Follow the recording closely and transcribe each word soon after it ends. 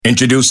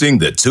Introducing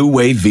the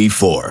Two-Way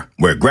V4,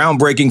 where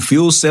groundbreaking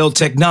fuel cell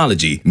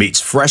technology meets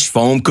fresh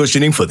foam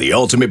cushioning for the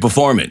ultimate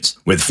performance.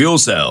 With fuel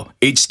cell,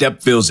 each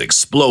step feels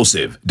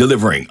explosive,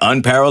 delivering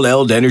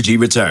unparalleled energy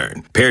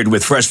return. Paired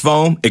with fresh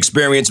foam,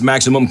 experience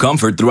maximum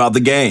comfort throughout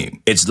the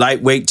game. Its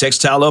lightweight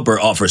textile upper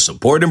offers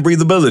support and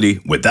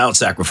breathability without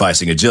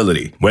sacrificing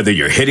agility. Whether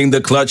you're hitting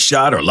the clutch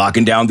shot or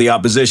locking down the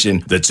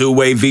opposition, the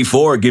Two-Way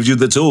V4 gives you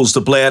the tools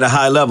to play at a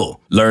high level.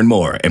 Learn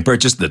more and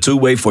purchase the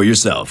Two-Way for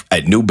yourself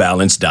at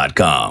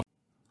newbalance.com.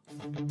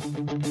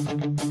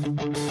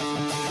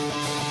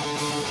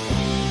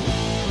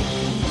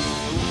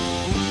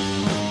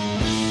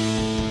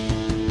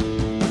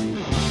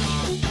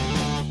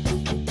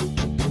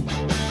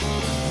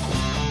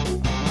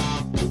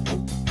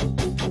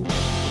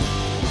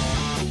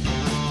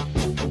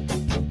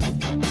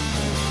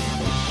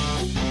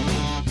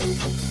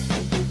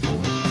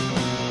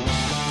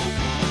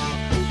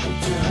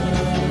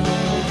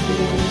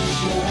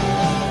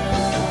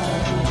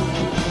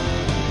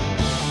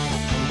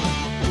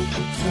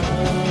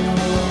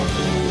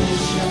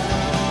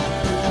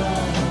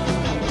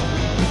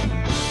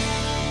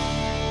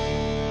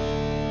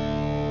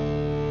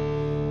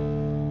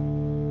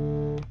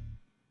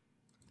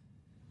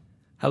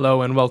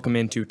 Hello and welcome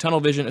into Tunnel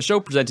Vision, a show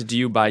presented to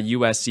you by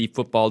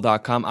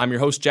USCFootball.com. I'm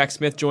your host, Jack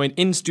Smith, joined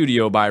in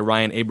studio by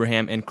Ryan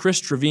Abraham and Chris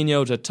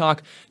Trevino to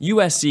talk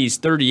USC's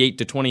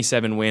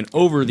 38-27 win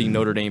over the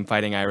Notre Dame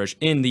Fighting Irish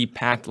in the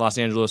packed Los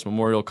Angeles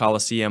Memorial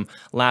Coliseum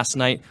last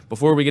night.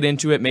 Before we get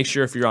into it, make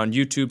sure if you're on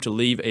YouTube to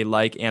leave a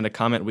like and a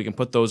comment. We can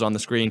put those on the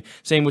screen.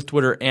 Same with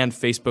Twitter and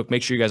Facebook.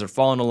 Make sure you guys are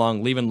following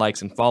along, leaving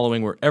likes, and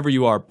following wherever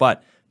you are.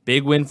 But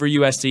big win for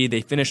USC.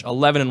 They finished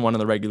 11-1 in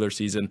the regular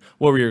season.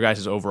 What were your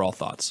guys' overall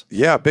thoughts?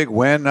 Yeah, big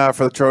win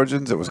for the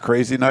Trojans. It was a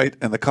crazy night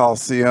in the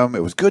Coliseum.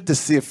 It was good to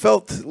see. It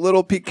felt a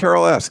little Pete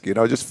Carroll-esque. It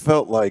just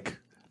felt like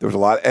there was a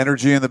lot of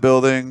energy in the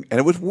building. And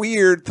it was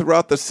weird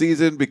throughout the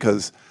season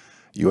because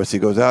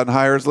USC goes out and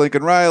hires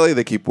Lincoln Riley.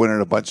 They keep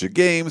winning a bunch of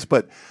games.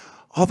 But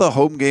all the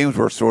home games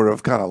were sort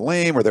of kind of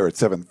lame, or they were at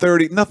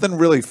 7:30. Nothing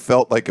really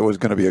felt like it was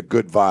going to be a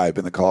good vibe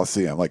in the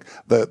Coliseum. Like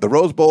the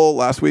Rose Bowl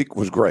last week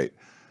was great.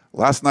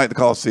 Last night at the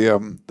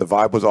Coliseum, the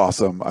vibe was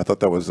awesome. I thought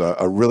that was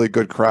a really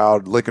good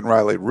crowd. Lincoln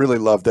Riley really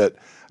loved it.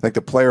 I think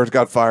the players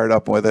got fired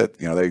up with it.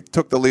 They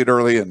took the lead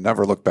early and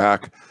never looked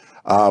back.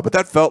 But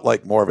that felt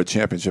like more of a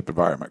championship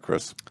environment,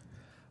 Chris.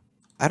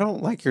 I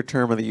don't like your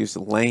term of the use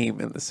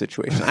lame in this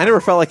situation. I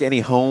never felt like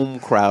any home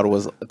crowd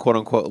was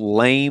quote-unquote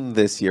lame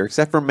this year,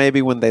 except for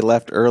maybe when they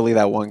left early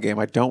that one game.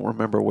 I don't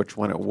remember which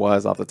one it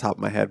was off the top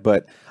of my head,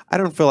 but I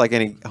don't feel like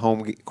any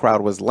home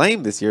crowd was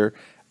lame this year.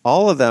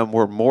 All of them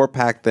were more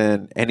packed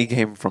than any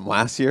game from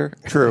last year.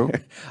 True.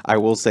 I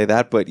will say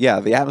that. But, yeah,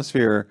 the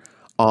atmosphere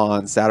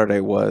on Saturday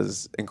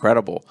was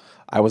incredible.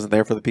 I wasn't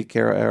there for the Pete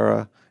Carroll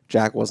era.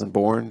 Jack wasn't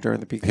born during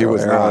the Pete Carroll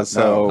era. Not,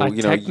 so, I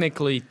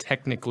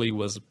technically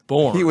was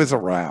born. He was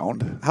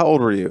around. How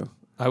old were you?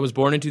 I was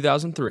born in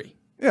 2003.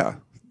 Yeah.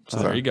 So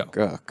there you go.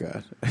 Oh,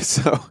 God.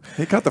 So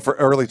he got the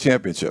early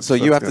championship. So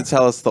you have to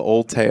tell us the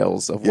old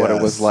tales of what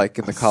it was like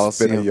in the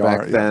Coliseum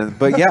back then.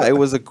 But, yeah, it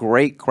was a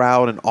great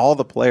crowd, and all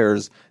the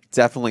players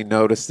definitely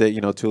noticed it.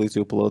 Tuli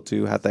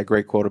Tuipulotu had that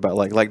great quote about,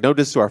 like no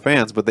diss to our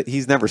fans, but that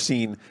he's never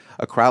seen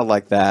a crowd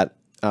like that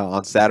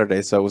on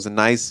Saturday. So it was a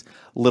nice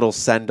little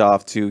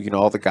send-off to,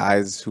 all the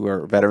guys who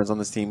are veterans on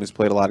this team who's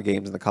played a lot of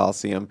games in the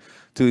Coliseum.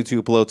 Tuli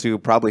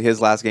Tuipulotu, probably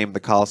his last game in the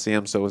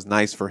Coliseum, so it was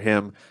nice for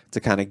him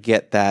to kind of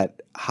get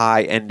that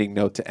high ending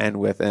note to end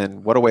with.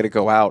 And what a way to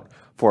go out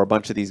for a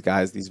bunch of these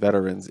guys, these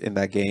veterans, in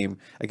that game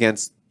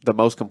against the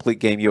most complete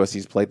game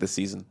USC's played this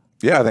season.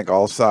 Yeah, I think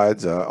all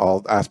sides,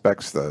 all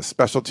aspects, the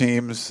special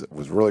teams, it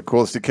was really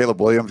cool to see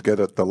Caleb Williams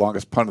get the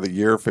longest punt of the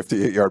year,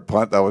 58-yard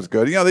punt. That was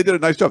good. They did a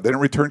nice job. They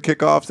didn't return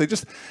kickoffs. They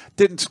just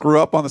didn't screw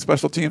up on the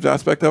special teams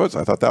aspect of it. So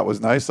I thought that was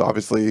nice.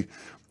 Obviously,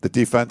 the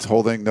defense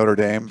holding Notre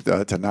Dame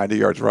to 90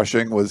 yards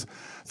rushing was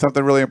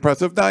something really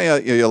impressive. Now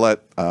you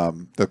let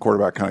the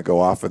quarterback kind of go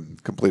off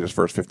and complete his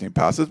first 15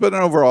 passes, but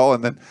overall,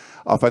 and then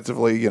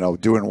offensively,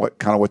 doing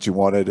what you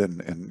wanted,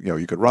 and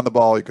you could run the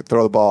ball, you could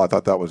throw the ball. I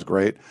thought that was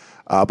great.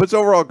 But it's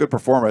overall a good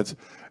performance.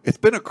 It's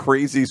been a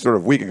crazy sort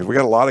of weekend because we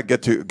got a lot to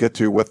get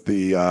to with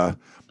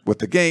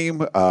the game,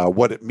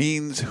 what it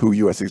means, who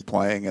USC is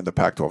playing in the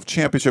Pac-12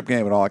 championship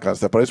game, and all that kind of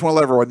stuff. But I just want to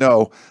let everyone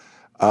know,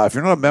 if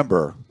you're not a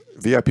member,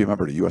 VIP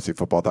member to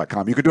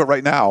USCFootball.com, you can do it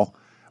right now.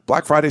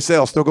 Black Friday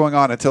sale still going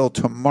on until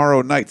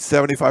tomorrow night,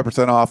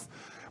 75% off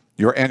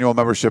your annual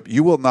membership.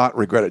 You will not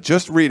regret it.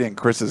 Just reading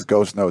Chris's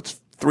Ghost Notes,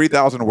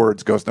 3,000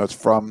 words Ghost Notes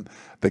from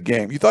the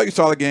game. You thought you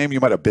saw the game. You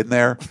might have been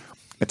there.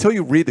 Until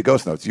you read the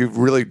Ghost Notes, you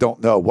really don't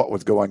know what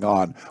was going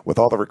on with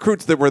all the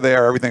recruits that were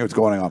there, everything that was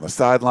going on the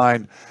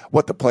sideline,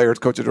 what the players,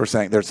 coaches were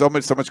saying. There's so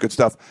much good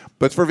stuff.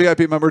 But it's for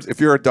VIP members. If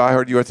you're a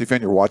diehard USC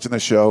fan, you're watching the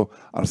show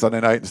on a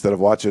Sunday night instead of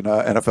watching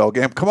an NFL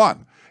game, come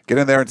on. Get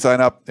in there and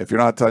sign up. If you're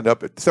not signed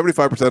up, it's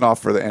 75%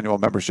 off for the annual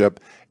membership.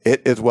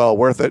 It is well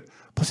worth it.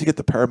 Plus, you get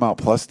the Paramount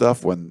Plus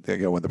stuff when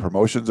the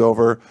promotion's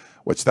over,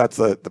 which that's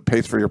the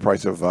pays for your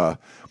price of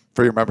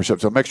for your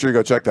membership. So make sure you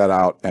go check that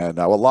out. And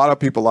a lot of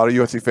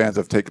USC fans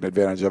have taken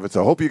advantage of it.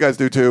 So I hope you guys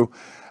do too.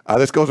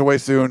 This goes away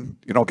soon.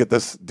 You don't get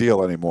this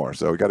deal anymore.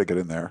 So we got to get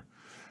in there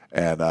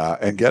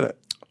and get it.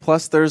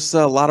 Plus, there's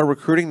a lot of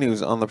recruiting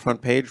news on the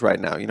front page right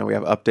now. We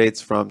have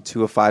updates from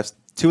two of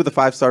the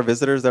 5-star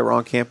visitors that were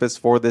on campus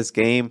for this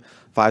game.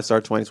 5-star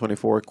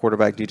 2024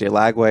 quarterback DJ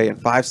Lagway and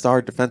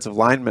 5-star defensive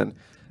lineman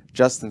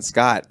Justin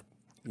Scott.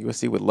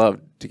 USC would love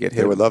to get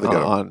him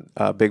on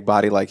a big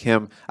body like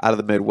him out of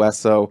the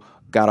Midwest. So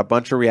got a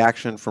bunch of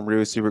reaction from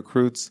USC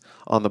recruits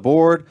on the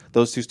board.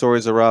 Those 2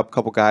 stories are up.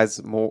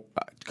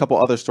 A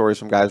couple other stories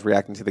from guys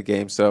reacting to the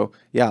game. So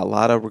yeah, a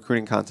lot of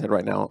recruiting content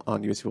right now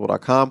on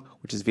USCFootball.com,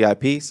 which is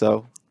VIP.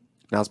 So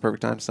now's the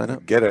perfect time to sign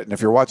up. Get it. And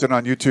if you're watching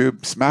on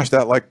YouTube, smash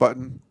that like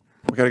button.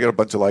 We got to get a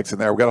bunch of likes in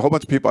there. We got a whole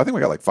bunch of people. I think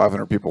we got like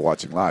 500 people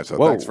watching live. So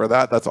thanks for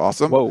that. That's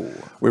awesome. Whoa.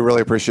 We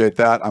really appreciate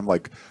that. I'm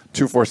like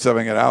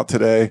 247 it out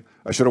today.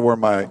 I should have worn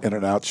my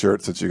In-N-Out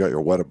shirt since you got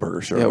your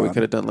Whataburger shirt. Yeah, on. we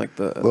could have done like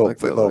the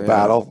little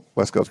battle,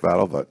 West Coast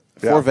battle, but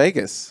for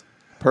Vegas.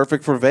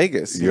 Perfect for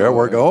Vegas. Yeah,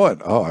 we're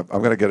going. Oh, I'm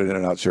going to get an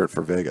In-N-Out shirt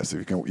for Vegas. If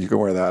you can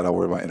wear that, I'll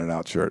wear my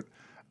In-N-Out shirt.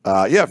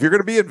 If you're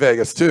going to be in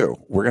Vegas too,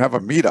 we're going to have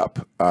a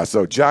meetup.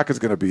 So Jack is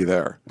going to be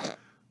there.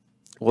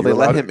 Will they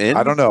let him in?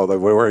 I don't know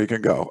where he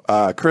can go.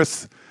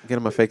 Chris. Get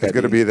him a fake ID. He's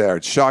going to be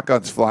there.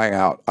 Shotguns flying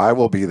out. I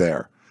will be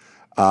there.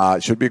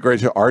 It should be a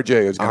great show. RJ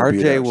is going to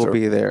be there. RJ will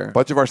be there. A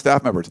bunch of our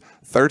staff members.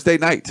 Thursday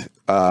night,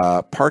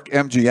 Park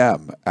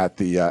MGM at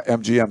the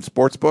MGM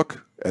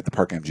Sportsbook at the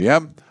Park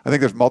MGM. I think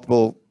there's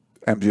multiple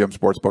MGM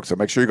Sportsbooks, so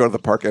make sure you go to the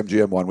Park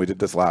MGM one. We did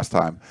this last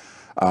time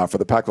for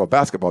the Pac-12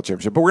 Basketball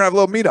Championship. But we're going to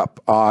have a little meetup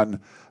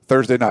on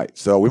Thursday night.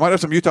 So we might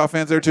have some Utah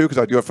fans there too, because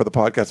I do it for the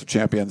Podcast of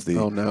Champions, the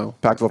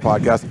Pac-12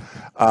 podcast.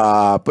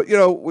 But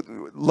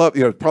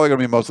probably going to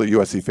be mostly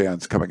USC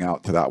fans coming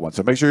out to that one.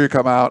 So make sure you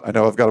come out. I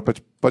know I've got a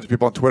bunch of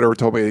people on Twitter who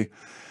told me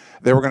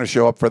they were going to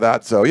show up for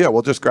that. So yeah,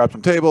 we'll just grab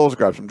some tables,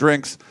 grab some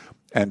drinks,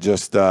 and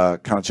just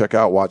kind of check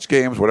out, watch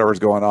games, whatever's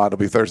going on. It'll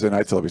be Thursday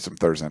night, so there'll be some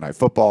Thursday night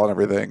football and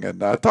everything, and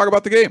talk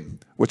about the game,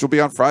 which will be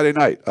on Friday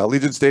night.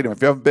 Allegiant Stadium.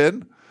 If you haven't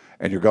been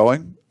and you're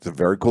going, it's a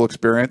very cool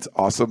experience.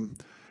 Awesome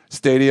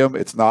stadium.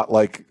 It's not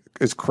like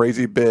as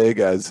crazy big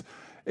as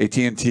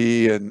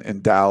AT&T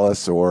in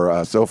Dallas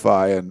or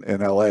SoFi in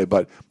LA,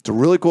 but it's a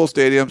really cool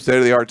stadium,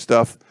 state-of-the-art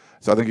stuff.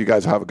 So I think you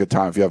guys will have a good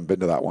time if you haven't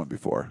been to that one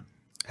before.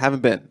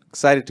 Haven't been.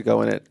 Excited to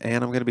go in it,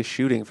 and I'm going to be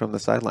shooting from the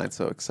sideline,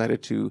 so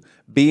excited to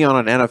be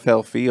on an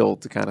NFL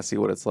field to kind of see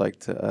what it's like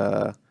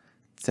to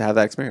have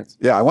that experience.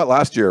 Yeah, I went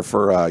last year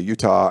for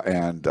Utah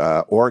and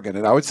Oregon,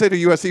 and I would say to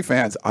USC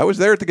fans, I was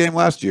there at the game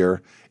last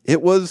year.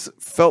 It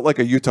felt like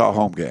a Utah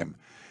home game.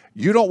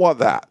 You don't want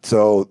that.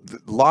 So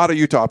a lot of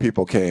Utah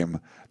people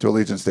came to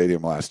Allegiant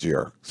Stadium last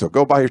year. So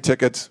go buy your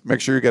tickets. Make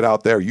sure you get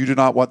out there. You do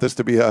not want this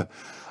to be an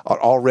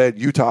all-red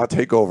Utah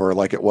takeover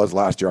like it was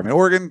last year. I mean,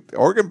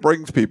 Oregon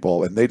brings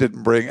people, and they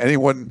didn't bring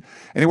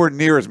anywhere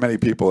near as many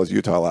people as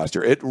Utah last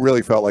year. It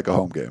really felt like a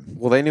home game.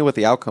 Well, they knew what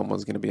the outcome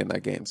was going to be in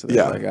that game. So they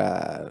were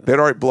like, They'd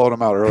already blown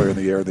them out earlier in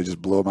the year. They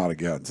just blew them out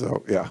again.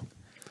 So, yeah.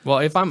 Well,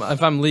 if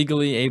I'm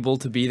legally able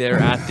to be there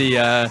at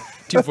the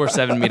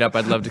 247 meetup,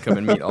 I'd love to come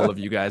and meet all of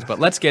you guys. But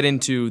let's get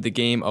into the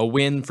game. A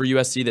win for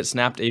USC that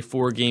snapped a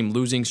 4-game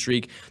losing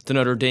streak to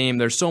Notre Dame.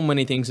 There's so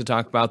many things to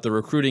talk about: the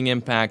recruiting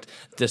impact,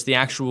 just the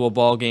actual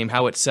ball game,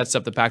 how it sets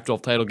up the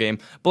Pac-12 title game.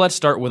 But let's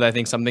start with, I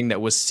think, something that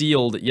was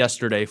sealed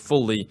yesterday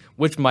fully,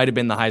 which might have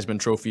been the Heisman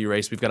Trophy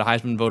race. We've got a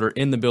Heisman voter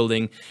in the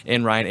building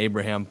in Ryan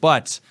Abraham,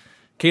 but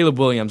Caleb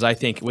Williams, I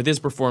think, with his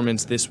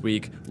performance this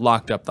week,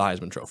 locked up the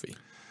Heisman Trophy.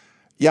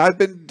 Yeah,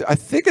 I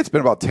think it's been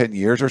about 10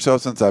 years or so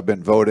since I've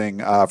been voting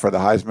for the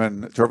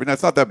Heisman Trophy. Now,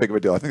 it's not that big of a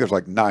deal. I think there's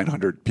like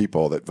 900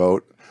 people that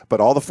vote, but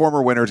all the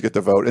former winners get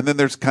to vote. And then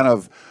there's kind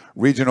of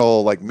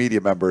regional like media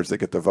members that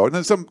get to vote.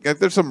 And then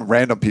there's some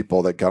random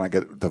people that kind of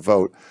get to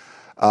vote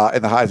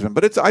in the Heisman.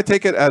 But I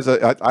take it as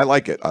I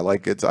like it.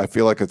 I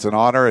feel like it's an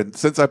honor. And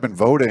since I've been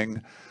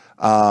voting,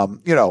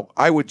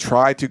 I would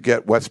try to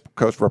get West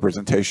Coast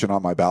representation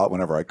on my ballot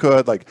whenever I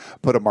could, like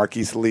put a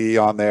Marquise Lee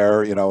on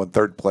there, in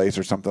third place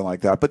or something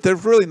like that. But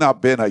there's really not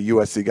been a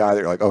USC guy that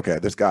you're like, okay,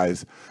 this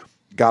guy's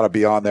got to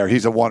be on there.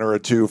 He's a 1 or a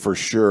 2 for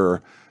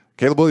sure.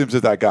 Caleb Williams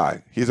is that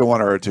guy. He's a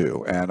 1 or a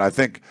 2. And I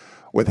think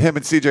with him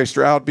and CJ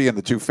Stroud being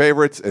the 2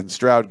 favorites and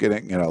Stroud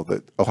getting,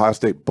 the Ohio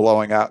State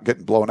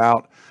getting blown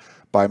out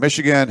by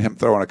Michigan, him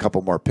throwing a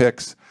couple more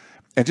picks,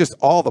 and just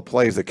all the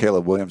plays that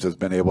Caleb Williams has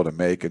been able to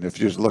make. And if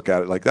you just look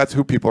at it, like that's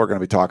who people are going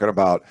to be talking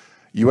about.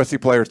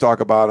 USC players talk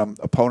about him.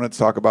 Opponents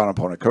talk about him.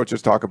 Opponent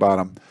coaches talk about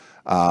him.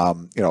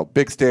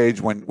 Big stage.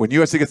 When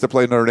USC gets to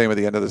play Notre Dame at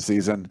the end of the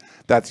season,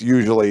 that's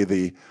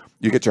usually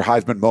you get your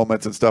Heisman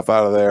moments and stuff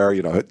out of there.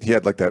 He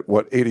had like that,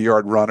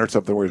 80-yard run or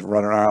something where he's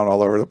running around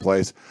all over the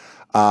place.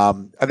 I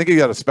think he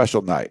had a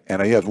special night.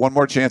 And he has one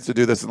more chance to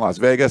do this in Las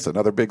Vegas,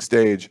 another big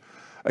stage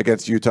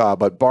against Utah.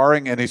 But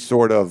barring any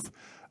sort of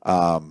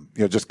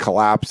just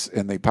collapse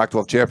in the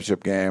Pac-12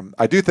 championship game,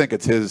 I do think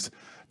it's his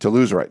to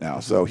lose right now.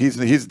 So he's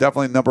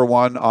definitely number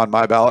 1 on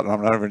my ballot, and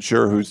I'm not even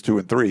sure who's 2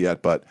 and 3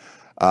 yet. But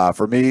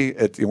for me,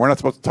 we're not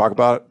supposed to talk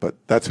about it, but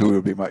that's who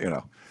would be my,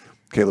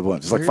 Caleb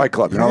Williams. It's like Fight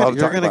Club. You're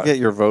going to get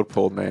your vote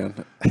pulled,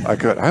 man. I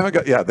could. I haven't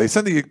got. Yeah, they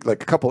send you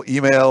like a couple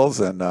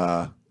emails, and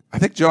I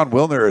think John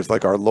Wilner is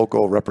like our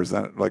local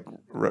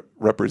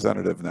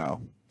representative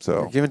now.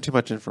 So you're giving too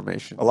much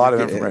information. A lot of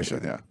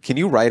information. Yeah. Can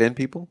you write in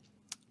people?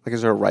 Like,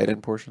 is there a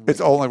write-in portion?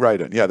 It's only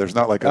write-in. Yeah, there's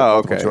not like a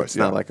multiple choice. It's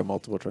not like a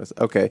multiple choice.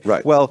 Okay.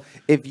 Right. Well,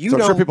 if you I'm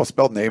sure people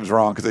spelled names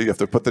wrong because you have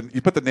to put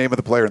the name of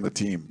the player in the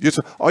team.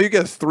 All you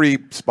get is 3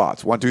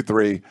 spots, 1, 2,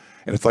 3,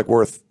 and it's like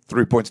worth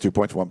 3 points, 2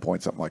 points, 1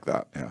 point, something like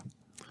that. Yeah.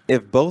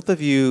 If both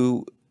of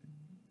you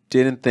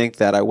didn't think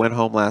that, I went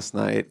home last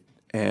night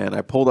and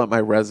I pulled up my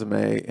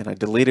resume and I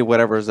deleted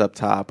whatever's up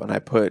top and I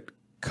put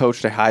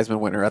Coach the Heisman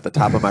winner at the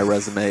top of my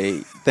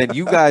resume, then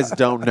you guys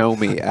don't know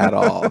me at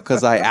all,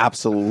 because I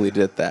absolutely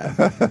did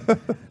that.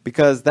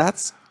 Because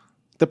that's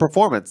the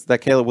performance that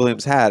Caleb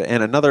Williams had.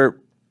 And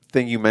another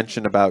thing you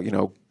mentioned about,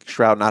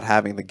 Stroud not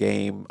having the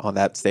game on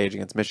that stage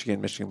against Michigan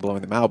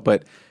blowing them out.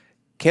 But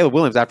Caleb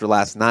Williams, after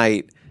last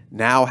night,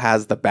 now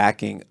has the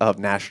backing of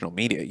national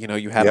media.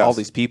 You have all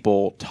these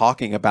people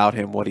talking about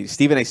him.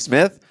 Stephen A.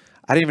 Smith,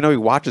 I didn't even know he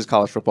watches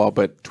college football,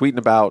 but tweeting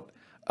about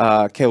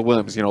Caleb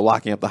Williams,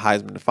 locking up the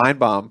Heisman.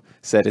 Feinbaum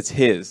said it's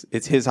his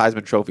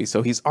Heisman trophy.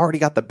 So he's already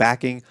got the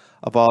backing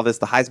of all this.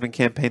 The Heisman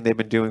campaign they've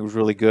been doing was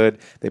really good.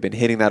 They've been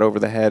hitting that over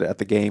the head at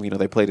the game.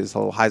 They played his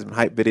whole Heisman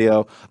hype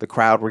video. The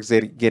crowd was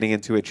getting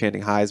into it,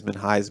 chanting Heisman,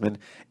 Heisman.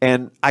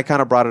 And I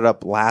kind of brought it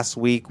up last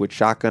week with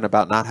Shotgun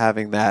about not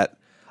having that,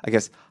 I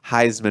guess,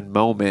 Heisman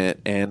moment.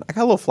 And I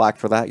got a little flack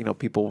for that.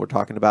 People were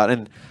talking about,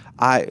 and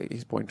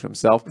he's pointing to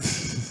himself.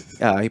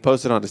 He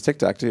posted on his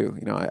TikTok too.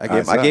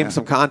 I gave him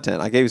some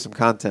content. I gave you some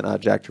content,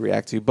 Jack, to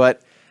react to.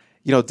 But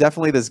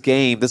definitely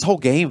this whole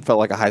game felt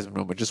like a Heisman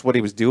moment. Just what he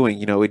was doing.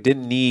 It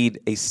didn't need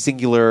a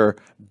singular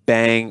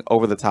bang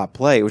over the top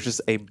play. It was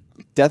just a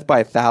death by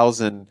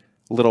 1,000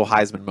 little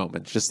Heisman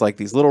moments. Just like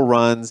these little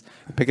runs,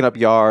 picking up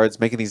yards,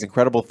 making these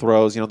incredible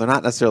throws. They're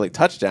not necessarily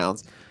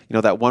touchdowns.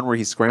 That one where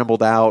he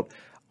scrambled out,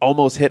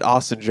 almost hit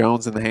Austin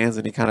Jones in the hands,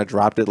 and he kind of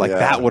dropped it.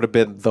 That would have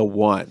been the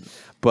one.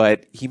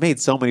 But he made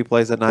so many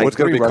plays that night. It's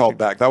going to be called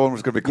back. That one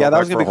was going to be called back. Yeah, that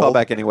was going to be called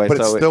back anyway.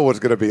 But it still was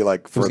going to be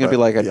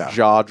like a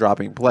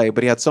jaw-dropping play.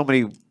 But he had so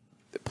many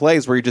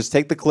plays where you just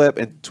take the clip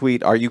and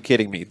tweet, "Are you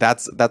kidding me?"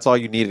 That's all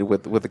you needed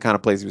with the kind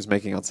of plays he was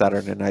making on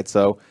Saturday night.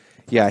 So,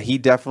 yeah, he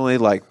definitely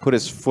put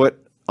his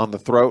foot on the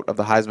throat of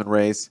the Heisman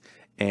race,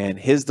 and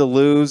his to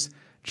lose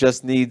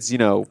just needs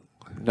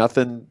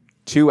nothing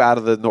too out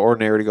of the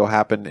ordinary to go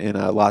happen in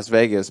Las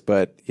Vegas.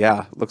 But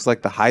yeah, looks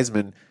like the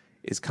Heisman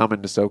is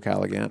coming to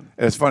SoCal again.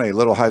 And it's funny,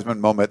 little Heisman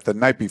moment. The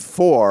night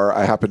before,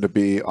 I happened to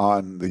be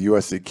on the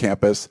USC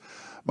campus.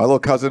 My little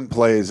cousin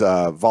plays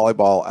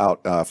volleyball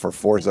out for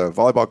Forza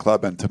Volleyball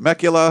Club in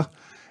Temecula,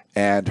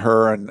 and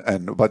her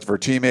and a bunch of her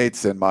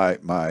teammates and my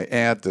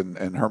aunt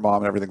and her mom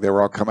and everything, they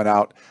were all coming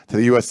out to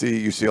the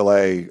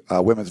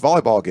USC-UCLA women's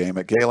volleyball game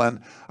at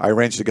Galen. I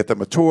arranged to get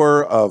them a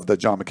tour of the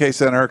John McKay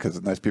Center because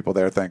there's nice people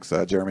there. Thanks,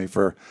 Jeremy,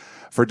 for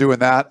doing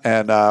that.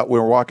 And we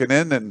were walking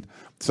in, and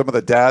some of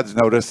the dads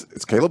notice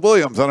it's Caleb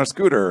Williams on a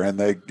scooter, and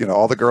they,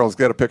 all the girls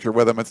get a picture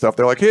with him and stuff.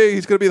 They're like, "Hey,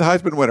 he's going to be the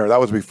Heisman winner."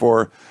 That was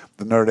before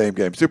the Notre Dame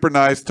game. Super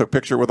nice. Took a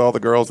picture with all the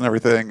girls and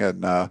everything,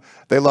 and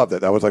they loved it.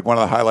 That was like one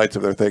of the highlights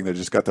of their thing. They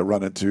just got to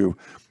run into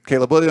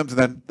Caleb Williams,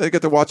 and then they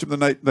get to watch him the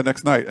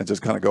next night and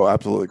just kind of go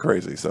absolutely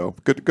crazy. So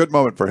good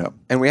moment for him.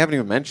 And we haven't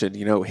even mentioned,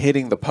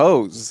 hitting the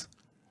pose.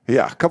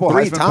 Yeah, a couple of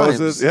Heisman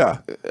poses. Yeah.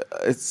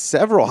 It's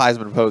several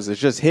Heisman poses,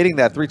 just hitting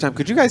that 3 times.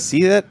 Could you guys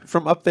see that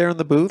from up there in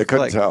the booth? I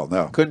couldn't tell,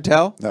 no. Couldn't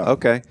tell? No.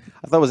 Okay.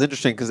 I thought it was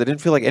interesting because I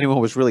didn't feel like anyone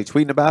was really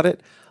tweeting about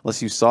it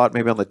unless you saw it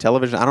maybe on the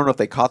television. I don't know if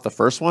they caught the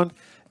first one.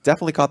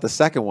 Definitely caught the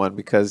second one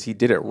because he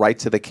did it right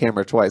to the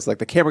camera twice. Like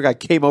the camera guy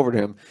came over to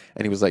him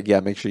and he was like, "Yeah,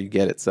 make sure you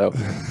get it." So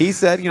he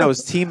said,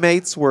 his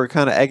teammates were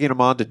kind of egging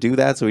him on to do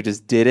that, so he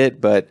just did it.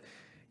 But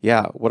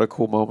yeah, what a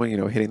cool moment,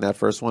 hitting that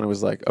first one. It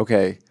was like,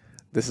 okay,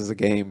 this is a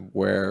game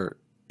where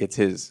it's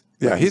his.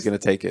 Yeah, he's going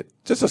to take it.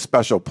 Just a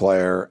special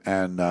player,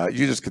 and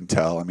you just can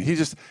tell. I mean,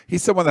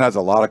 he's someone that has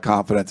a lot of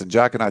confidence. And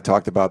Jack and I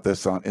talked about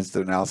this on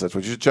Instant Analysis,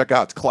 which you should check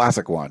out. It's a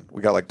classic one.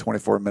 We got like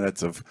 24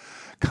 minutes of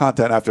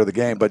content after the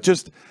game, but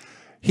just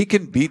he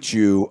can beat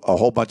you a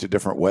whole bunch of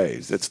different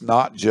ways. It's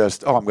not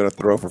just, I'm going to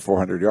throw for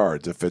 400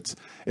 yards. If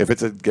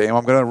it's a game,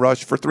 I'm going to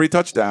rush for 3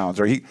 touchdowns.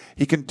 Or he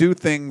can do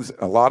things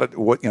a lot of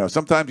what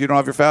sometimes you don't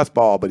have your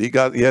fastball, but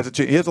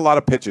he has a lot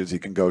of pitches he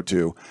can go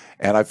to,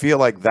 and I feel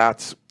like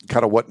that's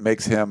kind of what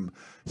makes him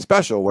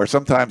special. Where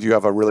sometimes you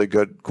have a really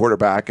good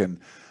quarterback and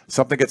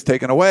something gets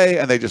taken away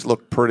and they just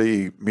look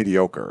pretty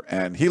mediocre.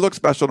 And he looks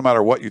special no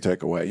matter what you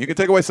take away. You can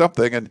take away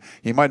something and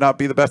he might not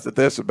be the best at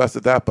this or best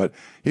at that, but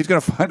he's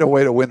going to find a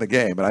way to win the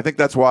game. And I think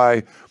that's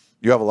why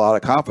you have a lot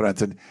of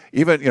confidence. And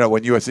even,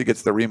 when USC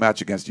gets the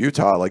rematch against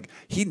Utah, like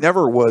he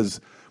never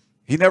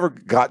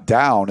got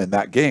down in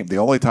that game. The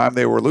only time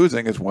they were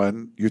losing is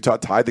when Utah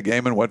tied the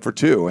game and went for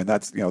 2. And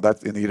and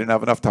he didn't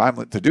have enough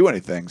time to do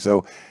anything.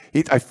 So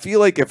I feel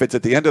like if it's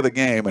at the end of the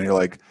game and you're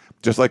like,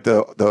 just like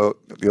the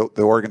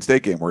Oregon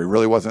State game where he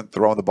really wasn't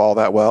throwing the ball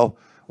that well.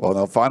 Well, in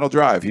the final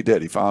drive, he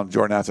did. He found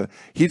Jordan Addison.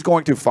 He's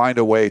going to find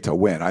a way to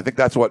win. I think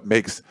that's what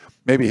makes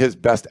maybe his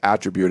best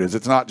attribute is.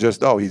 It's not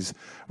just, he's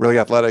really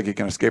athletic, he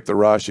can escape the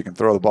rush, he can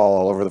throw the ball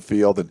all over the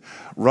field and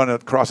run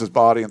it across his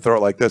body and throw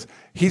it like this.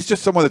 He's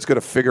just someone that's going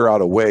to figure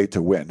out a way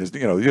to win.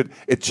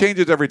 It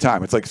changes every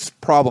time. It's like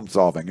problem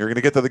solving. You're going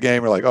to get to the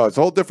game, you're like, it's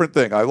a whole different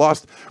thing. I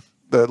lost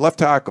the left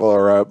tackle,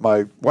 or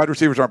my wide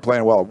receivers aren't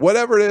playing well.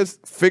 Whatever it is,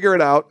 figure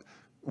it out.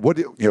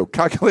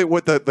 Calculate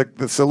what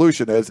the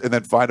solution is, and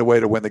then find a way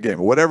to win the game.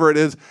 Whatever it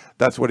is,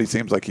 that's what he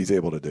seems like he's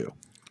able to do.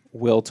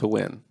 Will to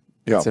win.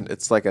 Yeah.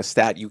 It's like a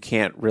stat you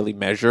can't really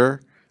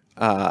measure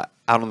out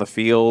on the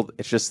field.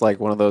 It's just like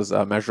one of those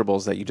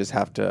measurables that you just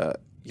have to,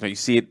 you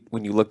see it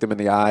when you look them in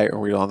the eye, or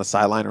when you're on the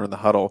sideline or in the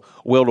huddle.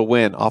 Will to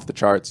win, off the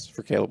charts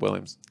for Caleb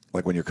Williams.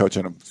 Like when you're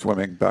coaching him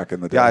swimming back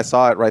in the day. Yeah, I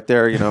saw it right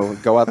there.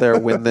 Go out there,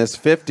 win this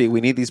 50. We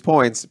need these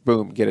points.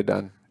 Boom, get it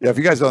done. Yeah, if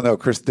you guys don't know,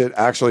 Chris did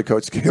actually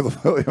coach Caleb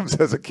Williams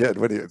as a kid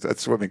when he was a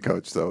swimming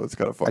coach, so it's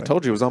kind of funny. I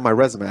told you it was on my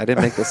resume. I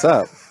didn't make this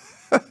up.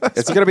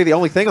 It's going to be the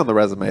only thing on the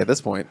resume at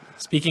this point.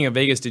 Speaking of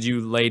Vegas, did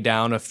you lay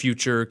down a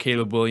future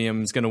Caleb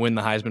Williams going to win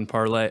the Heisman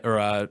parlay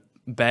or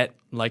bet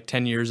like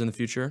 10 years in the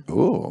future?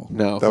 Ooh,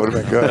 no. That would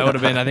have been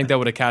good. I think that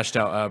would have cashed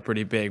out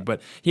pretty big.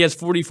 But he has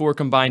 44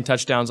 combined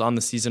touchdowns on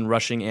the season,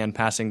 rushing and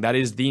passing. That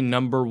is the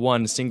number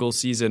one single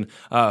season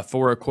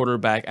for a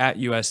quarterback at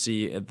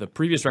USC. The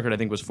previous record, I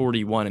think, was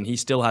 41, and he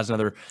still has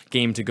another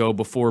game to go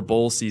before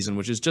bowl season,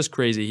 which is just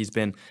crazy. He's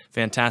been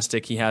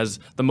fantastic. He has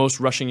the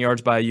most rushing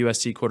yards by a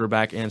USC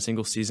quarterback in a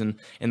single season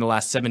in the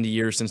last 70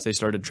 years since they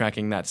started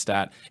tracking that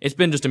stat. It's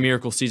been just a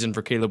miracle season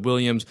for Caleb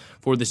Williams,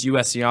 for this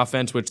USC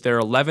offense, which they're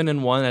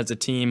 11-1 as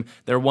a team.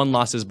 Their one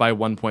loss is by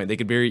 1 point. They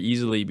could very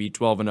easily be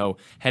 12-0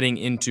 heading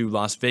into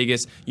Las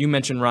Vegas. You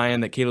mentioned,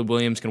 Ryan, that Caleb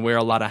Williams can wear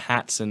a lot of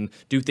hats and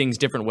do things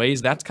different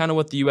ways. That's kind of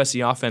what the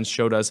USC offense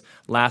showed us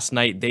last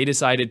night. They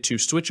decided to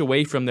switch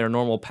away from their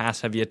normal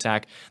pass-heavy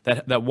attack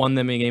that won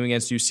them a game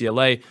against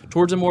UCLA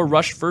towards a more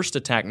rush-first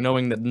attack,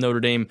 knowing that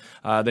Notre Dame,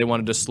 they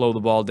wanted to slow the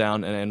ball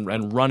down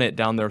and run it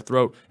down their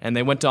throat. And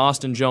they went to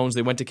Austin Jones.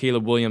 They went to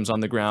Caleb Williams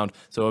on the ground.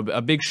 So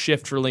a big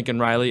shift for Lincoln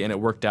Riley, and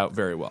it worked out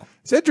very well.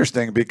 It's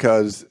interesting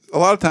because a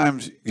lot of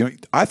times,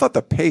 I thought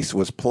the pace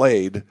was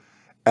played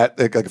at,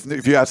 like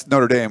if you asked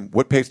Notre Dame,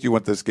 what pace do you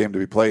want this game to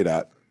be played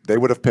at? They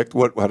would have picked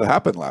what had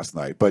happened last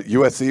night. But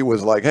USC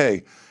was like,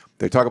 hey,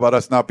 they talk about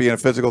us not being a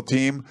physical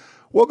team.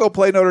 We'll go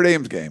play Notre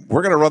Dame's game.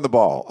 We're going to run the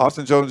ball.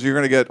 Austin Jones, you're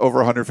going to get over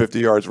 150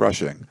 yards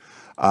rushing.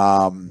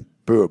 Boom.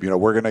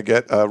 We're going to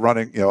get a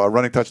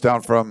running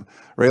touchdown from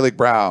Rayleigh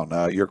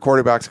Brown. Your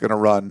quarterback's going to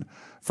run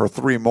for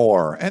 3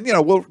 more. And,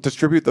 we'll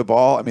distribute the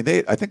ball. I mean,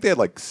 I think they had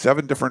like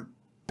 7 different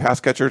pass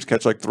catchers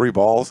catch like 3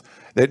 balls.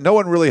 No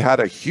one really had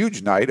a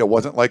huge night. It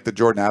wasn't like the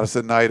Jordan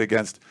Addison night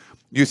against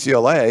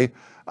UCLA.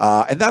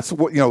 And that's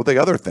what, the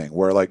other thing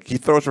where like he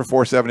throws for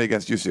 470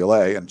 against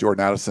UCLA and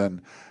Jordan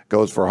Addison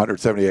goes for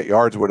 178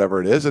 yards,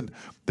 whatever it is. And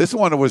this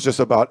one was just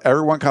about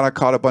everyone kind of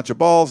caught a bunch of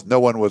balls. No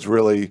one was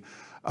really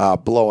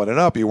blowing it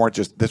up. You weren't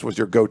just, this was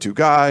your go-to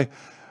guy.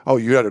 Oh,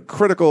 you had a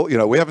critical,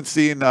 we haven't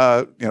seen,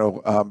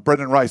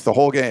 Brendan Rice the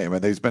whole game,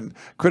 and he's been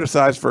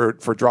criticized for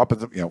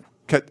dropping,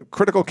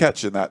 critical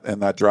catch in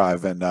that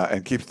drive, and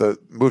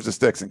moves the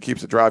sticks and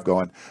keeps the drive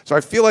going. So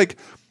I feel like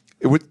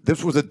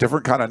this was a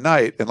different kind of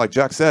night, and like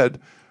Jack said,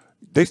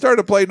 they started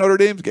to play Notre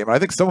Dame's game, and I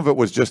think some of it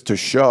was just to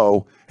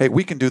show, hey,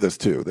 we can do this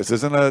too. This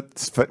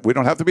isn't we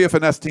don't have to be a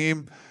finesse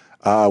team.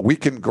 We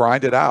can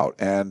grind it out,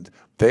 and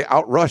they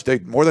outrushed. They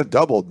more than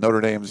doubled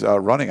Notre Dame's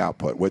running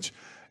output, which.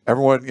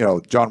 Everyone,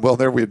 John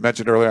Wilner, we had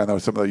mentioned earlier, I know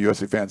some of the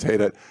USC fans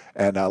hate it,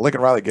 and Lincoln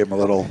Riley gave him a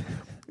little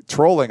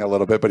trolling a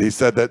little bit, but he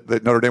said that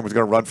Notre Dame was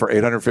going to run for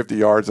 850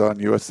 yards on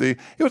USC.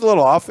 He was a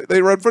little off.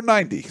 They ran for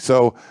 90,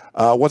 so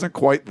wasn't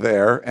quite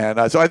there.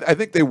 And so I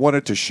think they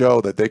wanted to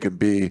show that they can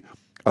be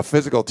a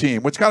physical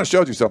team, which kind of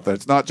shows you something.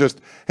 It's not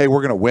just, hey,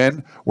 we're going to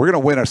win. We're going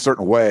to win a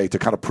certain way to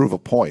kind of prove a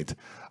point.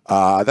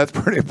 That's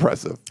pretty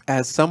impressive.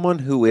 As someone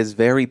who is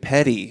very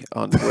petty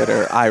on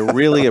Twitter, I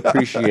really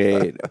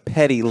appreciate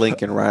petty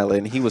Lincoln Riley,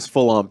 and he was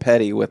full on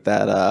petty with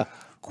that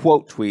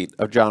quote tweet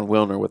of John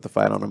Wilner with the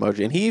fight on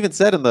emoji. And he even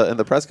said in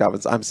the press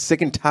conference, "I'm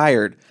sick and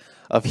tired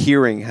of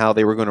hearing how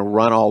they were going to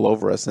run all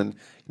over us." And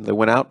they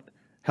went out,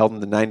 held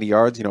them to 90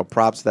 yards.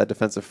 Props to that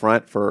defensive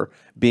front for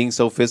being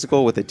so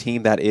physical with a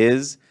team that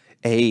is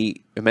a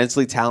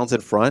immensely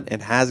talented front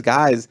and has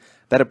guys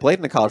that have played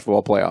in the college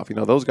football playoff.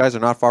 Those guys are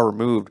not far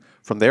removed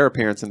from their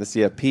appearance in the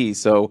CFP.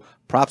 So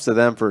props to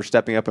them for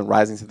stepping up and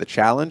rising to the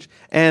challenge.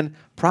 And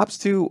props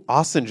to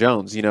Austin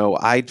Jones.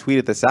 I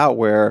tweeted this out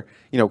where,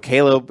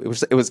 Caleb,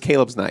 it was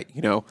Caleb's night,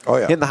 hitting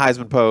the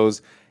Heisman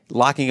pose,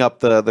 locking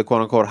up the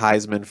quote unquote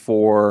Heisman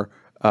for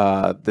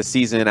the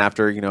season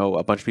after,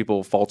 a bunch of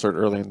people faltered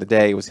earlier in the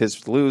day. It was his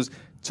to lose,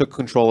 took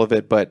control of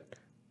it. But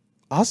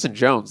Austin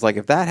Jones,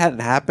 if that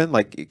hadn't happened,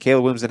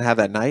 Caleb Williams didn't have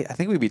that night, I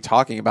think we'd be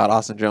talking about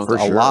Austin Jones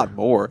lot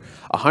more.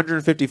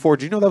 154.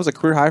 Do you know that was a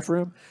career high for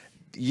him?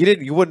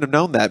 You wouldn't have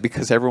known that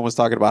because everyone was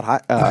talking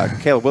about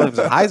Caleb Williams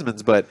and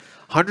Heisman's, but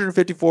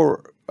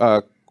 154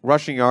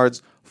 rushing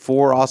yards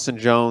for Austin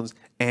Jones,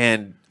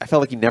 and I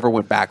felt like he never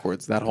went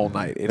backwards that whole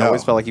night. It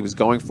always felt like he was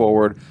going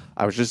forward.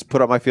 I was just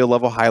put up my field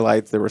level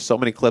highlights. There were so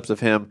many clips of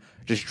him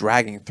just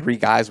dragging 3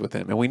 guys with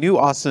him. And we knew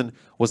Austin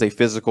was a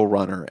physical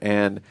runner.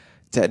 And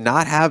to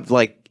not have,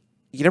 like,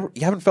 you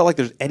haven't felt like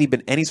there's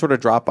been any sort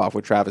of drop off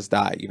with Travis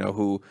Dye,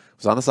 who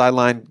was on the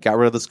sideline, got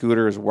rid of the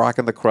scooter, is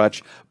rocking the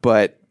crutch.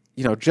 But,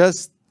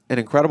 just an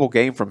incredible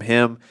game from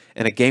him,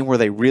 and a game where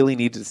they really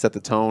needed to set the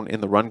tone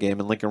in the run game.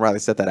 And Lincoln Riley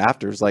said that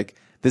after. It's like,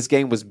 this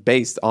game was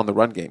based on the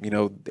run game.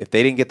 If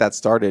they didn't get that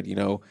started,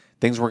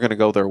 things weren't going to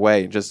go their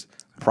way. And just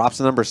props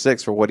to number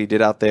 6 for what he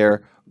did out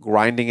there,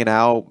 grinding it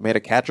out, made a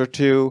catch or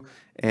 2.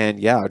 And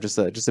yeah, just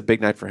a big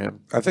night for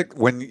him. I think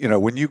when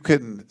you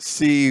can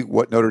see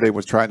what Notre Dame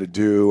was trying to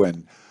do,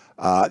 and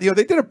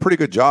they did a pretty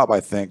good job, I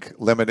think,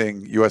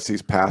 limiting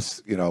USC's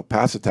pass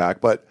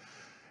attack. But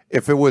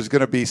if it was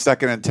going to be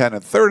 2nd and 10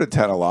 and 3rd and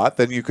 10 a lot,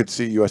 then you could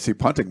see USC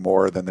punting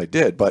more than they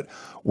did. But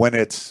when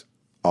it's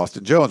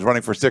Austin Jones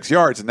running for 6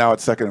 yards and now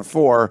it's 2nd and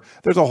 4,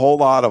 there's a whole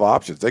lot of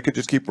options. They could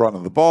just keep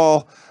running the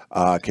ball.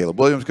 Caleb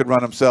Williams could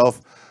run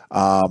himself.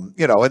 And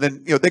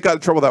then they got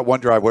in trouble that one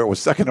drive where it was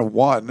 2nd and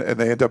 1 and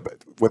they end up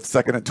with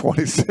 2nd and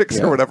 26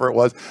 or whatever it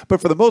was.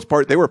 But for the most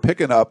part, they were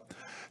picking up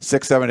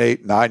 6, 7,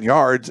 8, 9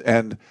 yards.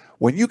 And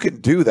when you can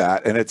do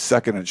that and it's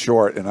 2nd and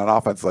short in an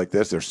offense like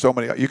this, there's so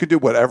many, you can do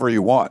whatever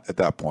you want at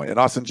that point. And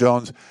Austin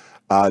Jones,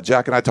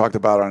 Jack and I talked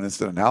about on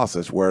instant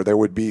analysis where there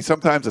would be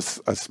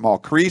sometimes a small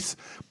crease.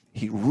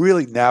 He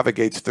really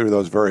navigates through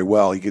those very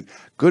well. He get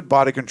good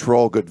body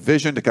control, good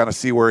vision to kind of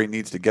see where he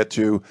needs to get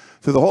to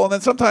through the hole. And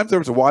then sometimes there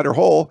was a wider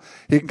hole.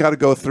 He can kind of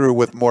go through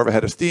with more of a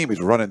head of steam. He's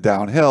running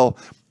downhill.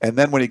 And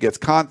then when he gets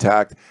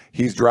contact,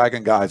 he's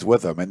dragging guys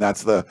with him. And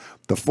that's the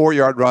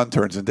 4-yard run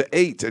turns into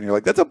 8. And you're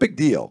like, that's a big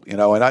deal.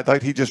 And I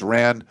thought he just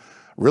ran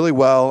really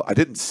well. I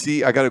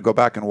got to go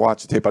back and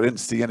watch the tape. I didn't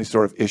see any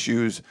sort of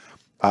issues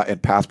in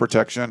pass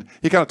protection.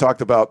 He kind of talked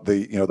about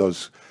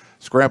those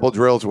scramble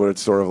drills where it's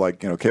sort of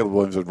like, Caleb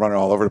Williams was running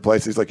all over the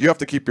place. He's like, you have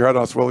to keep your head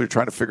on a swivel. You're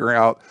trying to figure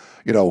out,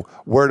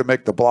 where to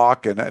make the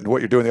block and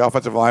what you're doing. The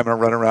offensive linemen are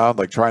running around,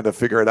 like trying to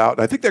figure it out.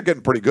 And I think they're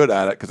getting pretty good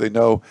at it because they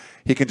know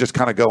he can just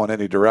kind of go in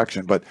any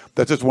direction. But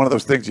that's just one of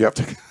those things you have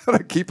to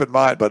kind of keep in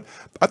mind. But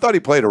I thought he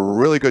played a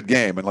really good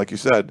game. And like you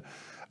said,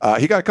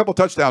 he got a couple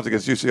touchdowns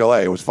against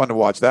UCLA. It was fun to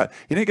watch that.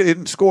 He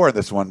didn't score in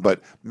this one,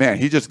 but man,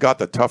 he just got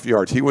the tough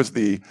yards. He was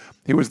the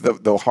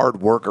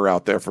hard worker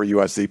out there for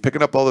USC,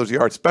 picking up all those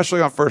yards,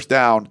 especially on first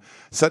down,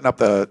 setting up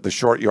the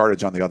short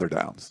yardage on the other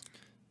downs.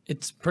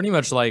 It's pretty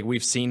much like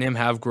we've seen him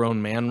have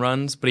grown man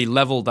runs, but he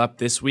leveled up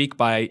this week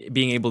by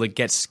being able to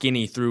get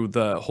skinny through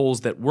the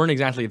holes that weren't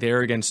exactly there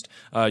against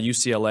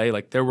UCLA.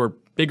 Like there were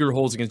bigger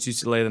holes against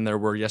UCLA than there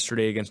were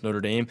yesterday against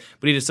Notre Dame.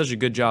 But he did such a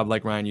good job,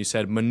 like Ryan, you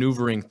said,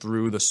 maneuvering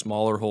through the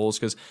smaller holes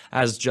because,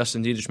 as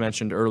Justin Diedrich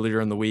mentioned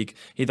earlier in the week,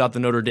 he thought the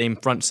Notre Dame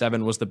front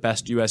seven was the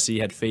best USC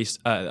had faced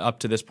up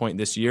to this point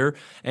this year.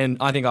 And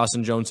I think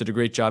Austin Jones did a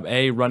great job,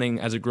 running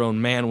as a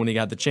grown man when he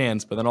got the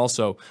chance, but then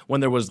also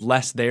when there was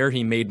less there,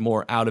 he made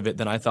more out of it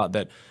than I thought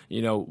that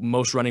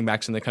most running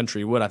backs in the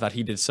country would. I thought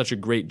he did such a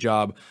great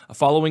job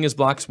following his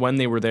blocks when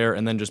they were there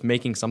and then just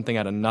making something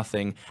out of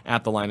nothing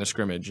at the line of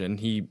scrimmage. And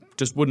he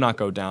just would not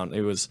go down.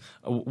 It was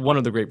one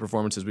of the great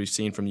performances we've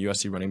seen from the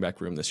USC running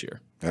back room this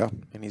year. Yeah,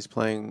 and he's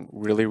playing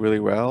really, really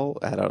well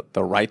at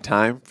the right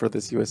time for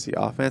this USC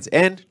offense.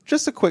 And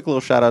just a quick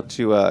little shout out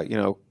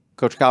to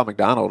Coach Kyle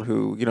McDonald,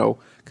 who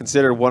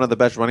considered one of the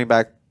best running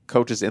back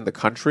coaches in the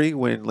country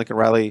when Lincoln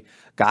Riley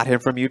got him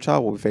from Utah.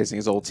 We'll be facing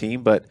his old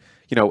team, but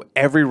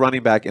every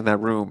running back in that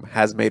room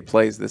has made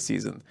plays this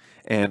season.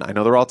 And I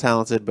know they're all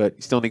talented, but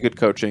you still need good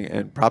coaching,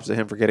 and props to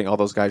him for getting all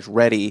those guys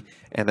ready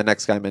and the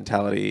next guy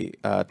mentality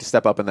to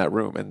step up in that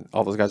room. And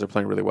all those guys are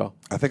playing really well.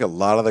 I think a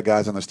lot of the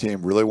guys on this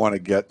team really want to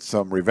get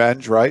some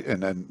revenge, right?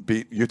 And then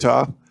beat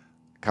Utah.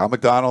 Kyle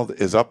McDonald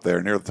is up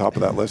there near the top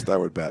of that list, I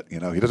would bet. He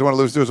doesn't want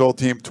to lose to his old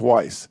team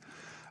twice.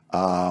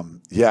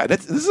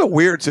 This is a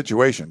weird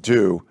situation,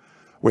 too,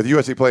 with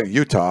USC playing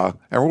Utah.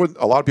 A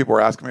lot of people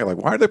were asking me, like,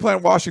 why are they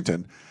playing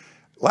Washington?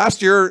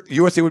 Last year,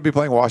 USC would be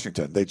playing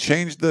Washington. They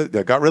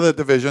they got rid of the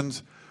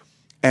divisions.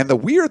 And the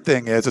weird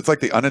thing is, it's like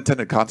the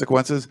unintended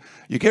consequences.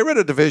 You get rid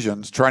of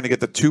divisions trying to get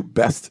the two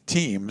best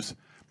teams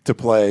to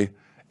play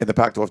in the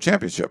Pac-12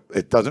 championship.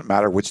 It doesn't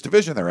matter which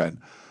division they're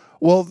in.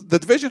 Well, the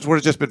divisions would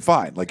have just been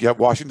fine. Like you have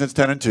Washington's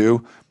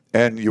 10-2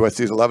 and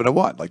USC's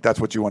 11-1. Like that's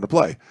what you want to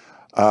play.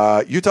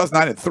 Utah's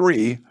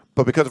 9-3.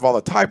 But because of all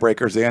the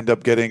tiebreakers, they end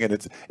up getting, and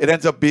it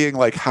ends up being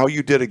like how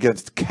you did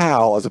against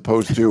Cal as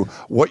opposed to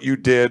what you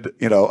did,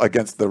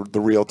 against the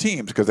real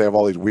teams because they have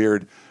all these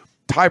weird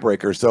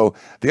tiebreakers. So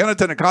the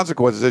unintended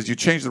consequences is you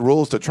change the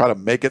rules to try to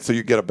make it so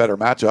you get a better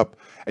matchup,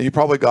 and you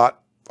probably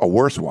got a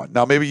worse one.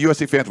 Now, maybe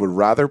USC fans would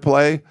rather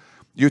play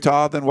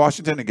Utah than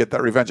Washington and get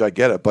that revenge. I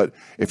get it, but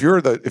if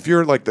you're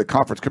like the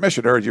conference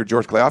commissioner, you're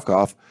George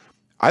Kliavkoff,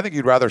 I think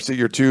you'd rather see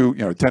your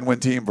 10-win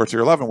team versus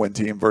your 11-win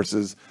team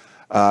versus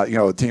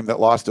a team that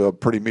lost to a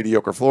pretty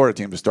mediocre Florida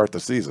team to start the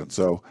season.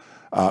 So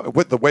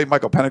with the way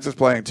Michael Penix is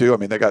playing too, I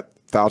mean, they got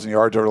 1,000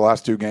 yards over the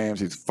last 2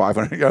 games. He's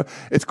 500.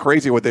 It's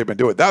crazy what they've been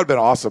doing. That would have been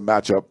an awesome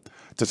matchup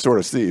to sort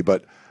of see.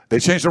 But They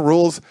changed the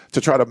rules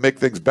to try to make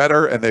things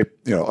better, and they,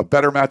 a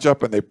better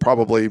matchup, and they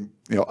probably,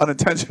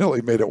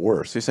 unintentionally made it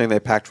worse. So you're saying they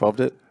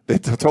Pac-12'd it? They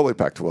totally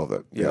Pac-12'd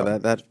it. Yeah,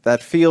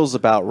 that feels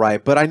about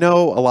right. But I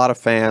know a lot of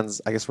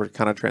fans, I guess we're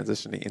kind of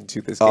transitioning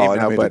into this game now. I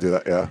didn't mean to do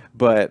that, yeah.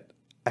 But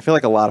I feel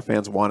like a lot of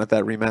fans wanted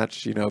that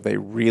rematch. They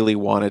really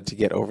wanted to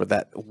get over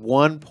that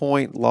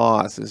 1-point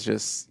loss is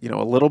just,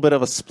 a little bit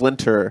of a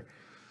splinter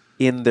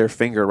in their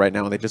finger right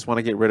now, and they just want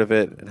to get rid of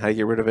it. And how do you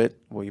get rid of it?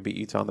 Well, you beat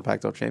Utah in the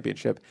Pac-12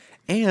 championship.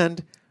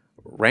 And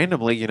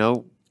randomly,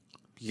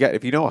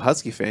 if you know a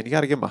Husky fan, you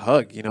got to give them a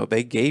hug.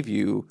 They gave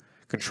you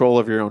control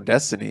of your own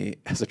destiny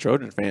as a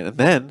Trojan fan, and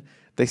then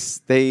they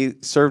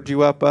served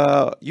you up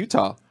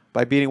Utah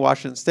by beating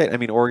Washington State. I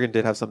mean, Oregon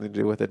did have something to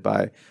do with it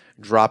by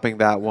dropping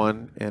that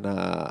one in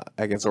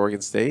against Oregon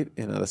State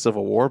in the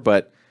Civil War,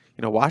 but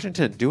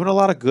Washington doing a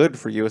lot of good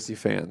for USC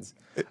fans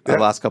the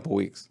last couple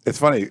weeks. It's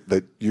funny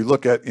that you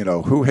look at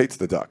who hates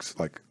the Ducks,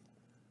 like.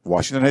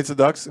 Washington hates the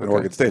Ducks and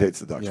Oregon State hates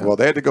the Ducks. Yeah. Well,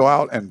 they had to go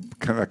out and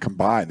kind of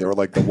combine. They were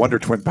like the Wonder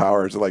Twin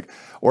powers. Like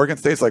Oregon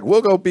State's like,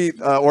 we'll go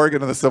beat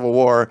Oregon in the Civil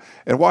War.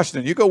 And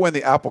Washington, you go win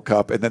the Apple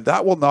Cup, and then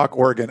that will knock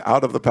Oregon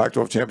out of the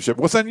Pac-12 championship.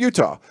 We'll send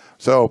Utah.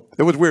 So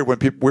it was weird when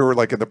we were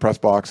like in the press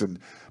box and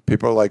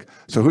people are like,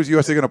 so who's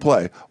USC going to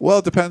play? Well,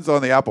 it depends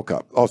on the Apple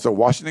Cup. Also,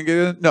 Washington get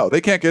in? No,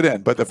 they can't get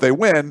in. But if they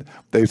win,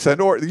 they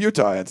send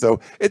Utah in. So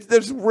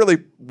there's a really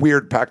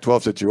weird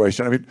Pac-12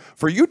 situation. I mean,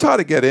 for Utah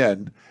to get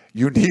in,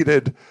 you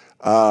needed –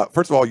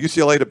 first of all,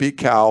 UCLA to beat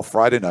Cal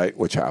Friday night,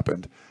 which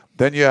happened.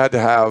 Then you had to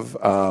have,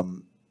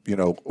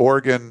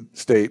 Oregon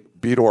State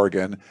beat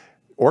Oregon.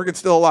 Oregon's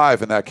still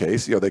alive in that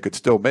case. They could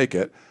still make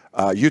it.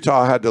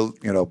 Utah had to,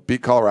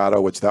 beat Colorado,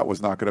 which that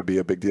was not going to be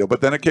a big deal. But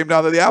then it came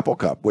down to the Apple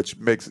Cup, which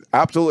makes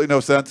absolutely no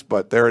sense.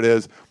 But there it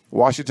is.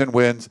 Washington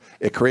wins.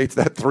 It creates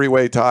that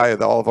three-way tie,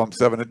 and all of them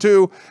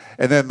 7-2.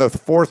 And then the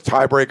fourth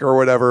tiebreaker or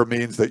whatever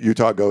means that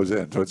Utah goes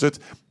in. So it's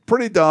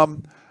pretty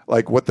dumb.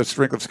 Like what the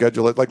strength of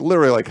schedule is, like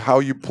literally like how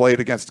you played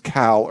against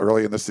Cal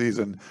early in the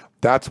season.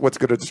 That's what's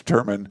going to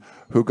determine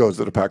who goes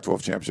to the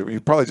Pac-12 championship. You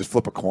probably just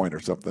flip a coin or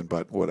something,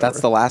 but whatever.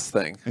 That's the last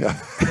thing. Yeah.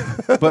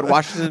 But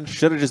Washington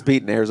should have just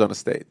beaten Arizona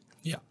State.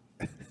 Yeah.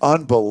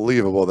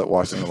 Unbelievable that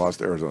Washington lost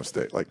to Arizona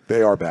State. Like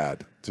they are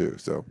bad too.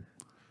 So.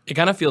 It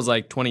kind of feels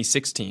like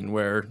 2016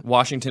 where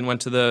Washington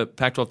went to the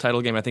Pac-12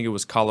 title game. I think it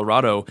was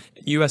Colorado.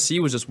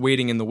 USC was just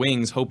waiting in the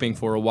wings, hoping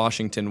for a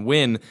Washington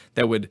win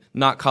that would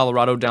knock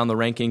Colorado down the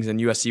rankings, and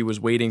USC was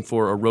waiting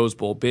for a Rose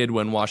Bowl bid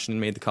when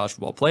Washington made the college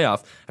football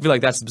playoff. I feel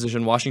like that's the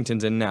position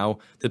Washington's in now,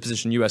 the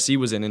position USC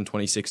was in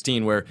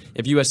 2016, where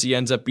if USC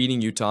ends up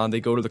beating Utah and they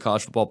go to the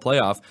college football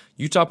playoff,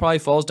 Utah probably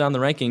falls down the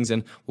rankings,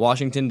 and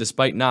Washington,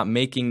 despite not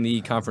making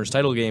the conference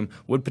title game,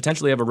 would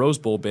potentially have a Rose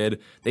Bowl bid.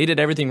 They did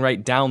everything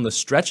right down the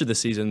stretch of the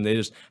season. They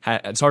just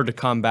it's hard to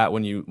combat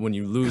when you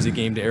lose a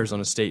game to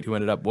Arizona State, who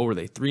ended up, what were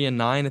they,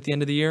 3-9 at the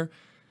end of the year?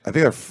 I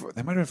think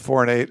they might have been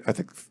 4-8. I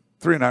think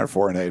 3-9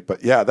 or 4-8.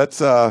 But yeah, that's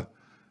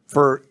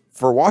for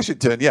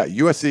Washington. Yeah,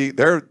 USC.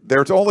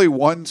 There's only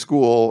one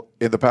school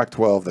in the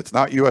Pac-12 that's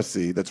not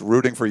USC that's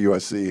rooting for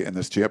USC in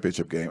this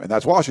championship game, and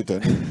that's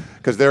Washington,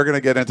 because they're going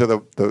to get into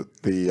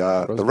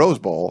the Rose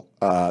Bowl.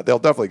 They'll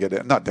definitely get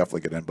in. Not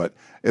definitely get in, but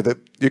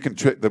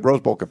the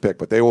Rose Bowl can pick,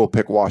 but they will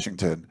pick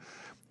Washington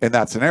in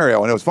that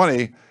scenario. And it was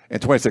funny in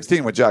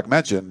 2016 when Jack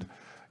mentioned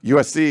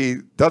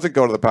USC doesn't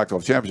go to the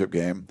Pac-12 championship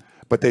game,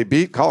 but they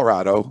beat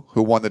Colorado,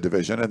 who won the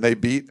division, and they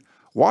beat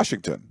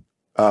Washington,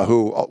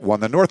 who won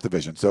the North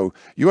Division. So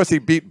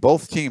USC beat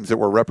both teams that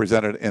were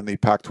represented in the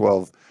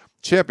Pac-12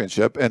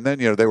 championship, and then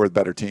they were the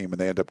better team, and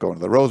they end up going to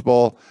the Rose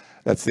Bowl.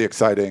 That's the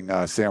exciting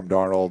Sam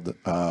Darnold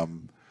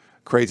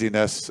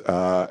craziness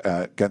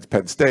against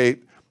Penn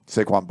State,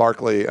 Saquon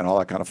Barkley, and all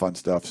that kind of fun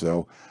stuff.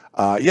 So.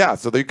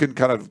 So they can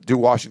kind of do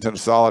Washington a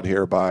solid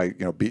here by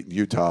beating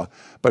Utah,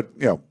 but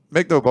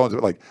make no bones.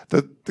 Like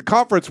the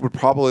conference would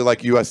probably like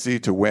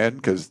USC to win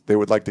because they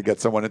would like to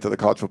get someone into the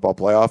college football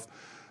playoff.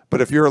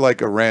 But if you're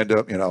like a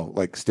random,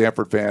 like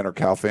Stanford fan or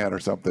Cal fan or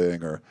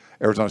something, or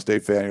Arizona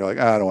State fan, you're like,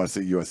 I don't want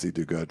to see USC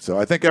do good. So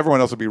I think everyone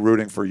else will be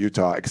rooting for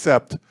Utah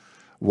except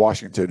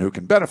Washington, who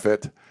can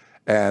benefit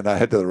and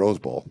head to the Rose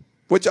Bowl,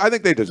 which I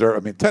think they deserve. I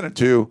mean,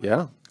 10-2.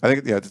 Yeah, I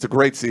think it's a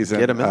great season.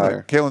 Get them in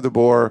there. Kalen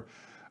DeBoer.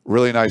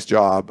 Really nice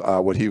job,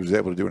 what he was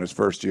able to do in his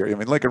first year. I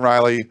mean, Lincoln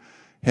Riley,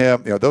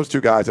 him, those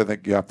two guys, I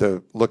think you have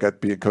to look at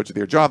being coach of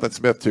the year. Jonathan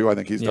Smith, too, I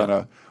think he's done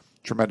a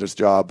tremendous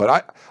job.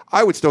 But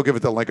I would still give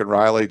it to Lincoln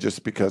Riley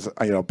just because,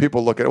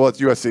 people look at,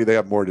 it's USC, they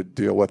have more to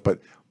deal with.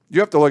 But you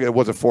have to look at it,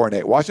 was it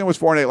 4-8? Washington was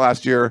 4-8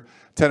 last year,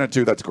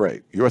 10-2, that's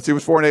great. USC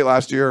was 4-8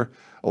 last year,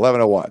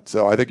 11-1.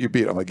 So I think you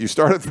beat them. Like you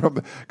started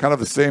from kind of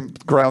the same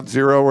ground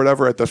zero or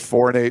whatever at this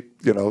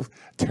 4-8,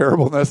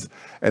 terribleness,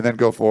 and then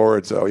go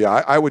forward. So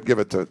yeah, I would give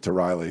it to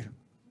Riley.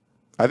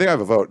 I think I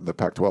have a vote in the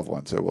Pac-12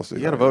 one, so we'll see.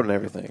 You got to vote in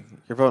everything.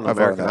 You're voting on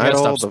American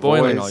Idol. Stop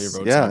spoiling all your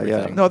votes.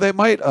 Yeah. No, they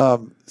might.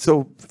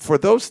 So for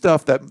those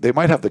stuff that they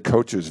might have the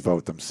coaches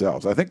vote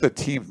themselves. I think the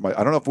team might.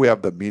 I don't know if we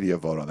have the media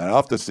vote on that. I'll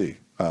have to see.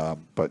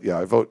 But yeah,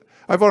 I vote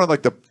on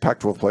like the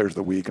Pac-12 Players of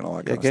the Week and all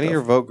that. Kind of get in stuff.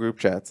 your vote group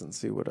chats and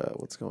see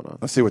what's going on.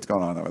 Let's see what's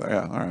going on over there.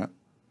 Yeah, all right.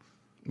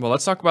 Well,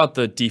 let's talk about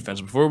the defense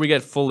before we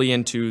get fully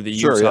into the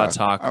Utah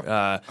talk.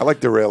 I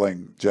like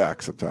derailing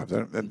Jack sometimes.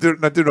 I do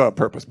it on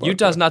purpose.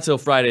 Utah's not till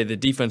Friday. The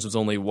defense was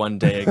only one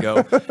day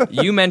ago.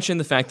 You mentioned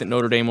the fact that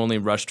Notre Dame only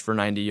rushed for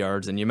 90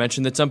 yards, and you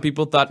mentioned that some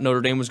people thought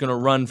Notre Dame was going to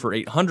run for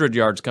 800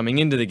 yards coming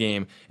into the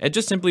game. It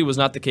just simply was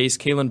not the case.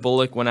 Kalen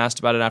Bullock, when asked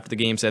about it after the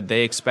game, said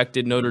they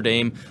expected Notre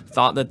Dame,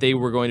 thought that they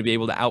were going to be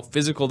able to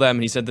out-physical them,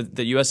 and he said that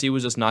the USC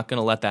was just not going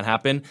to let that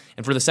happen.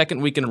 And for the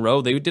second week in a row,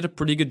 they did a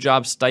pretty good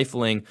job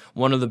stifling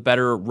one of the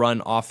better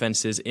run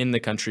offenses in the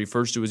country.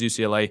 First it was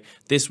UCLA.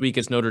 This week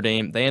it's Notre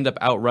Dame. They end up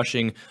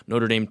out-rushing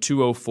Notre Dame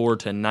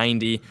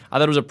 204-90. I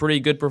thought it was a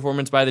pretty good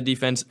performance by the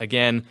defense.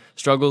 Again,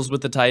 struggles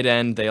with the tight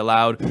end. They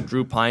allowed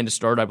Drew Pine to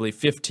start, I believe,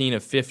 15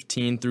 of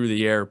 15 through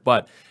the air,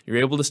 but you're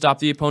able to stop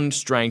the opponent's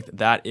strength.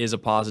 That is a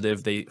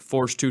positive. They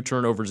forced 2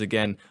 turnovers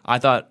again. I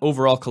thought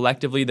overall,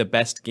 collectively, the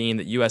best game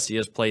that USC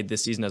has played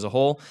this season as a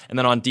whole. And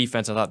then on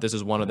defense, I thought this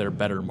is one of their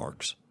better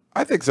marks.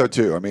 I think so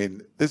too. I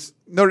mean, this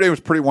Notre Dame was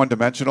pretty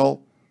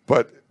one-dimensional,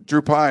 but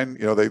Drew Pine,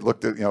 they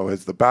looked at,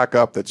 as the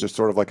backup that's just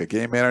sort of like a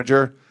game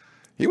manager.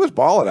 He was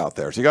balling out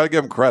there, so you got to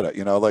give him credit.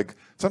 Like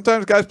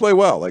sometimes guys play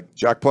well, like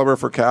Jack Plummer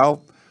for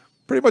Cal.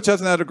 Pretty much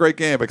hasn't had a great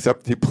game,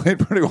 except he played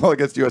pretty well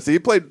against USC. He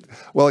played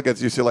well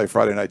against UCLA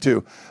Friday night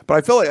too. But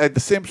I feel like I had the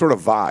same sort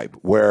of vibe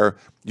where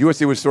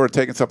USC was sort of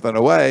taking something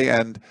away,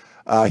 and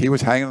he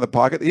was hanging in the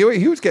pocket.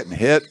 He was getting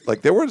hit.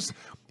 Like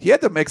he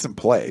had to make some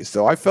plays.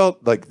 So I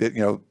felt like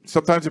that,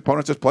 sometimes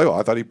opponents just play well.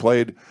 I thought he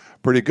played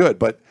pretty good,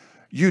 but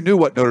you knew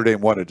what Notre Dame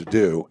wanted to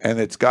do, and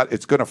it's going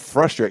to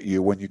frustrate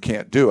you when you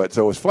can't do it.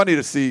 So it was funny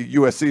to see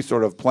USC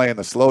sort of playing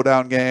the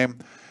slowdown game.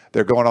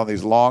 They're going on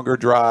these longer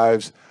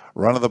drives,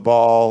 running the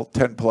ball,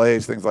 10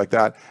 plays, things like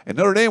that. And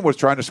Notre Dame was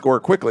trying to score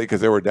quickly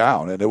because they were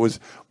down. And it was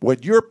when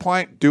you're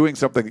doing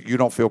something that you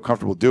don't feel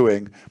comfortable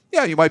doing,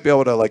 you might be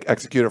able to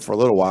execute it for a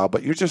little while,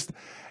 but you're just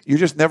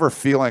never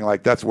feeling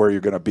like that's where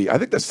you're going to be. I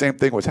think the same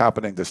thing was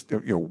happening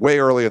to, way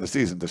early in the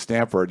season to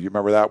Stanford. You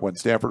remember that when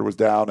Stanford was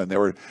down and they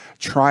were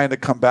trying to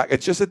come back.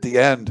 It's just at the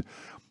end,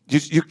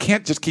 you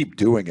can't just keep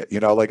doing it.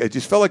 It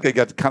just felt like they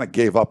kind of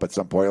gave up at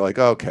some point. Like,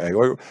 okay,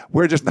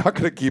 we're just not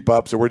going to keep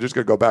up, so we're just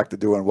going to go back to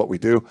doing what we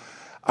do.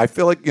 I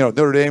feel like,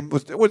 Notre Dame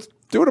was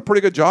doing a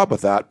pretty good job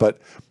with that, but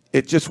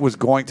it just was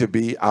going to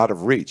be out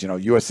of reach.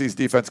 USC's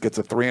defense gets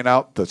a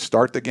 3-and-out to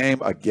start the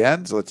game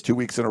again, so it's 2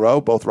 weeks in a row,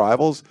 both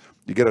rivals.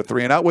 You get a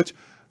 3-and-out, which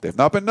they've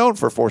not been known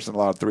for forcing a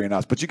lot of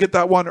 3-and-outs, but you get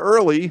that one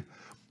early,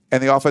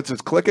 and the offense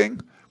is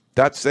clicking.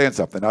 That's saying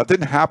something. Now, it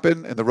didn't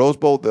happen in the Rose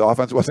Bowl. The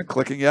offense wasn't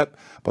clicking yet,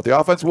 but the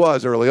offense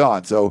was early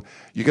on. So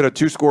you get a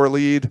 2-score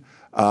lead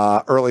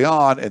early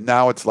on, and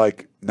now it's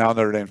like now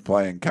Notre Dame's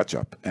playing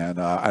catch-up.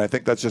 And I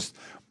think that's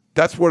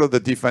what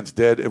the defense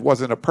did. It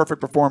wasn't a perfect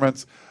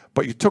performance,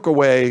 but you took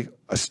away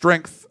a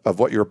strength of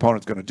what your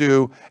opponent's going to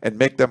do and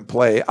make them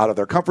play out of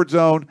their comfort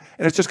zone.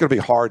 And it's just going to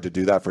be hard to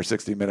do that for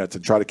 60 minutes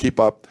and try to keep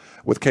up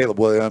with Caleb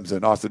Williams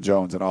and Austin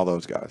Jones and all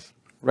those guys.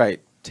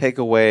 Right. Take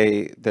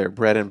away their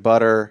bread and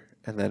butter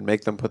and then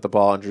make them put the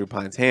ball in Drew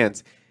Pine's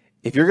hands.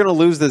 If you're going to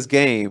lose this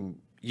game,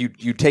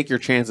 you take your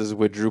chances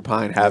with Drew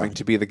Pine having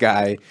to be the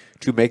guy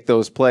to make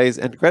those plays.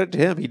 And credit to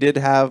him, he did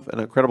have an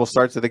incredible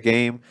start to the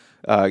game.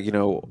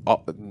 No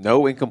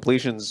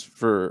incompletions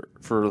for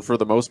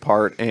the most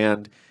part.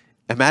 And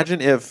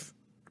imagine if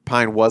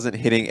Pine wasn't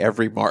hitting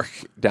every mark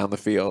down the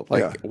field.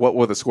 What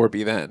would the score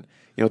be then?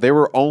 They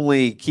were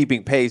only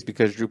keeping pace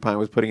because Drew Pine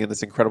was putting in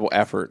this incredible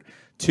effort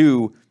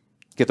to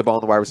get the ball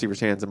in the wide receiver's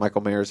hands and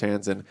Michael Mayer's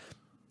hands. And,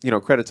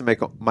 credit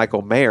to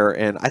Michael Mayer.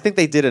 And I think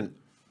they did an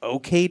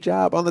okay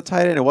job on the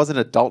tight end. It wasn't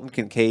a Dalton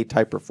Kincaid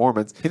type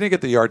performance. He didn't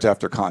get the yards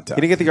after contact.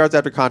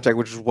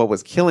 Which is what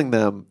was killing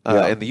them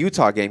in the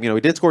Utah game. He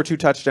did score 2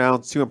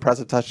 touchdowns, 2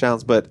 impressive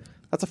touchdowns, but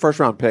that's a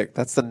first-round pick.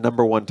 That's the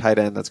number 1 tight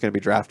end that's going to be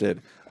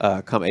drafted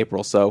come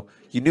April. So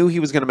you knew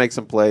he was going to make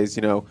some plays.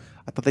 I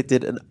thought they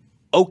did an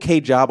okay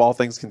job, all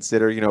things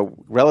considered.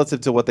 Relative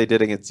to what they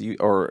did against you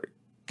or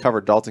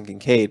covered Dalton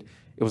Kincaid,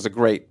 it was a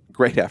great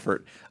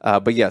effort.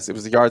 But yes, it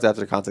was the yards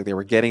after contact. They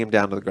were getting him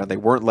down to the ground. They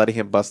weren't letting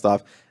him bust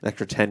off an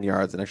extra 10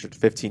 yards, an extra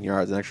 15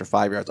 yards, an extra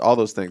 5 yards, all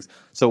those things.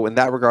 So in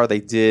that regard, they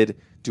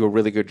did do a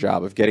really good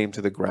job of getting him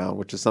to the ground,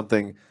 which is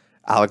something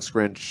Alex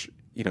Grinch,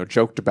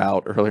 joked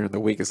about earlier in the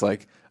week. It's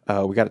like,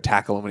 we got to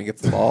tackle him when he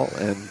gets the ball.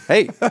 And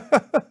hey,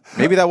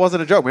 maybe that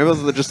wasn't a joke. Maybe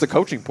it was just a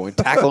coaching point.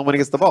 Tackle him when he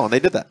gets the ball. And they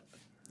did that.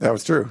 That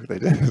was true. They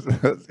did.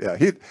 Yeah.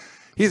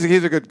 He's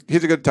a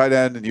good tight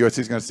end, and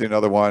USC's going to see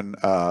another one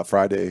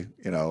Friday,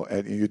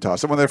 at Utah.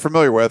 Someone they're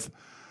familiar with.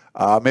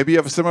 Maybe you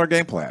have a similar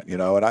game plan,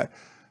 and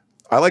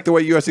I like the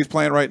way USC's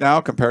playing right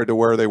now compared to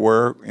where they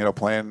were,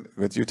 playing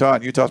with Utah.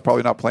 And Utah's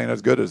probably not playing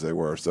as good as they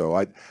were. So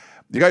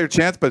you got your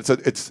chance, but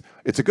it's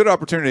a good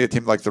opportunity. A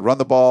team that likes to run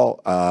the ball,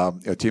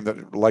 a team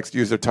that likes to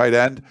use their tight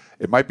end.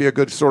 It might be a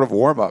good sort of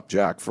warm up,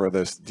 Jack, for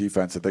this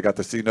defense if they got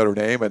to see Notre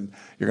Dame, and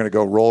you're going to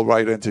go roll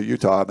right into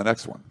Utah in the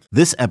next one.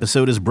 This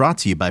episode is brought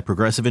to you by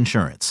Progressive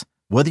Insurance.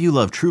 Whether you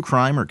love true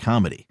crime or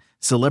comedy,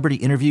 celebrity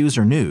interviews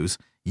or news,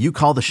 you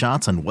call the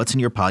shots on what's in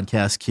your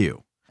podcast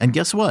queue. And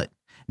guess what?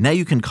 Now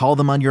you can call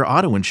them on your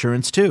auto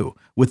insurance too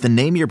with the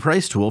Name Your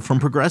Price tool from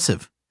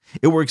Progressive.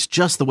 It works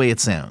just the way it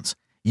sounds.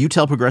 You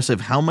tell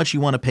Progressive how much you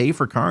want to pay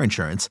for car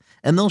insurance,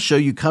 and they'll show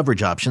you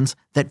coverage options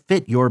that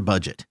fit your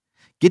budget.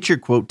 Get your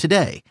quote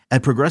today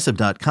at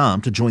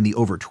Progressive.com to join the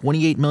over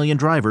 28 million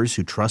drivers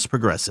who trust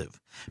Progressive.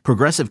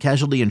 Progressive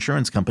Casualty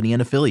Insurance Company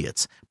and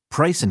Affiliates.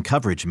 Price and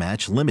coverage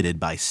match limited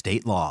by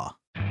state law.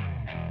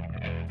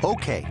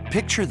 Okay,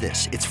 picture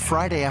this. It's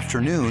Friday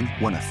afternoon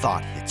when a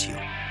thought hits you.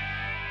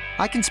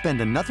 I can spend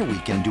another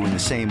weekend doing the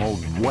same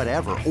old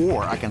whatever,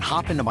 or I can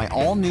hop into my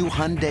all-new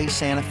Hyundai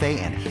Santa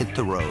Fe and hit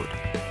the road.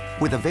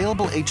 With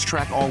available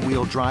H-Track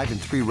all-wheel drive and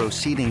 3-row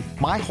seating,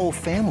 my whole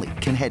family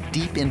can head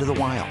deep into the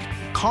wild.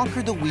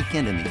 Conquer the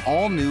weekend in the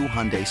all-new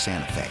Hyundai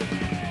Santa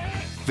Fe.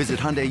 Visit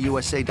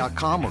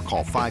HyundaiUSA.com or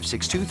call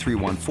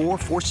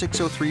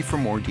 562-314-4603 for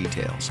more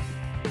details.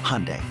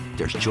 Hyundai,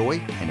 there's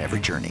joy in every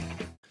journey.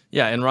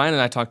 Yeah, and Ryan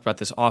and I talked about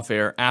this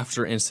off-air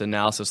after instant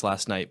analysis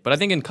last night. But I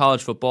think in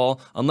college football,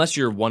 unless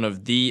you're one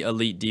of the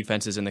elite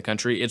defenses in the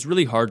country, it's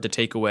really hard to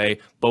take away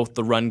both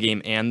the run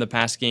game and the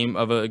pass game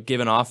of a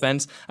given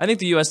offense. I think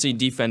the USC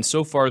defense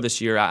so far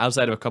this year,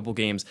 outside of a couple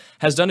games,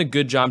 has done a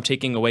good job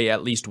taking away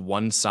at least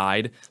one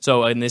side.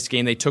 So in this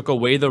game, they took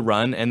away the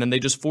run, and then they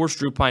just forced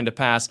Drew Pine to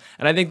pass.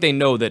 And I think they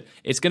know that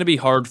it's going to be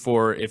hard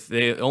for, if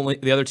the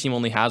other team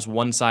only has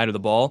one side of the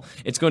ball,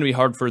 it's going to be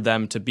hard for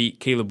them to beat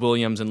Caleb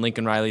Williams and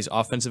Lincoln Riley's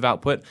offensive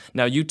output.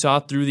 Now, Utah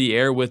through the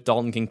air with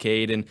Dalton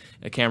Kincaid and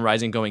Cam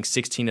Rising going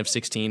 16 of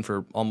 16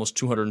 for almost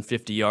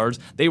 250 yards.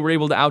 They were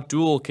able to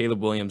outduel Caleb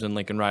Williams and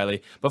Lincoln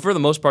Riley. But for the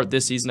most part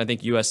this season, I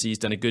think USC's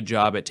done a good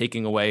job at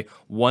taking away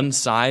one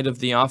side of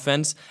the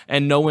offense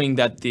and knowing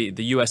that the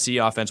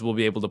USC offense will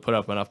be able to put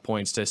up enough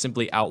points to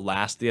simply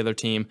outlast the other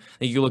team. I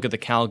think you look at the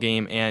Cal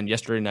game and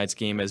yesterday night's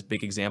game as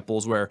big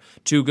examples where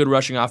two good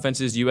rushing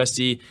offenses,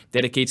 USC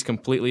dedicates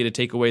completely to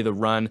take away the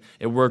run.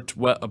 It worked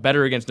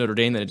better against Notre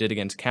Dame than it did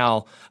against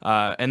Cal.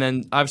 And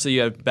then obviously you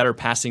have better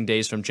passing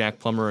days from Jack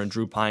Plummer and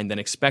Drew Pine than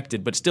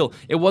expected, but still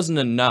it wasn't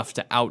enough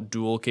to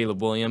outduel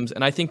Caleb Williams.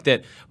 And I think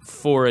that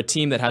for a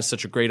team that has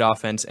such a great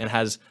offense and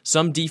has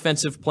some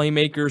defensive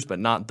playmakers but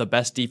not the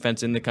best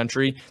defense in the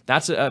country,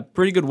 that's a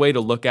pretty good way to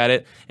look at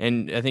it.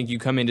 And I think you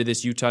come into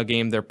this Utah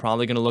game, they're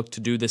probably going to look to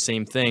do the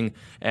same thing.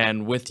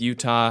 And with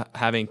Utah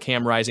having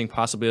Cam Rising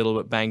possibly a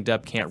little bit banged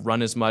up, can't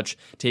run as much,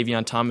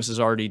 Tavion Thomas is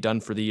already done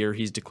for the year,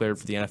 he's declared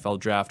for the NFL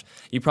draft,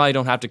 you probably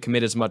don't have to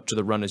commit as much to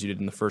the run as you did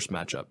in the first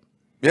matchup.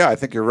 Yeah, I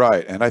think you're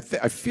right. And I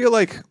feel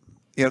like,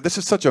 this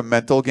is such a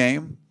mental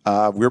game.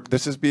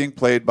 This is being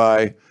played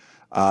by,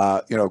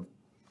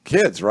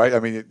 kids, right? I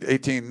mean,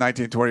 18,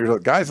 19, 20 years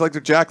old. Guys like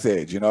they're Jack's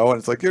age, and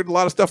it's like there's a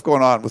lot of stuff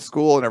going on with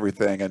school and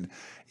everything. And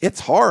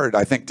it's hard,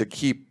 I think, to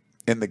keep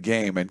in the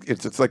game. And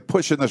it's like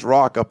pushing this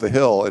rock up the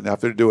hill and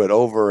having to do it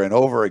over and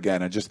over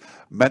again and just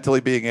mentally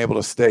being able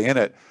to stay in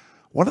it.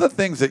 One of the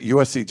things that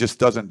USC just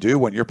doesn't do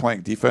when you're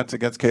playing defense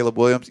against Caleb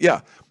Williams,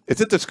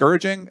 it's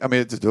discouraging. I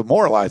mean, it's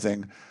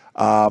demoralizing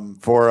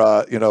for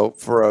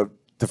a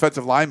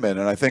defensive lineman.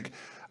 And I think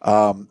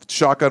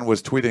Shotgun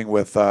was tweeting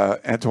with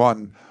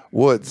Antoine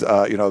Woods,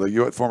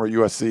 the former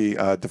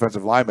USC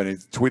defensive lineman. He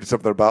tweeted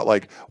something about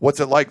like, what's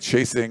it like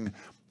chasing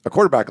a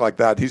quarterback like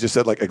that? He just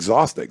said like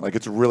exhausting, like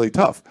it's really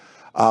tough.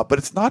 But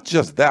it's not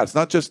just that. It's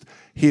not just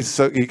he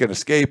can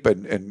escape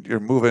and you're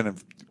moving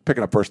and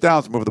picking up first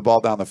downs, moving the ball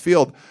down the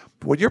field.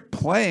 When you're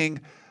playing,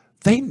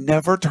 they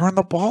never turn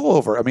the ball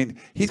over. I mean,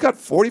 he's got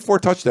 44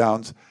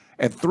 touchdowns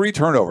and 3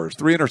 turnovers,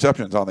 3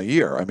 interceptions on the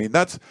year. I mean,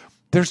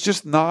 there's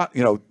just not,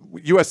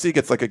 USC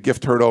gets like a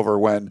gift turnover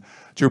when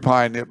Drew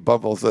Pine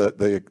bubbles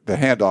the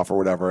handoff or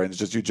whatever, and it's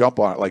just you jump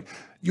on it. Like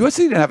USC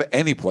didn't have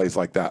any plays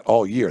like that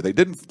all year. They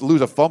didn't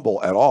lose a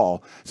fumble at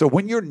all. So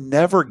when you're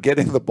never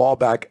getting the ball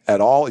back at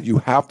all, you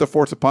have to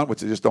force a punt,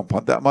 which they just don't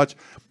punt that much.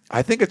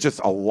 I think it's just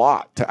a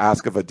lot to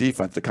ask of a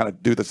defense to kind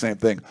of do the same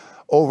thing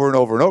over and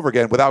over and over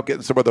again without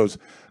getting some of those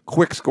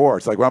quick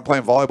scores. Like when I'm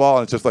playing volleyball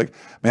and it's just like,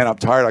 man, I'm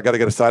tired. I got to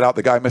get a side out.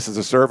 The guy misses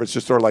a serve. It's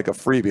just sort of like a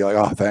freebie. Like,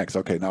 oh, thanks.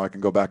 Okay, now I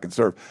can go back and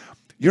serve.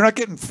 You're not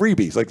getting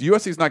freebies. Like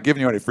USC's not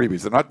giving you any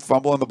freebies. They're not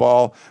fumbling the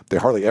ball. They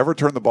hardly ever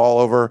turn the ball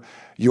over.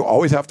 You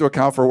always have to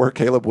account for where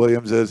Caleb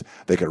Williams is.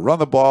 They can run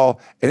the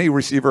ball. Any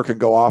receiver can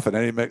go off at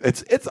any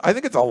minute. I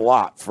think it's a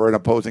lot for an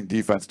opposing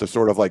defense to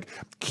sort of like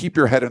keep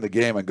your head in the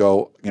game and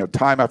go,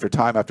 time after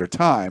time after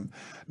time,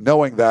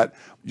 knowing that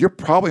you're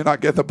probably not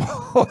getting the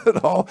ball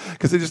at all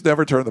because they just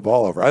never turn the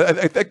ball over.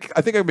 I think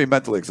it can be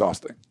mentally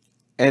exhausting.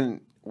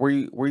 And were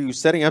you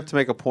setting up to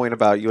make a point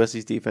about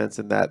USC's defense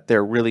and that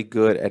they're really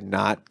good at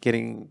not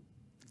getting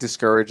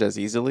discouraged as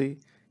easily?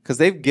 Because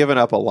they've given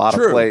up a lot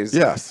of plays.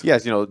 Yes.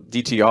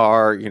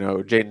 DTR,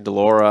 Jaden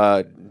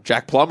Delora,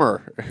 Jack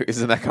Plummer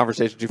is in that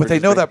conversation too. But they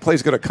know that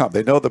play's going to come.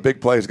 They know the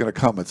big play is going to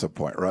come at some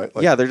point, right?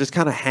 They're just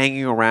kind of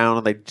hanging around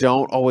and they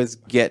don't always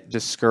get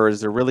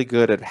discouraged. They're really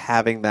good at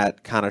having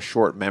that kind of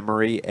short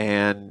memory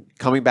and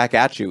coming back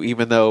at you,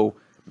 even though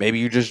maybe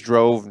you just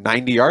drove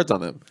 90 yards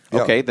on them.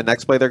 Okay, the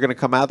next play they're going to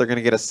come out, they're going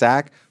to get a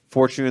sack,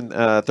 fortune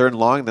third and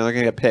long, and then they're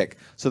going to get a pick.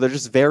 So they're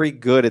just very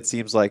good, it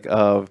seems like,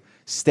 of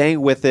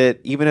staying with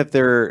it, even if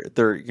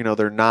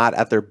they're not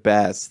at their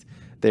best.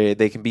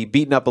 They can be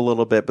beaten up a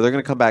little bit, but they're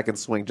going to come back and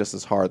swing just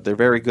as hard. They're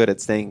very good at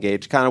staying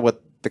engaged, kind of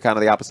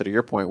the opposite of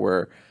your point,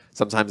 where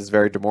sometimes it's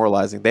very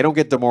demoralizing. They don't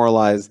get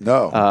demoralized.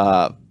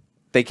 No.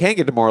 They can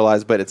get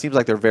demoralized, but it seems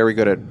like they're very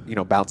good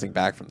at bouncing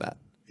back from that.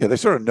 Yeah, they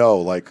sort of know,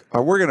 like,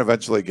 we're going to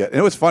eventually get. And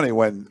it was funny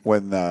when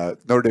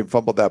Notre Dame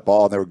fumbled that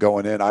ball and they were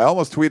going in. I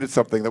almost tweeted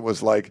something that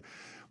was like,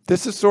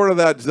 this is sort of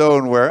that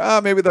zone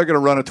where maybe they're going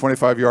to run a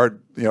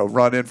 25-yard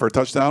run in for a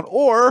touchdown,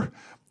 or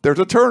there's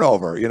a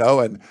turnover,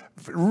 and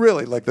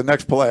really, like, the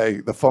next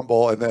play, the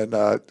fumble, and then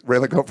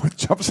Raylan Goforth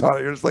jumps on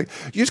it. You're just like,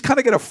 you just kind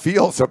of get a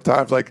feel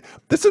sometimes, like,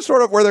 this is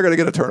sort of where they're going to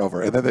get a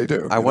turnover, and then they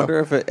do. I wonder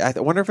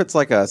if it's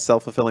like a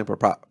self-fulfilling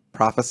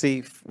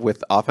prophecy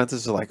with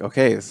offenses. Like,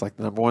 okay, it's like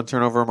the number one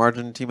turnover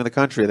margin team in the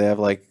country. They have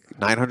like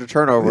 900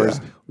 turnovers.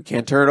 Yeah. We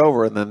can't turn it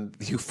over, and then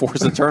you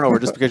force a turnover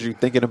just because you're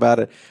thinking about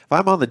it. If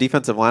I'm on the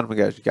defensive line,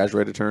 you guys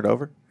ready to turn it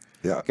over?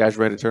 Yeah. You guys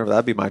ready to turn it over?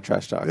 That'd be my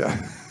trash talk.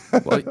 Yeah.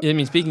 Well, I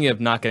mean, speaking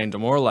of not getting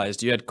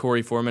demoralized, you had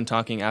Corey Foreman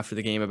talking after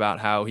the game about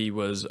how he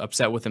was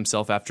upset with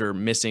himself after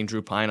missing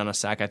Drew Pyne on a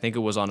sack. I think it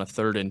was on a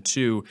 3rd and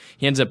 2.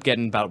 He ends up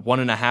getting about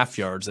 1.5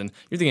 yards. And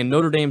you're thinking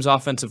Notre Dame's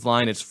offensive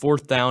line, it's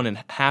 4th down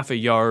and half a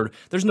yard.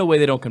 There's no way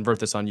they don't convert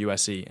this on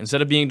USC.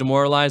 Instead of being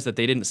demoralized that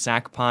they didn't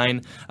sack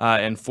Pyne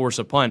and force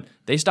a punt,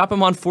 they stop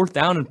him on 4th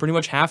down and pretty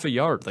much half a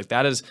yard. Like,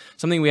 that is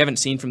something we haven't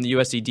seen from the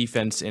USC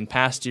defense in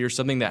past years,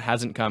 something that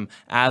hasn't come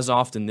as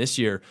often this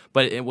year.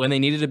 But when they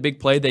needed a big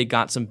play, they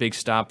got some big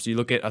stops. You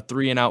look at a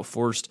 3-and-out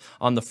forced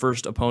on the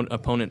first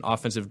opponent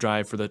offensive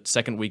drive for the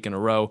second week in a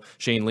row.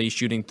 Shane Lee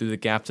shooting through the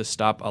gap to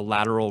stop a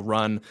lateral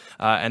run.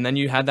 And then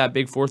you had that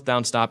big 4th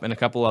down stop and a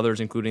couple others,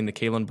 including the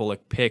Kalen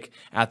Bullock pick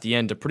at the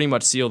end to pretty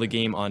much seal the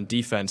game on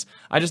defense.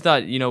 I just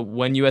thought,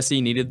 when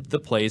USC needed the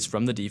plays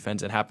from the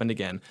defense, it happened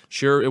again.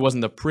 Sure, it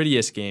wasn't the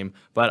prettiest game,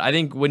 but I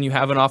think when you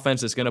have an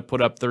offense that's going to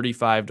put up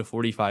 35 to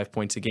 45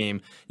 points a game,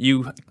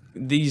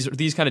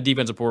 these kind of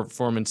defensive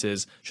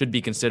performances should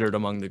be considered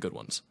among the good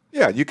ones.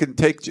 Yeah, you can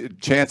take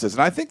chances.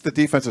 And I think the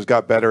defense has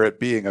got better at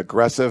being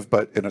aggressive,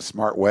 but in a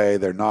smart way.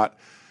 They're not,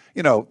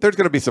 there's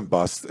going to be some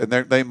busts, and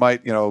they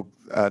might,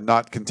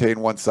 not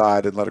contain one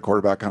side and let a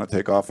quarterback kind of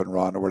take off and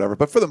run or whatever.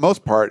 But for the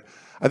most part,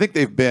 I think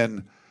they've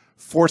been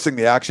forcing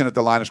the action at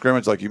the line of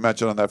scrimmage, like you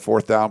mentioned on that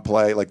 4th down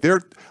play. Like,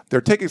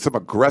 they're taking some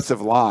aggressive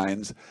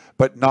lines,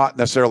 but not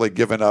necessarily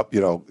giving up,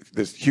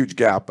 this huge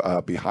gap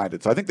behind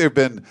it. So I think they've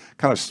been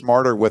kind of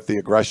smarter with the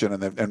aggression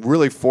and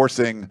really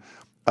forcing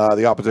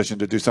the opposition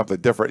to do something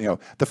different.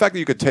 The fact that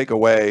you could take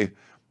away,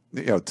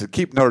 to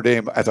keep Notre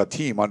Dame as a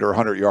team under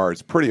 100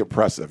 yards, pretty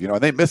impressive. And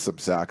they missed some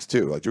sacks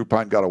too. Like, Drew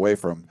Pyne got away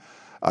from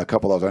a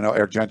couple of those. I know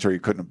Eric Gentry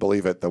couldn't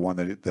believe it, the one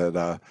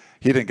that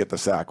he didn't get the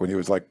sack when he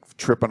was like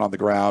tripping on the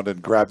ground and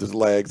grabbed his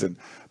legs, and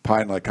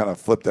Pyne like kind of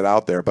flipped it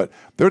out there. But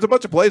there was a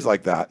bunch of plays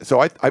like that.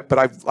 So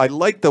I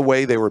like the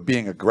way they were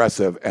being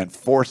aggressive and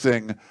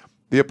forcing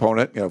the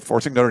opponent,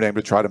 forcing Notre Dame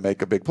to try to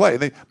make a big play.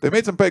 And they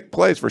made some big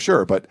plays for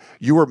sure, but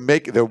there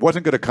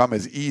wasn't going to come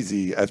as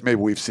easy as maybe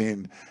we've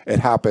seen it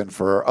happen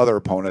for other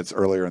opponents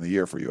earlier in the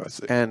year for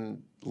USC.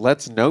 And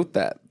let's note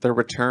that the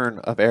return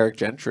of Eric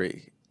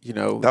Gentry,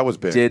 that was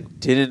big.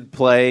 Didn't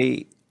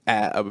play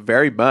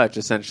very much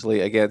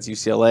essentially against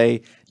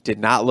UCLA. Did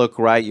not look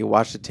right. You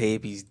watch the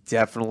tape; he's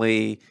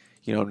definitely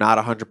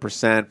not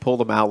 100%.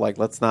 Pulled him out. Like,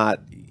 let's not.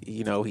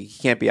 He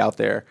can't be out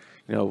there.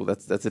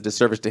 That's a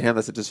disservice to him.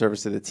 That's a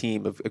disservice to the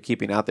team of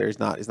keeping out there. He's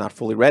not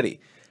fully ready.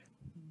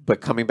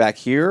 But coming back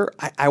here,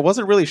 I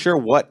wasn't really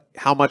sure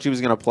how much he was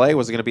going to play.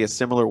 Was it going to be a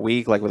similar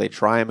week, like where they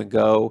try him and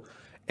go,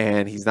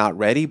 and he's not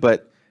ready?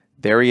 But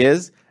there he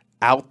is,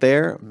 out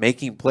there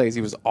making plays.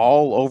 He was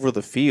all over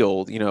the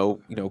field,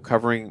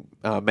 covering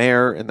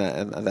Mayer and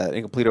that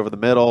incomplete over the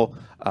middle.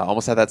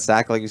 Almost had that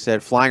sack, like you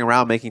said, flying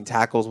around making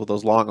tackles with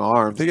those long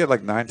arms. I think he had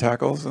like 9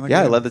 tackles in the game.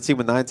 Yeah, he led the team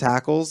with 9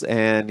 tackles,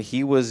 and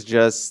he was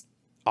just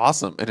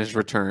awesome in his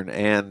return.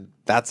 And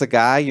that's a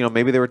guy,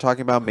 maybe they were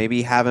talking about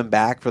maybe have him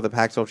back for the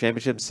Pac-12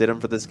 championship, sit him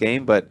for this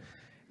game, but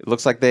it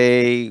looks like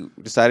they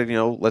decided,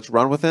 let's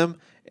run with him.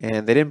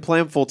 And they didn't play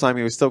him full time.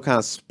 He was still kind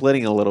of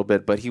splitting a little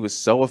bit, but he was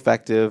so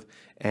effective,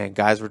 and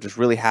guys were just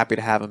really happy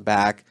to have him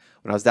back.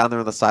 When I was down there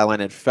on the sideline,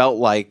 it felt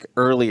like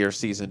earlier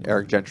season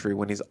Eric Gentry,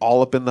 when he's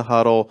all up in the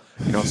huddle,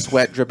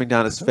 sweat dripping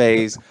down his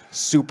face,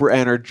 super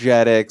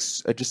energetic,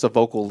 just a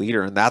vocal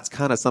leader. And that's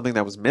kind of something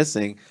that was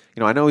missing.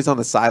 I know he's on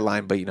the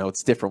sideline, but,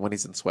 it's different when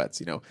he's in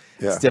sweats.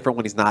 It's different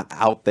when he's not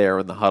out there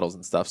in the huddles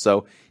and stuff.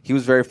 So he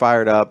was very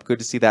fired up. Good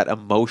to see that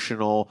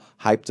emotional,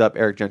 hyped up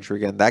Eric Gentry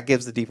again. That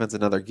gives the defense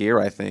another gear,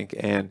 I think.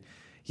 And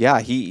yeah,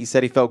 he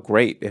said he felt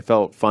great. It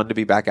felt fun to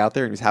be back out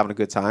there, and he was having a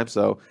good time.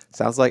 So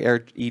sounds like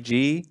Eric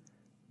E.G.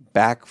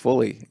 back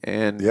fully,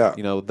 and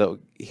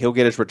he'll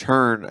get his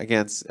return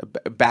against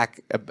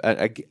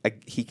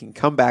he can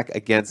come back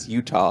against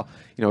Utah,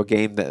 a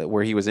game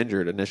where he was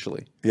injured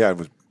initially. Yeah, it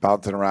was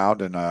bouncing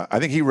around, and I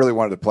think he really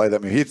wanted to play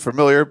that. I mean, he's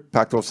familiar,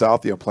 Pac-12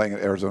 South, playing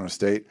at Arizona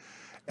State,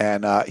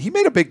 and he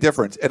made a big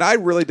difference. And I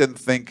really didn't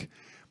think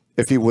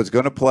if he was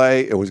going to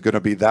play, it was going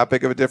to be that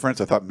big of a difference.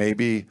 I thought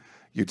maybe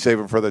you'd save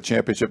him for the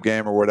championship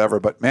game or whatever.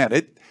 But man,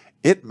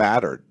 it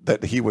mattered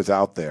that he was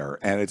out there,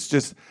 and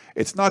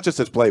it's not just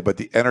his play, but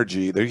the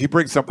energy. He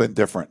brings something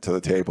different to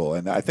the table,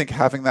 and I think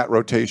having that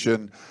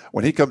rotation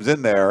when he comes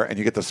in there and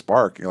you get the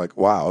spark, you're like,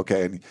 wow,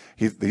 okay. And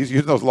he's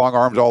using those long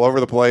arms all over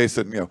the place,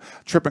 and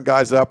tripping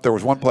guys up. There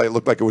was one play it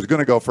looked like it was going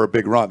to go for a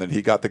big run, and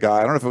he got the guy.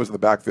 I don't know if it was in the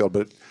backfield,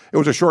 but it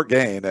was a short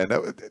gain, and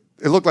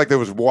it looked like it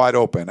was wide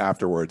open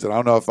afterwards. And I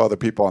don't know if other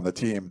people on the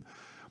team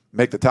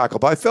make the tackle.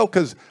 But I felt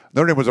because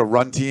Notre Dame was a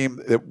run team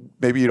that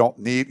maybe you don't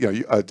need,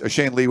 a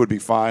Shane Lee would be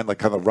fine, like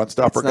kind of run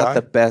stopper guy. It's not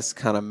the best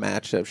kind of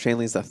matchup. Shane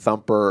Lee's a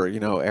thumper.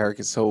 Eric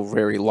is so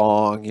very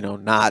long,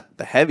 not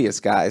the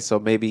heaviest guy. So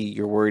maybe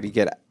you're worried to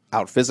get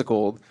out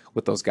physical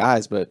with those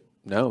guys, but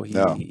no,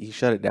 he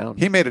shut it down.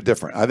 He made it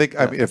different. I think.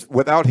 Yeah. I mean, if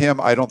without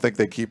him, I don't think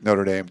they keep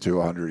Notre Dame to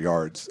 100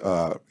 yards.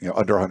 Under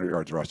 100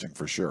 yards rushing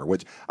for sure.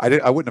 Which I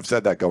wouldn't have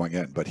said that going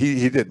in, but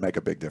he did make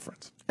a big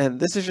difference.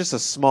 And this is just a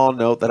small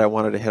note that I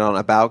wanted to hit on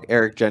about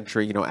Eric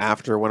Gentry.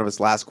 After one of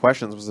his last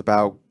questions was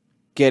about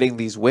getting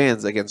these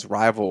wins against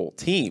rival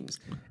teams,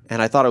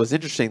 and I thought it was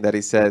interesting that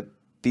he said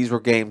these were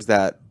games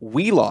that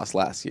we lost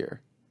last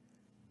year.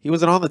 He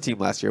wasn't on the team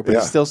last year, but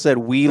he still said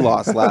we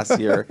lost last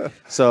year.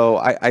 So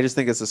I just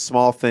think it's a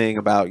small thing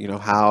about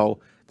how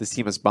this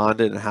team is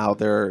bonded and how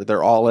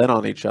they're all in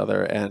on each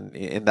other and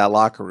in that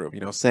locker room.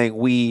 Saying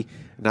we,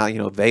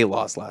 not they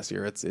lost last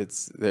year.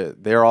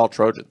 They're all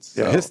Trojans.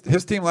 So. Yeah,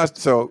 his team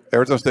so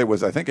Arizona State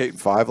was I think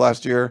 8-5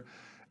 last year.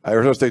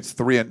 Arizona State's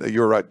 3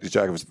 you were right,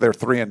 Jack. They're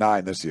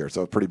 3-9 this year,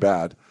 so pretty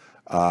bad.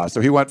 So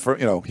he went for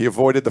he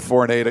avoided the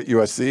 4-8 at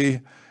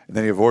USC. And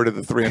then he avoided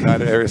the 3-9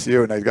 at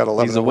ASU, and he got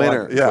 11. He's a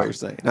winner. Yeah, what you're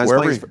saying. Now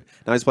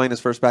he's playing his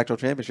first Pac-12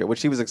 championship,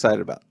 which he was excited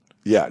about.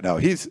 Yeah, no,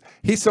 he's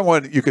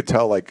someone you could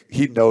tell like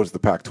he knows the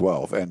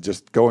Pac-12, and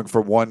just going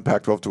from one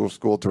Pac-12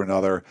 school to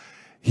another,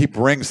 he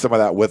brings some of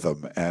that with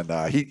him, and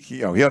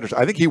he understands.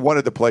 I think he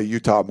wanted to play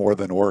Utah more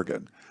than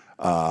Oregon,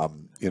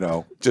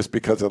 just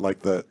because of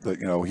like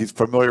the he's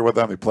familiar with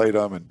them, he played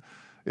them, and.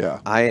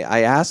 Yeah,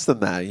 I asked him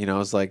that.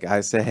 It's like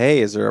I said, hey,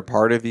 is there a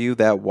part of you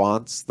that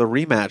wants the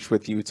rematch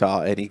with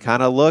Utah? And he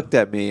kind of looked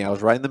at me. I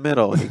was right in the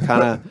middle. And he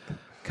kind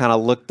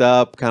of looked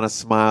up, kind of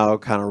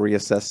smiled, kind of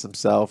reassessed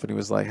himself, and he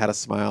was like, had a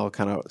smile,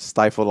 kind of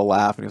stifled a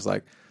laugh, and he was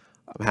like,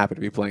 I'm happy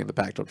to be playing the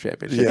Pac-12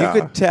 championship. Yeah.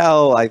 You could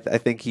tell. I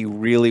think he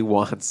really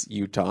wants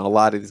Utah. And a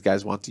lot of these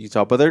guys want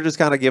Utah, but they're just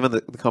kind of giving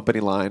the company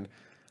line.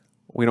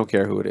 We don't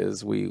care who it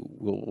is.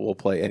 We'll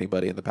play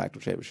anybody in the Pac-12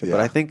 championship. Yeah.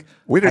 But I think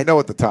we didn't know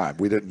at the time.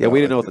 We didn't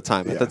know at the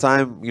time. Yeah. At the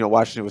time,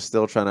 Washington was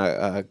still trying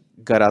to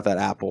gut out that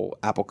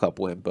Apple Cup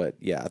win. But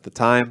yeah, at the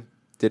time,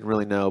 didn't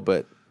really know.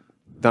 But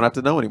don't have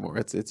to know anymore.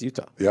 It's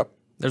Utah. Yep.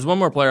 There's one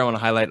more player I want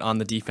to highlight on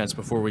the defense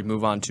before we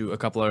move on to a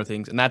couple other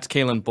things, and that's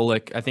Kalen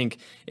Bullock. I think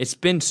it's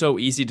been so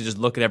easy to just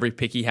look at every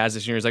pick he has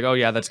this year. It's like, oh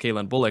yeah, that's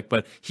Kalen Bullock.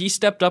 But he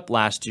stepped up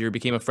last year,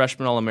 became a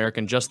freshman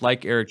All-American just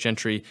like Eric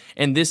Gentry,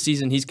 and this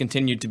season he's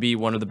continued to be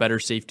one of the better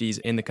safeties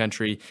in the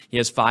country. He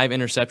has 5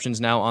 interceptions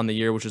now on the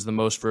year, which is the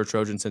most for a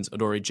Trojan since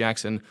Adoree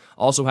Jackson.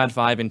 Also had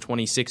 5 in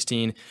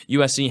 2016.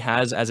 USC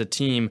has, as a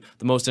team,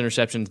 the most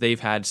interceptions they've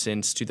had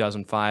since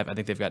 2005. I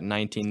think they've got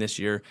 19 this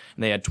year,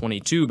 and they had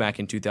 22 back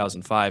in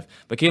 2005.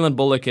 But Kalen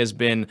Bullock has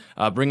been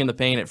bringing the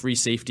pain at free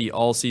safety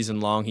all season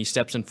long. He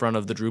steps in front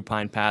of the Drew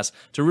Pine pass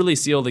to really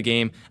seal the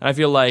game. And I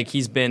feel like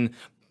he's been,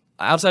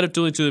 outside of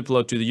Tuli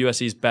Tuipulotu, the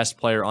USC's best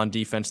player on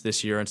defense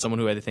this year and someone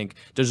who I think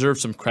deserves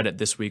some credit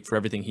this week for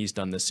everything he's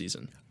done this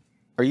season.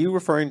 Are you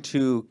referring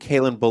to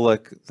Kalen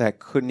Bullock that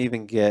couldn't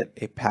even get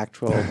a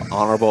Pac-12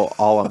 honorable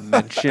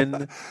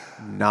All-Mention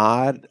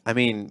nod? I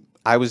mean,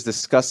 I was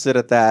disgusted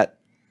at that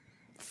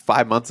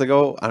 5 months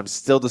ago. I'm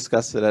still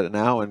disgusted at it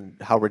now and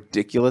how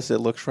ridiculous it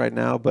looks right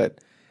now. But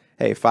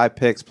hey, 5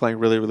 picks, playing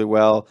really, really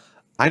well.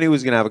 I knew he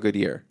was going to have a good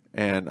year,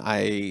 and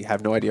I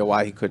have no idea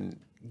why he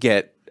couldn't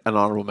get an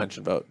honorable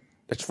mention vote.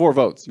 It's 4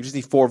 votes. You just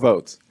need 4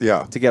 votes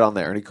to get on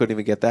there, and he couldn't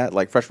even get that.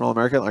 Like freshman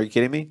All-American? Are you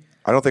kidding me?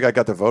 I don't think I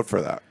got to vote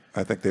for that.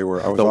 I think they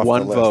were. I was the off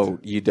one the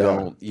vote you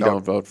don't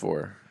vote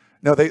for.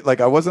 No,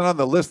 I wasn't on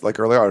the list like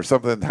earlier, or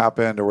something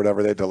happened or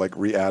whatever. They had to like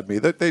re-add me.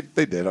 They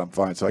did. I'm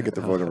fine, so I get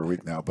to vote every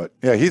week now. But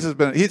yeah, he's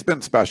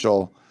been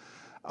special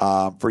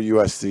for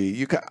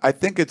USC. I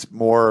think it's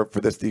more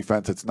for this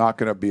defense. It's not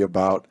going to be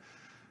about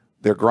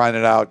they're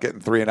grinding out, getting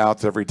 3 and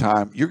outs every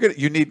time.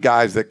 You need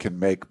guys that can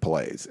make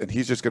plays, and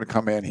he's just going to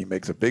come in. He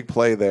makes a big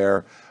play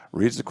there,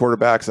 reads the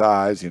quarterback's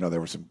eyes. There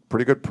was some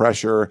pretty good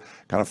pressure,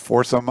 kind of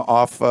force him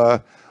off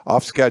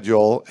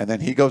schedule, and then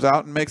he goes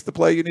out and makes the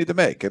play you need to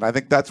make. And I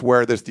think that's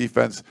where this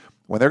defense,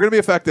 when they're going to be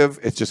effective,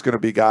 it's just going to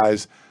be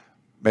guys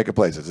making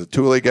plays. Is it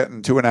Tuli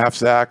getting 2.5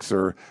 sacks,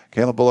 or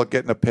Kalen Bullock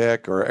getting a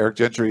pick, or Eric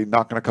Gentry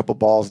knocking a couple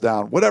balls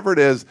down? Whatever it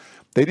is,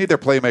 they need their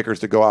playmakers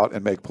to go out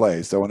and make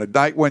plays. So in a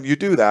night when you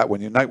do that, when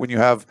you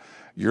have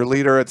your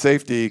leader at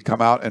safety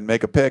come out and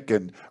make a pick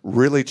and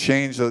really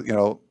change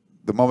the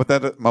the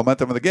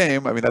momentum of the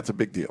game, I mean, that's a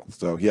big deal.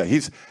 So, yeah,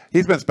 he's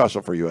been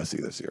special for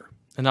USC this year.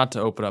 And not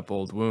to open up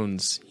old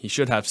wounds, he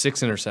should have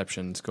 6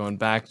 interceptions going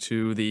back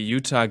to the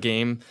Utah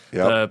game.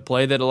 Yep. The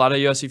play that a lot of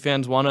USC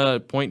fans want to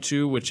point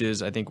to, which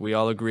is, I think we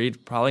all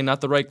agreed, probably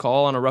not the right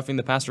call on a roughing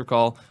the passer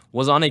call,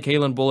 was on a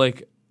Kalen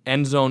Bullock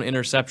end zone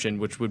interception,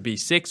 which would be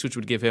 6, which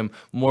would give him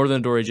more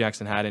than Dory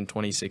Jackson had in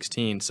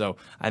 2016. So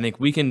I think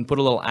we can put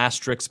a little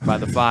asterisk by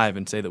the 5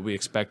 and say that we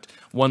expect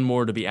one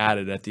more to be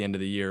added at the end of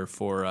the year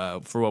for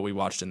what we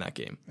watched in that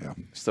game. Yeah,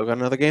 still got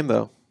another game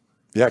though.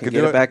 Yeah, can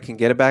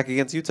get it back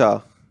against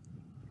Utah.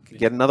 Can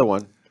get another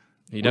one.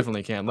 You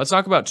definitely can. Let's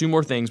talk about 2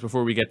 more things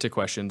before we get to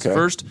questions. Okay.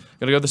 First, going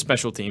to go to the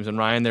special teams. And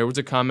Ryan, there was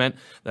a comment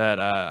that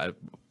a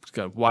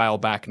while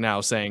back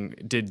now saying,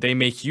 did they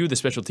make you the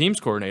special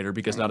teams coordinator?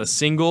 Because not a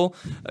single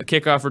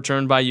kickoff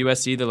return by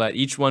USC. They let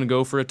each one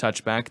go for a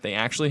touchback. They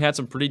actually had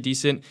some pretty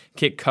decent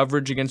kick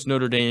coverage against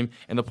Notre Dame.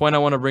 And the point I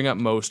want to bring up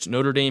most,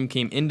 Notre Dame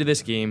came into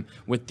this game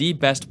with the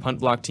best punt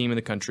block team in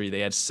the country. They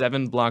had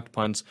 7 blocked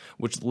punts,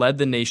 which led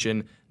the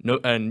nation.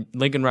 And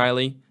Lincoln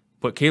Riley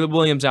put Caleb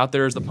Williams out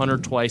there as the punter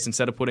twice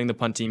instead of putting the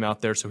punt team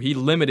out there. So he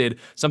limited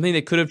something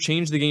that could have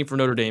changed the game for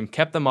Notre Dame,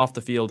 kept them off the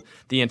field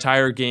the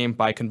entire game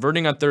by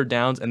converting on 3rd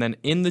downs, and then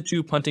in the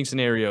 2 punting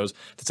scenarios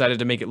decided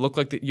to make it look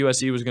like the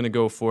USC was going to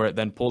go for it,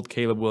 then pulled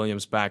Caleb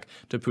Williams back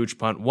to pooch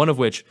punt, one of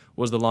which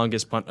was the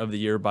longest punt of the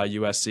year by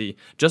USC.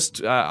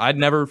 I'd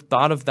never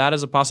thought of that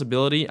as a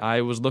possibility.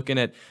 I was looking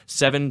at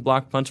 7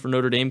 block punts for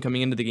Notre Dame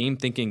coming into the game,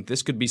 thinking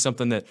this could be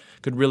something that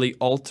could really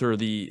alter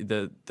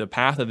the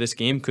path of this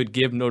game, could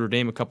give Notre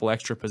Dame a couple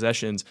extra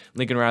possessions.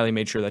 Lincoln Riley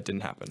made sure that didn't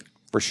happen.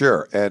 For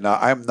sure. And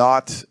I'm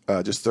not,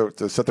 just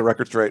to set the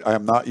record straight, I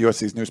am not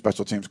USC's new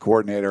special teams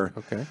coordinator.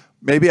 Okay.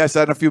 Maybe I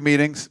sat in a few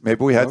meetings.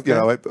 Maybe we had,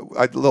 I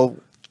had a little,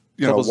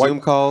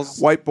 Zoom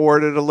calls.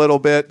 Whiteboarded a little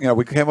bit.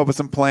 We came up with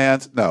some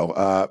plans.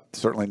 No,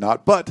 certainly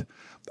not. But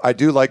I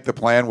do like the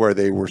plan where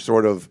they were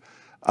sort of,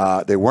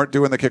 they weren't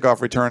doing the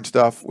kickoff return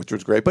stuff, which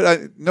was great.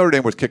 But Notre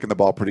Dame was kicking the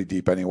ball pretty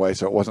deep anyway,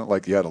 so it wasn't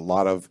like you had a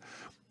lot of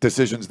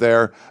decisions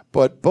there.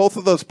 But both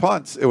of those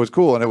punts, it was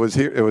cool, and it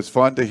was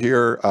fun to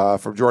hear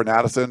from Jordan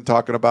Addison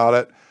talking about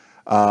it.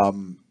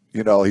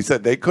 He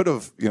said they could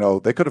have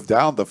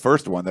downed the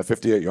first one, the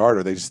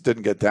 58-yarder. They just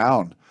didn't get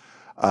down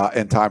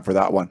in time for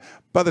that one.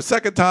 By the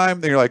second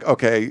time, then you're like,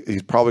 okay,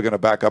 he's probably going to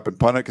back up and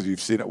punt it because you've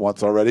seen it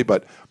once already.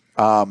 But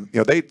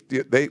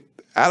they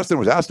Addison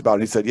was asked about it,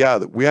 and he said, yeah,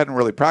 we hadn't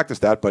really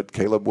practiced that, but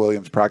Caleb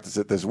Williams practiced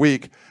it this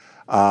week.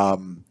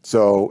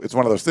 So it's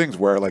one of those things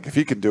where, like, if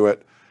he can do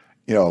it,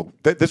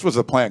 this was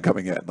the plan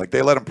coming in. Like,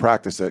 they let him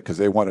practice it because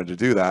they wanted to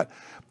do that.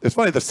 It's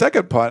funny, the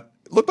second punt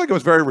looked like it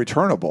was very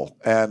returnable,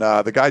 and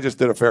the guy just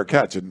did a fair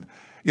catch. And,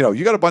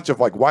 you got a bunch of,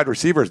 like, wide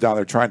receivers down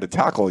there trying to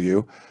tackle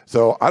you.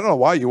 So I don't know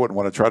why you wouldn't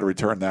want to try to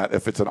return that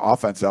if it's an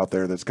offense out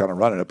there that's kind of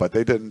running it. But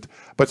they didn't.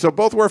 But so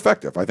both were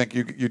effective. I think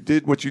you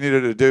did what you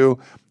needed to do.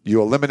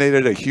 You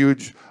eliminated a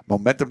huge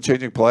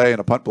momentum-changing play and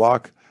a punt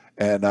block.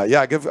 And,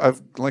 I give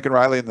Lincoln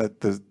Riley and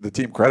the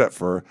team credit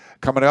for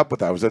coming up with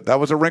that. That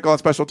was a wrinkle on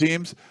special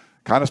teams.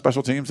 Kind of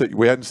special teams that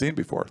we hadn't seen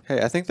before.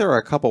 Hey, I think there are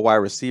a couple wide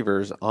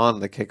receivers on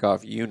the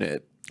kickoff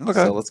unit. Okay.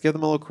 So let's give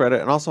them a little credit.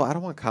 And also, I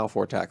don't want Kyle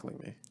Ford tackling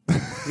me.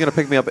 He's going to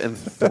pick me up and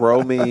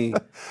throw me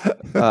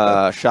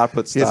shot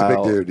put style. He's a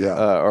big dude,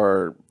 yeah.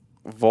 Or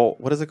volt.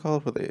 What is it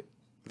called? With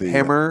the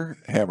hammer?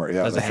 Hammer,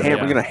 yeah. As a hammer. You're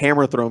going to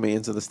hammer throw me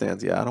into the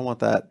stands. Yeah, I don't want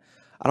that.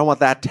 I don't want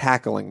that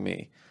tackling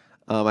me.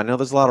 I know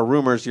there's a lot of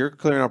rumors. You're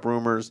clearing up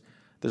rumors.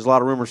 There's a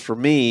lot of rumors for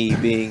me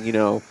being,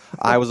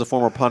 I was a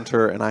former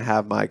punter and I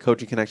have my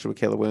coaching connection with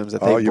Caleb Williams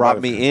that they brought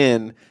me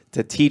in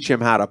to teach him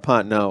how to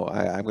punt. No,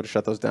 I'm going to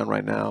shut those down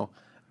right now.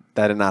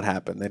 That did not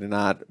happen. They did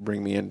not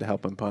bring me in to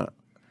help him punt.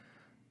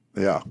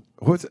 Yeah.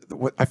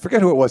 I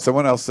forget who it was.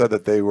 Someone else said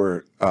that they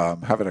were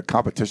having a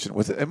competition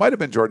with it. It might have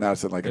been Jordan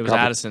Addison. It was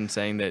Addison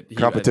saying that he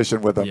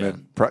competition with him.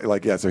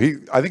 Yeah. So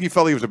I think he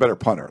felt he was a better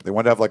punter. They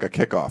wanted to have like a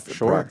kickoff in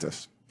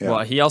practice. Yeah. Well,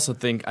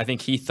 I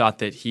think he thought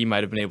that he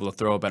might have been able to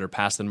throw a better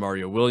pass than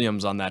Mario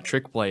Williams on that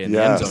trick play in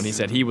the end zone. He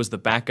said he was the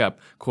backup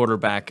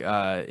quarterback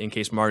in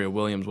case Mario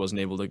Williams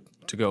wasn't able to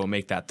go and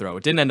make that throw.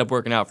 It didn't end up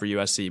working out for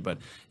USC, but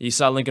you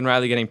saw Lincoln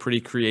Riley getting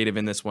pretty creative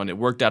in this one. It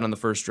worked out on the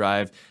first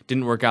drive.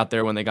 Didn't work out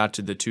there when they got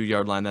to the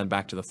 2-yard line, then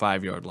back to the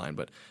 5-yard line.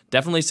 But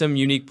definitely some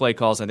unique play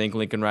calls. I think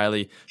Lincoln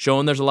Riley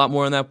showing there's a lot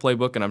more in that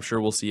playbook, and I'm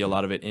sure we'll see a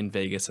lot of it in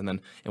Vegas and then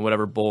in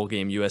whatever bowl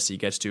game USC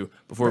gets to.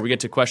 Before we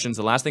get to questions,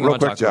 the last thing I want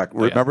to talk Jack,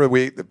 about.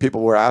 Remember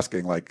people were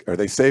asking, like, are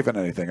they saving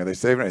anything? Are they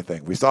saving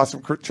anything? We saw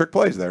some trick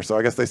plays there, so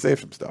I guess they saved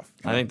some stuff.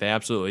 I think they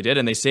absolutely did,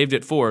 and they saved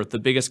it for the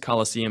biggest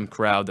Coliseum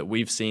crowd that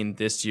we've seen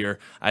this year.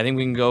 I think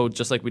we can go,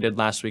 just like we did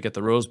last week at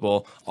the Rose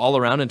Bowl, all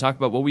around and talk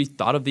about what we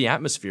thought of the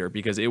atmosphere,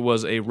 because it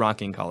was a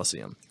rocking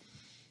Coliseum.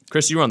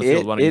 Chris, you were on the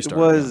field. Why don't you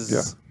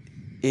start?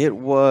 It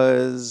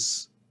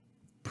was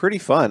pretty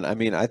fun. I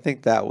mean, I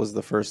think that was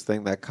the first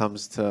thing that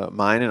comes to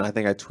mind, and I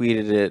think I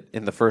tweeted it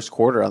in the first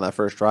quarter on that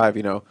first drive.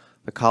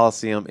 The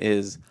Coliseum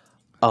is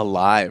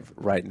alive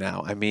right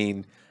now. I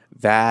mean,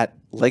 that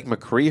Lake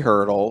McCree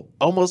hurdle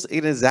almost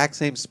in the exact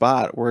same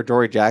spot where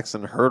Dory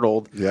Jackson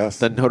hurdled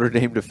the Notre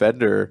Dame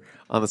defender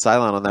on the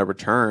sideline on that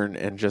return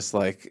and just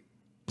like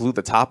blew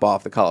the top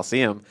off the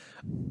Coliseum.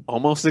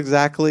 Almost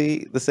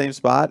exactly the same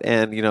spot.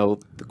 And,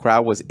 the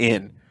crowd was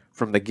in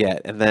from the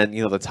get. And then,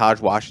 the Taj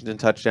Washington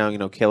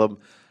touchdown, Caleb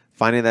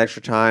finding the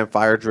extra time,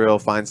 fire drill,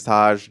 finds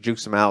Taj,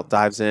 jukes him out,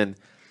 dives in.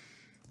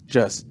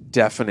 Just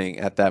deafening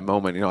at that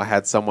moment. I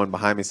had someone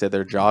behind me say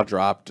their jaw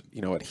dropped,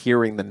 at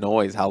hearing the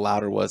noise, how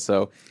loud it was.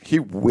 So he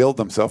willed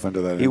himself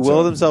into that. He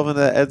willed himself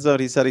into that end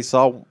zone. He said he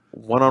saw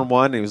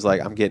one-on-one. And he was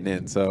like, I'm getting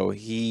in. So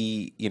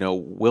he,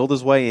 willed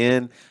his way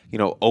in,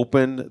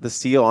 opened the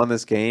seal on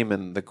this game,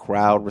 and the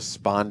crowd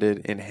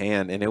responded in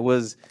hand. And it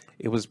was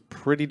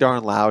pretty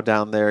darn loud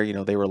down there.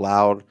 They were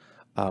loud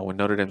when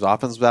Notre Dame's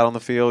offense was out on the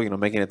field,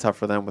 making it tough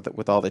for them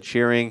with all the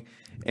cheering.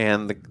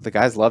 And the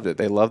guys loved it.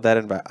 They loved that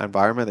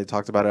environment. They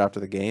talked about it after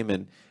the game.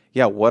 And,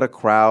 yeah, what a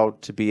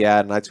crowd to be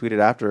at. And I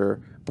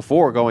tweeted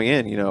before going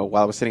in,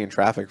 while I was sitting in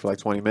traffic for like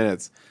 20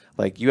 minutes,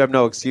 like, you have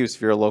no excuse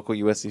if you're a local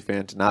USC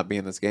fan to not be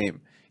in this game.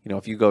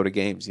 If you go to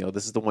games,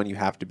 this is the one you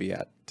have to be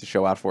at to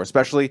show out for,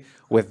 especially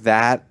with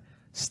that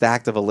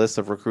stacked of a list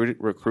of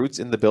recruits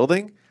in the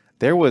building.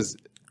 There was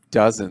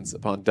dozens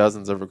upon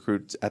dozens of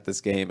recruits at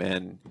this game.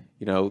 And,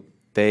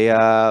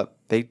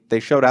 they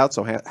showed out,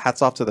 so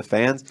hats off to the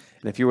fans.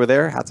 And if you were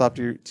there, hats off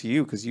to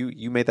you because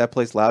you made that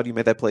place loud. You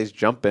made that place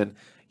jumping.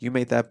 You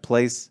made that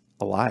place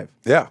alive.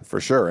 Yeah, for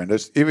sure. And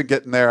just even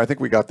getting there, I think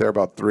we got there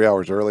about 3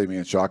 hours early, me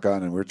and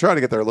Shotgun, and we were trying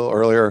to get there a little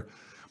earlier.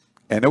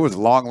 And it was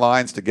long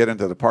lines to get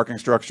into the parking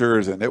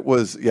structures. And it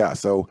was,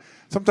 so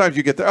sometimes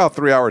you get there,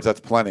 3 hours,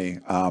 that's plenty.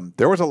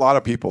 There was a lot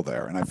of people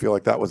there. And I feel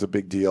like that was a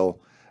big deal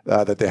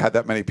that they had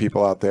that many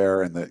people out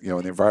there and in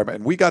the environment.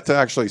 And we got to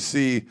actually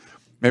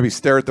maybe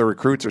stare at the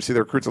recruits or see the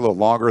recruits a little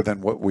longer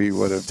than what we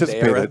would have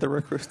anticipated. Stare at the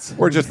recruits.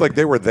 Or just like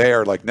they were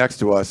there like next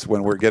to us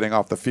when we're getting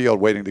off the field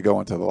waiting to go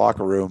into the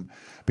locker room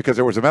because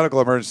there was a medical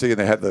emergency and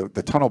they had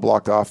the tunnel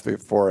blocked off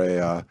for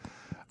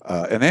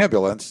an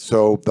ambulance.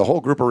 So the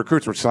whole group of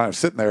recruits were kind of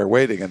sitting there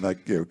waiting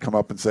and come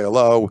up and say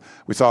hello.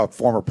 We saw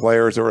former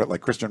players that were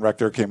like Christian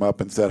Rector came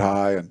up and said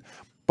hi and a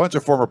bunch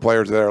of former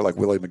players there like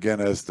Willie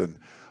McGinnis and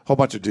a whole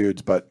bunch of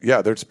dudes. But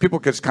yeah, there's people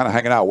just kind of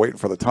hanging out waiting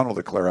for the tunnel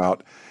to clear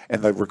out.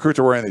 And the recruits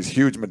are wearing these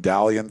huge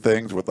medallion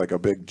things with like a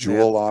big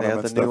jewel on them.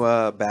 They have the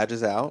new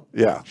badges out.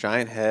 Yeah.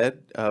 Giant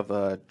head of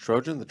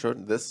Trojan. The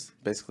Trojan,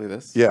 basically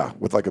this. Yeah,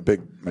 with like a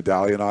big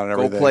medallion on and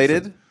everything.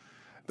 Gold-plated. So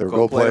they're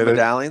gold-plated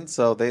medallions.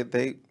 So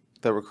the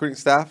recruiting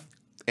staff,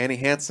 Annie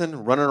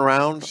Hansen, running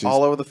around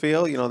all over the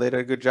field. They did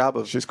a good job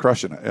of. She's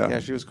crushing it. Yeah. Yeah,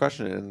 she was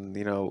crushing it. And,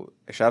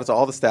 shout out to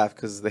all the staff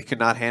because they could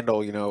not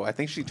handle, I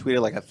think she tweeted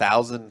like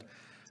 1,000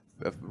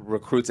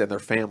 recruits and their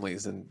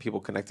families and people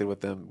connected with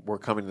them were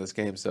coming to this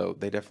game. So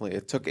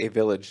it took a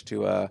village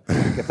to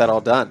get that all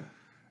done.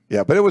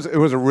 Yeah, but it was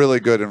a really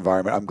good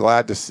environment. I'm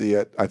glad to see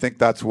it. I think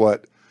that's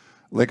what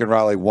Lincoln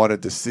Riley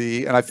wanted to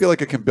see. And I feel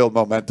like it can build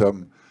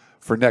momentum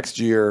for next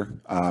year.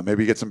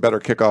 Maybe get some better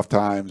kickoff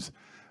times.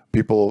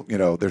 People,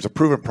 there's a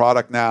proven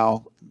product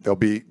now. They'll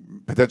be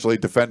potentially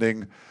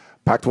defending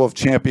Pac-12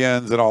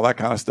 champions and all that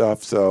kind of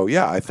stuff. So,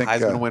 yeah, I think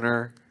Heisman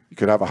winner. You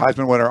could have a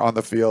Heisman winner on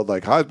the field,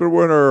 like Heisman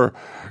winner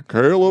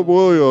Caleb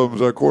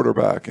Williams at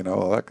quarterback.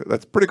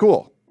 That's pretty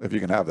cool if you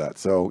can have that.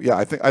 So yeah,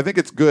 I think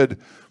it's good.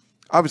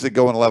 Obviously,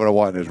 going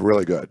 11-1 is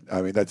really good.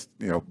 I mean, that's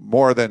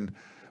better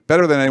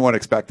than anyone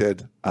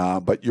expected.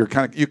 But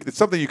it's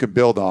something you can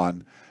build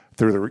on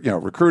through the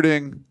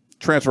recruiting,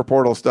 transfer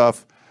portal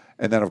stuff,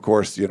 and then of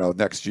course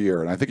next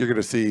year. And I think you're going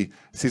to see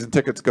season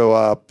tickets go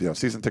up,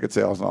 season ticket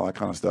sales and all that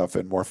kind of stuff,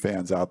 and more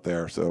fans out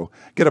there. So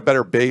get a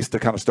better base to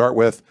kind of start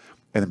with.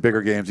 And in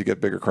bigger games, you get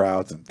bigger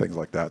crowds and things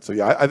like that. So,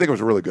 yeah, I think it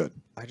was really good.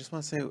 I just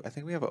want to say, I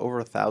think we have over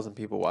 1,000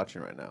 people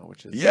watching right now,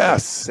 which is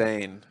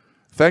insane.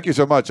 Thank you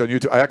so much on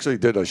YouTube. I actually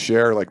did a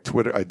share, like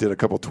Twitter. I did a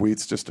couple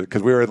tweets just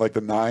because we were in like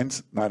the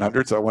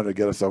 900, so I wanted to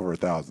get us over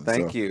 1,000.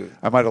 Thank you.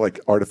 I might have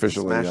like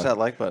artificially smash that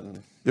like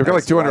button. You've got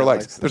like 200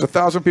 likes. There's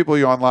 1,000 people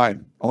you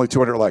online, only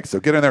 200 likes. So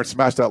get in there and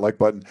smash that like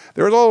button.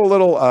 There's a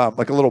little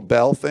like a little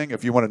bell thing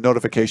if you want a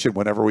notification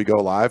whenever we go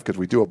live because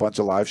we do a bunch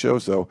of live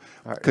shows. So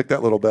click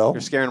that little bell. You're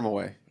scaring them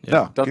away.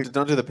 Yeah. No,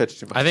 don't do the pitch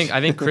too much. I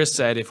think Chris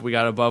said if we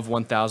got above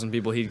 1,000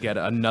 people, he'd get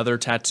another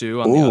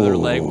tattoo on the other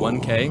leg,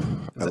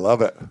 1K. I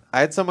love it. I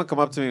had someone come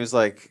up to me and was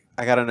like,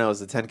 I got to know, is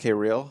the 10K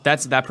real?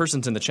 That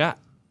person's in the chat.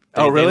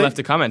 Really? They left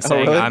a comment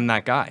saying, I'm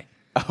that guy.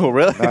 Oh,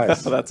 really?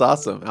 Nice. That's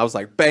awesome. I was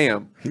like,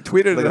 bam. He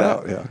tweeted it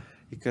out, yeah.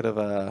 He could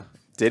have,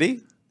 did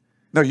he?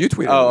 No, you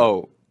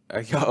tweeted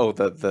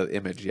it. The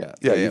image, yeah.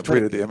 Yeah, you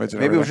tweeted the image.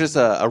 Maybe it was just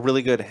a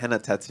really good henna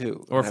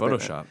tattoo. Or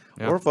Photoshop.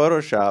 Yeah. Or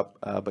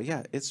Photoshop. But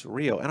yeah, it's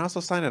real. And I also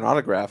signed an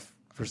autograph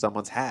for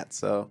someone's hat.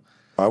 So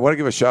I want to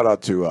give a shout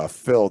out to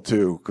Phil,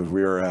 too, because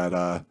we were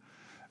at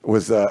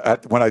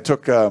when I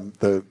took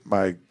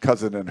my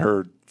cousin and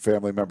her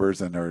family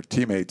members and her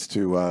teammates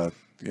to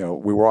we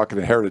were walking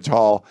to Heritage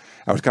Hall.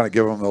 I was kind of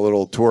giving them a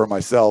little tour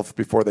myself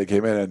before they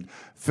came in, and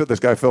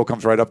this guy Phil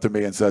comes right up to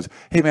me and says,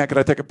 "Hey man, can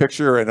I take a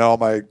picture?" And all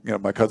my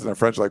my cousins and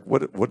friends are like,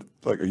 "What?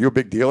 Like, are you a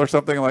big deal or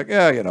something?" I'm like,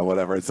 "Yeah,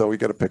 whatever." And so we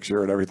get a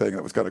picture and everything.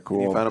 That was kind of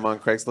cool. You found him on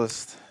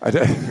Craigslist. I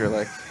did. You're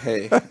like,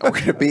 "Hey, I'm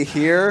going to be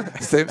here."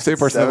 Same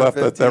person left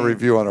that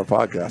review on our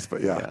podcast,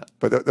 but yeah.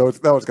 But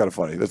that was kind of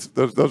funny.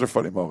 Those are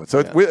funny moments.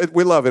 So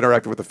we love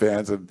interacting with the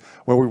fans, and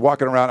when we're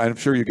walking around, I'm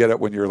sure you get it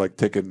when you're like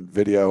taking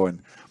video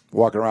and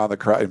walking around the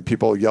crowd, and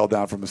people yell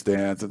down from the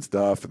stands and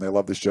stuff, and they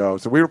love the show.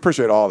 So we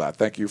appreciate all that.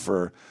 Thank you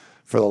for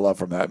the love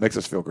from that. It makes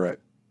us feel great.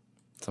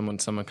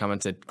 Someone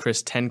commented,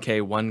 Chris, 10K,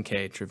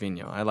 1K,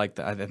 Trevino. I like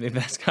that. I think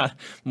that's got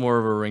more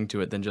of a ring to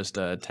it than just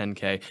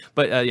 10K.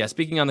 But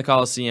speaking on the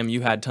Coliseum,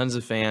 you had tons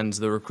of fans.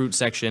 The recruit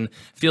section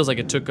feels like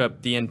it took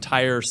up the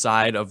entire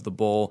side of the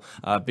bowl,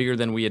 bigger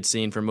than we had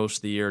seen for most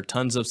of the year.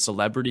 Tons of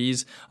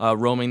celebrities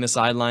roaming the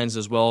sidelines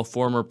as well,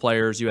 former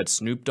players. You had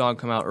Snoop Dogg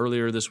come out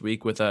earlier this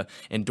week with an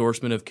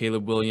endorsement of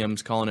Caleb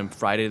Williams, calling him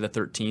Friday the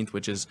 13th,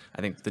 which is,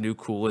 I think, the new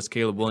coolest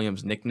Caleb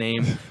Williams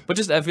nickname.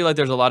 But I feel like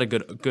there's a lot of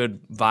good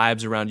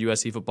vibes around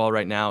USC football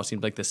right now. It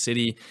seems like the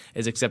city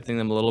is accepting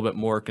them a little bit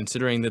more,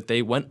 considering that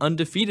they went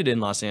undefeated in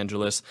Los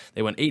Angeles.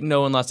 They went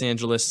 8-0 in Los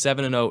Angeles,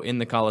 7-0 in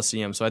the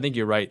Coliseum. So I think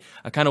you're right.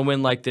 A kind of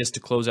win like this to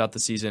close out the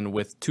season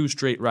with 2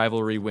 straight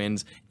rivalry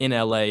wins in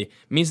LA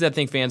means that I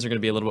think fans are going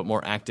to be a little bit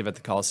more active at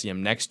the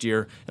Coliseum next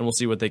year, and we'll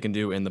see what they can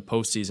do in the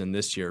postseason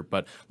this year.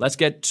 But let's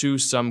get to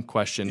some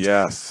questions.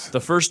 Yes.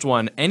 The first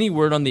one, any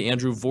word on the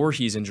Andrew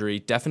Voorhees injury?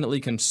 Definitely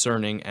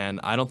concerning,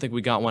 and I don't think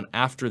we got one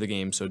after the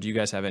game. So do you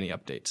guys have any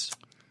updates?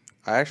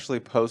 I actually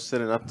posted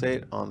an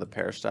update on the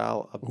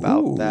Peristyle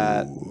about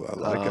that. I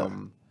like it.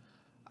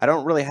 I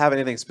don't really have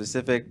anything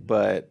specific,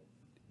 but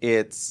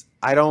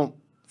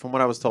from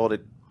what I was told,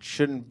 it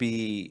shouldn't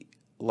be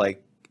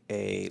like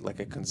a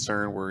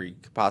concern where he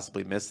could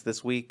possibly miss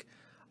this week.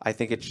 I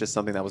think it's just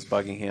something that was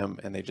bugging him,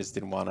 and they just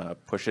didn't want to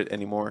push it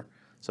anymore.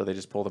 So they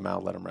just pulled him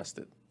out, let him rest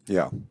it.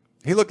 Yeah.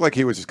 He looked like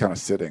he was just kind of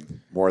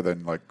sitting more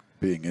than like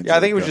being injured. Yeah, I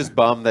think he was just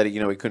bummed that he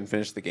couldn't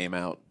finish the game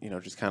out.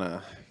 Just kind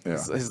of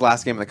his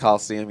last game in the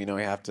Coliseum. He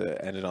have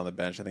to end it on the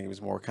bench. I think he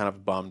was more kind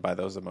of bummed by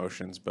those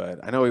emotions, but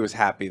I know he was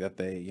happy that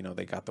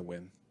they got the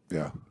win.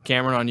 Yeah.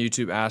 Cameron on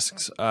YouTube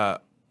asks,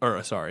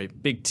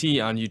 Big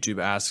T on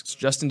YouTube asks,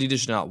 Justin Dida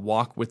should not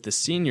walk with the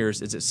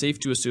seniors. Is it safe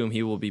to assume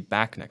he will be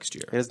back next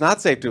year? It is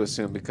not safe to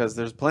assume because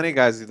there's plenty of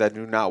guys that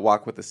do not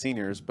walk with the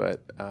seniors,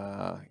 but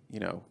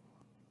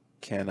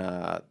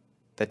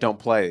that don't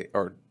play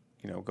or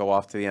go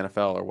off to the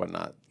NFL or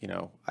whatnot.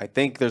 I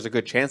think there's a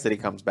good chance that he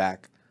comes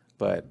back,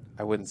 but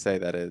I wouldn't say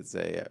that it's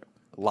a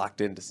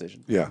locked-in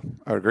decision. Yeah,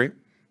 I would agree.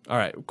 All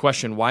right,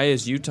 question. Why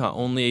is Utah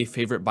only a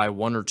favorite by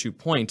 1 or 2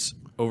 points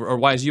over, or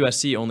why is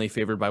USC only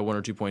favored by 1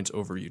 or 2 points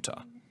over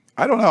Utah?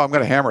 I don't know. I'm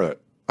going to hammer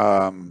it.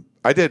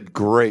 I did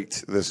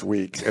great this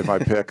week in my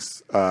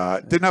picks.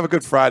 Didn't have a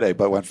good Friday,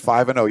 but went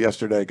 5-0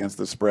 yesterday against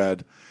the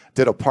spread.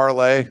 Did a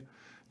parlay,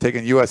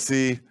 taking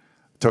USC,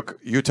 took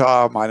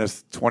Utah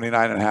minus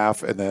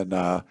 29.5, and then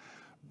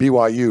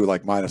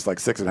BYU minus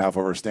 6.5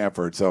 over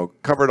Stanford. So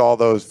covered all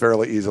those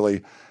fairly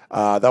easily.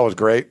 That was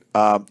great.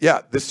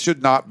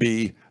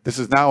 This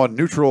is now a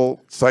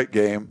neutral site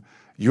game.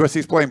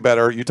 USC's playing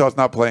better. Utah's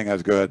not playing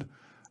as good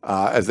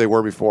as they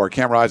were before.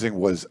 Cam Rising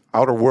was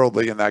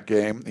outer-worldly in that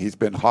game. He's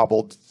been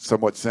hobbled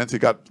somewhat since. He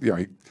got,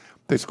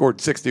 they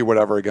scored 60 or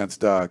whatever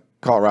against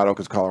Colorado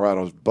because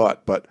Colorado's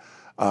butt, but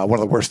one of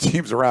the worst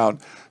teams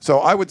around. So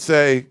I would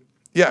say,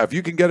 if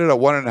you can get it at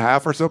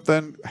 1.5 or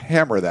something,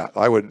 hammer that.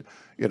 I would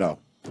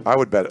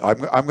bet it.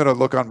 I'm going to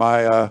look on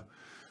my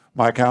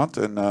account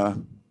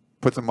and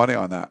put some money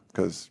on that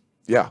because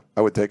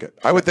I would take it.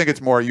 I would think it's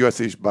more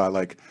USC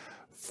by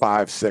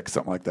 5, 6,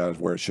 something like that is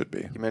where it should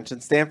be. You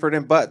mentioned Stanford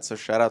and Butt, so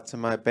shout out to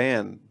my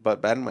band,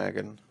 Butt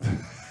Bandwagon,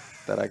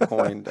 that I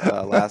coined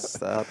last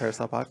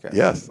Peristyle podcast.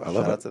 Yes, I love it.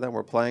 Shout out to them.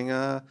 We're playing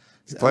you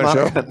playing a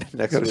show?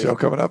 Next got a week. show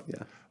coming up?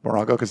 Yeah.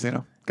 Morongo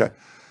Casino? Okay.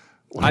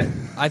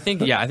 I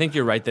think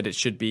you're right that it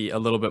should be a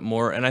little bit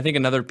more. And I think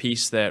another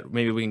piece that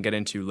maybe we can get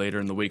into later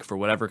in the week for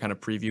whatever kind of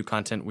preview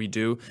content we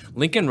do,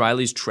 Lincoln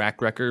Riley's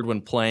track record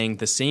when playing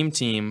the same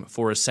team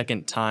for a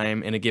second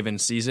time in a given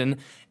season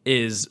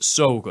is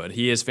so good.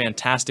 He is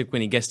fantastic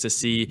when he gets to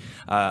see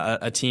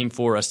a team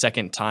for a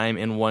second time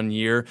in 1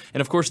 year.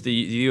 And of course, the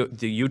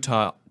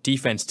Utah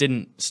defense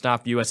didn't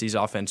stop USC's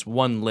offense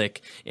one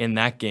lick in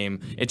that game.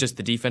 It's just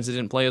the defense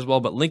didn't play as well.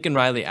 But Lincoln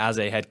Riley, as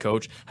a head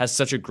coach, has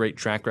such a great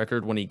track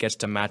record when he gets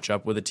to match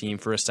up with a team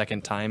for a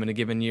second time in a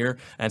given year.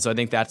 And so I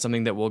think that's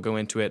something that will go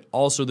into it.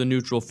 Also, the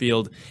neutral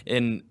field,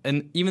 and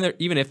even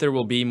if there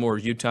will be more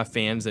Utah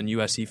fans than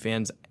USC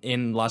fans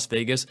in Las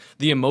Vegas,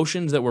 the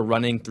emotions that were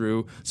running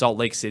through Salt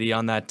Lake City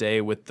on that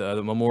day with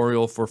the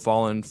memorial for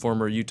fallen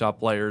former Utah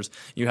players.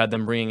 You had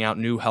them bringing out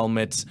new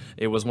helmets.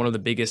 It was one of the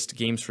biggest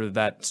games for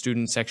that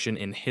student section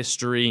in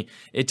history.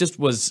 It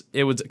was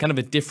kind of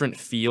a different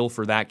feel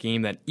for that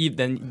game that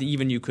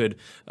even you could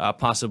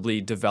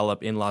possibly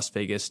develop in Las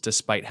Vegas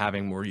despite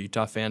having more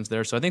Utah fans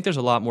there. So I think there's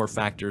a lot more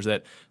factors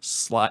that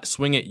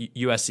swing it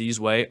USC's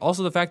way.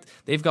 Also the fact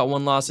they've got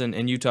one loss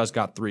and Utah's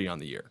got 3 on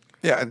the year.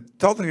 Yeah, and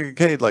Dalton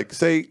Kincaid, like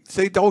say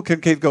Dalton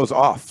Kincaid goes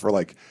off for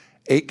like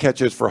 8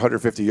 catches for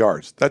 150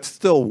 yards. That's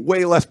still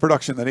way less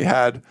production than he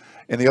had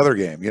in the other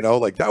game.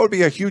 Like that would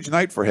be a huge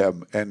night for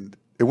him, and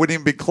it wouldn't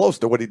even be close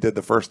to what he did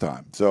the first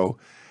time. So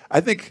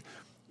I think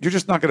you're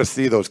just not going to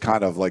see those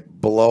kind of like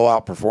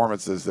blowout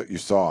performances that you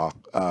saw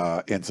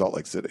in Salt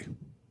Lake City.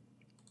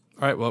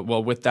 All right,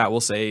 well, with that, we'll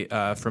say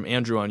from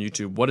Andrew on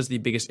YouTube, what is the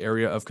biggest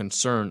area of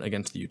concern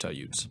against the Utah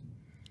Utes?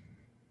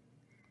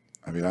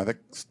 I mean, I think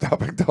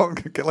stopping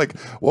Dalton, like,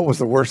 what was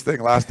the worst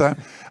thing last time?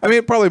 I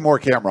mean, probably more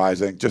Cam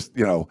Rising. Just,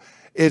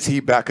 is he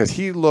back? Because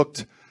he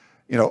looked,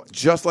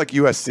 just like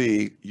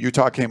USC,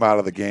 Utah came out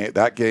of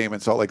that game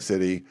in Salt Lake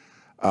City,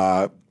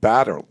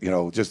 battered.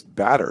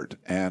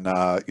 And,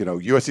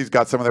 USC's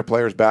got some of their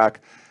players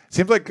back.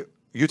 Seems like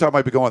Utah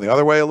might be going the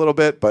other way a little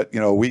bit, but,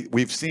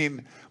 we've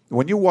seen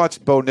when you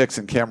watched Bo Nix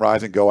and Cam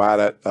Rising go at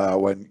it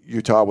when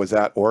Utah was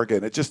at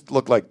Oregon, it just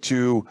looked like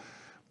two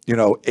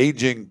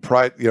aging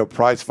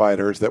prize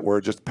fighters that were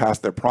just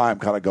past their prime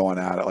kind of going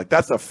at it. Like,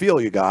 that's the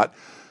feel you got.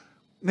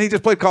 And he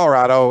just played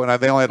Colorado,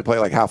 and they only had to play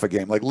like half a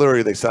game. Like,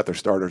 literally, they set their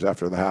starters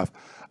after the half.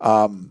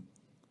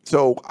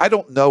 So I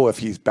don't know if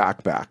he's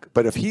back.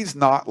 But if he's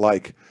not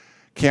like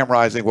Cam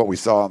Rising, what we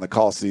saw in the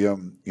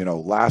Coliseum,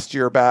 last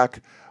year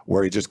back,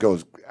 where he just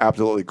goes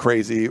absolutely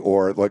crazy,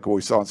 or like what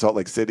we saw in Salt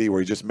Lake City,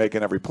 where he's just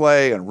making every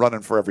play and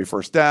running for every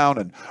first down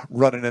and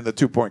running in the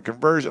 2-point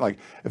conversion. Like,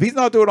 if he's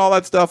not doing all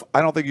that stuff,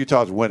 I don't think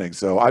Utah's winning.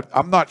 So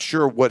I'm not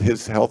sure what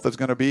his health is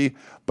going to be,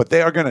 but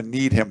they are going to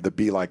need him to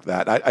be like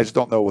that. I just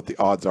don't know what the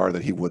odds are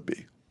that he would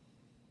be.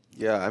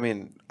 Yeah, I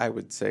mean, I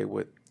would say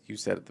what you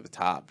said at the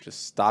top,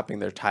 just stopping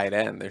their tight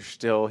end.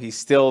 He's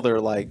still their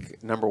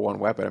like number one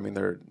weapon. I mean,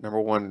 their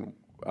number one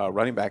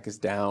running back is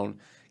down.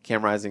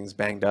 Cam Rising's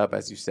banged up,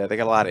 as you said. They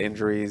got a lot of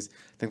injuries.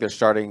 I think their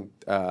starting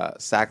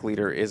sack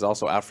leader is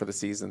also out for the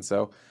season.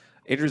 So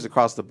injuries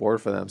across the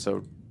board for them.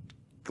 So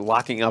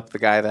locking up the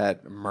guy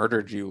that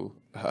murdered you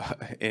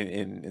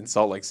in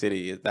Salt Lake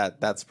City,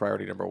 that's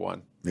priority number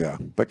one. Yeah.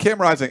 But Cam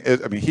Rising,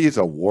 he's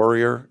a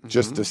warrior.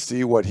 Just to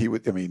see what he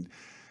would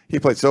 – he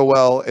played so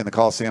well in the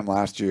Coliseum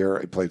last year.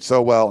 He played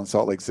so well in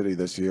Salt Lake City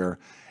this year.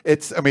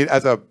 As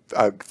a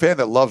fan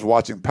that loves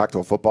watching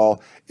Pac-12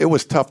 football, it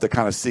was tough to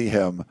kind of see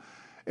him –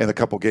 in a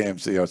couple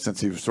games, since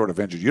he was sort of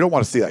injured. You don't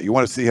want to see that. You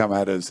want to see him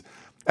at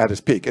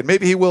his peak, and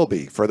maybe he will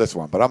be for this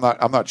one, but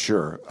I'm not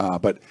sure.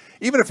 But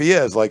even if he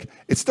is, like,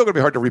 it's still going to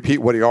be hard to repeat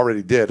what he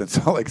already did in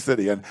Salt Lake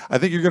City, and I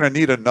think you're going to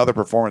need another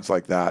performance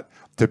like that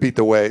to beat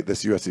the way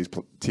this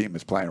USC team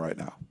is playing right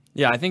now.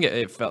 Yeah, I think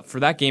it felt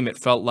for that game. It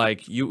felt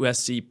like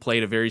USC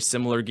played a very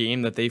similar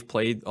game that they've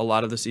played a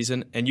lot of the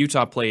season, and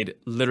Utah played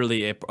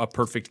literally a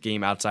perfect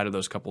game outside of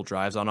those couple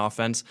drives on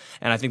offense.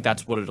 And I think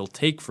that's what it'll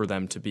take for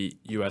them to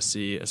beat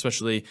USC,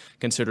 especially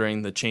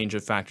considering the change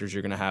of factors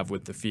you're going to have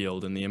with the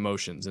field and the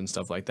emotions and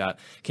stuff like that.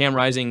 Cam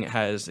Rising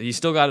he's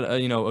still got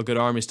a good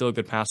arm, he's still a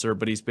good passer,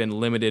 but he's been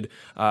limited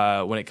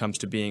when it comes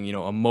to being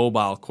a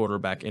mobile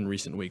quarterback in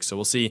recent weeks. So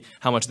we'll see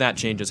how much that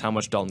changes, how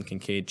much Dalton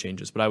Kincaid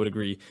changes. But I would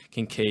agree,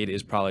 Kincaid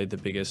is probably the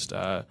biggest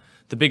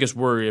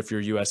worry if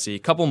you're USC. A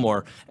couple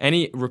more.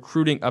 Any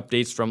recruiting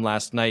updates from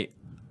last night?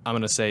 I'm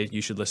going to say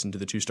you should listen to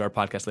the 2-Star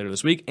podcast later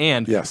this week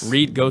and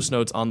read Ghost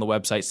Notes on the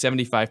website.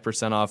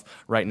 75% off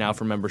right now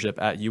for membership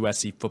at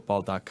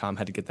uscfootball.com.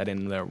 Had to get that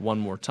in there one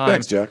more time.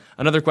 Thanks, Jack.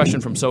 Another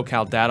question from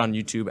SoCal Dad on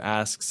YouTube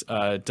asks,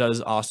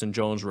 does Austin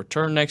Jones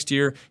return next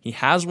year? He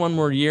has one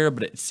more year,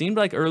 but it seemed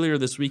like earlier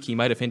this week he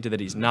might have hinted that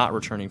he's not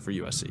returning for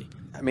USC.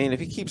 I mean, if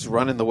he keeps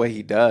running the way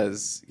he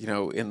does,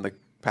 in the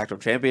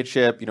Pac-12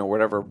 championship,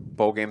 whatever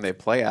bowl game they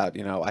play at,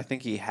 I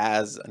think he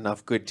has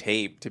enough good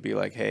tape to be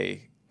like,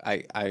 hey,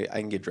 I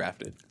can get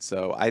drafted.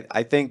 So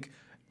I think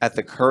at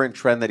the current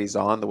trend that he's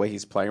on, the way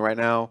he's playing right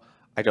now,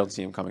 I don't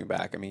see him coming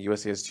back. I mean,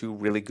 USC has 2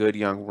 really good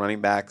young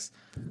running backs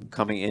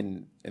coming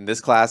in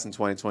this class in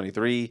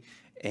 2023.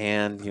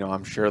 And,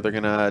 I'm sure they're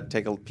going to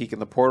take a peek in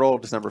the portal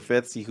December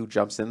 5th, see who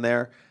jumps in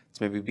there.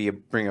 To maybe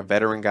bring a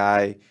veteran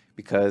guy,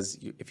 because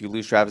if you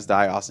lose Travis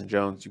Dye, Austin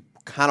Jones, you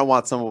kind of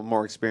want someone with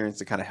more experience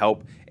to kind of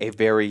help a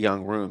very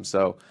young room.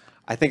 So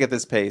I think at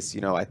this pace,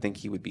 I think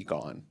he would be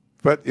gone.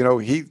 But,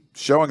 he's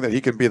showing that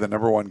he can be the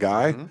number one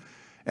guy. Mm-hmm.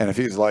 And if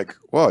he's like,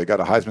 well, he got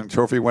a Heisman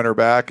Trophy winner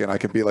back, and I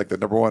can be like the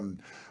number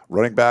one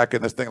running back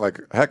in this thing, like,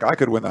 heck, I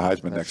could win the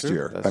Heisman next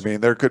year. I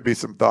mean, there could be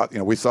some thought.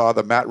 We saw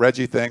the Matt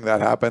Reggie thing that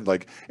happened.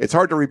 Like, it's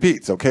hard to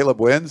repeat. So Caleb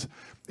wins.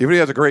 Even if he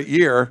has a great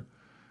year,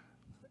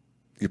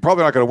 you're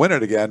probably not going to win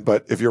it again.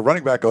 But if your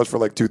running back goes for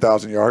like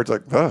 2,000 yards,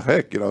 like, oh,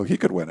 heck, he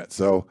could win it.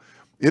 So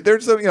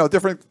there's some,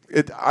 different.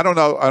 I don't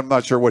know. I'm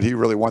not sure what he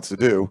really wants to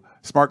do.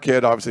 Smart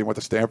kid, obviously went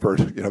to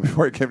Stanford,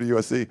 before he came to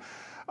USC.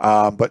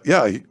 But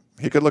yeah,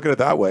 he could look at it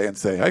that way and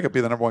say, hey, I could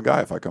be the number one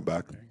guy if I come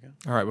back. There you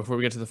go. All right, before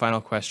we get to the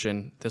final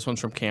question, this one's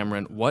from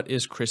Cameron. What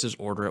is Chris's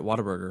order at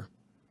Whataburger?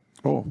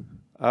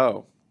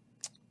 I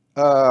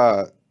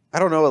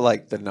don't know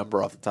like the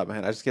number off the top of my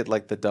head. I just get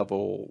like the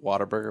double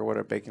Whataburger,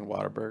 whatever, bacon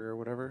Whataburger or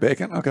whatever.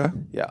 Bacon? Okay.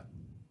 Yeah.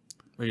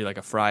 Are you like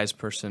a fries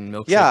person,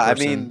 milkshake person? I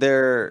mean,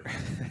 they're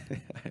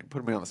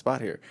putting me on the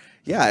spot here.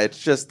 Yeah, it's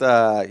just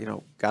I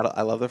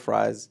love the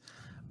fries.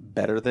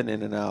 Better than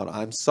In-N-Out.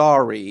 I'm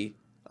sorry.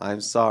 I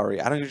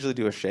don't usually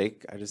do a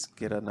shake. I just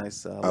get a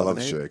nice lemonade. I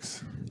love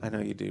shakes. I know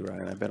you do,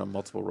 Ryan. I've been on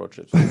multiple road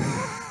trips.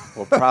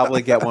 We'll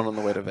probably get one on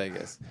the way to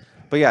Vegas.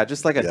 But yeah,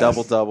 just like a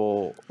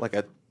double, like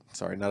a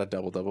not a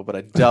double, but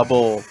a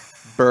double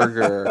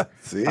burger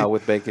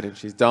with bacon and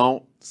cheese.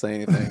 Don't say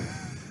anything.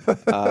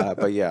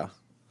 But yeah,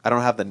 I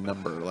don't have the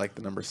number, like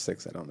the number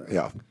 6. I don't know.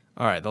 Yeah.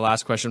 All right, the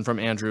last question from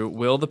Andrew.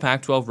 Will the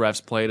Pac-12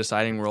 refs play a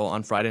deciding role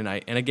on Friday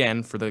night? And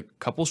again, for the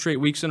couple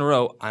straight weeks in a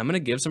row, I'm going to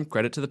give some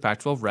credit to the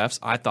Pac-12 refs.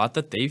 I thought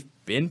that they've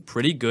been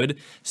pretty good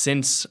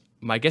since,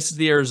 my guess is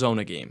the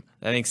Arizona game.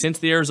 I think since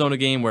the Arizona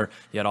game where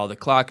you had all the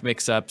clock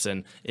mix-ups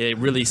and it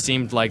really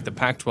seemed like the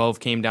Pac-12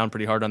 came down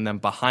pretty hard on them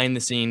behind the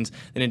scenes.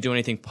 They didn't do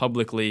anything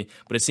publicly,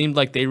 but it seemed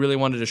like they really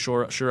wanted to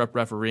shore up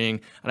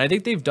refereeing. And I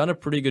think they've done a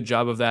pretty good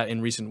job of that in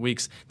recent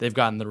weeks. They've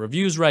gotten the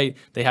reviews right.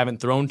 They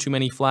haven't thrown too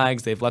many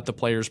flags. They've let the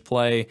players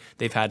play.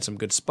 They've had some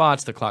good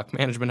spots. The clock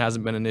management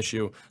hasn't been an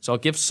issue. So I'll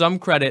give some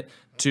credit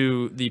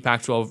to the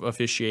Pac-12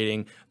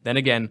 officiating. Then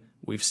again,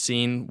 we've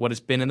seen what it's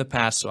been in the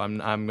past, so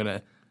I'm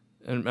going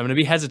to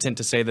be hesitant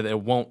to say that it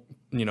won't,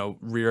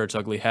 rear its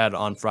ugly head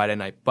on Friday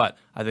night, but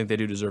I think they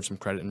do deserve some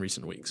credit in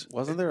recent weeks.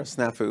 Wasn't there a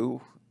snafu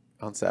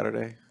on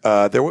Saturday?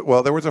 There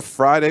was a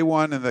Friday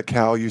one in the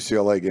Cal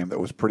UCLA game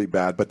that was pretty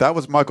bad, but that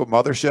was Michael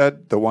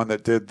Mothershed, the one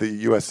that did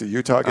the USC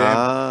Utah game,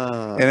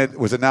 and it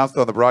was announced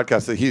on the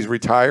broadcast that he's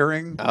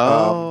retiring.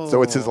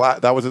 So it's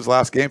that was his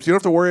last game. So you don't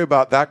have to worry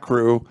about that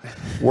crew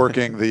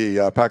working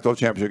the Pac-12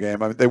 championship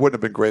game. I mean, they wouldn't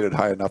have been graded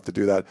high enough to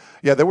do that.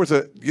 Yeah, there was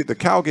the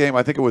Cal game.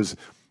 I think it was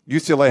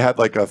UCLA had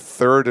like a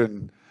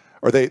third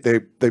or they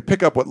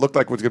pick up what looked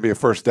like was going to be a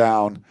first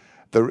down.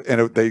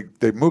 They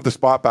move the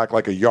spot back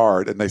like a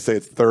yard, and they say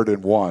it's 3rd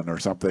and 1 or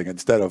something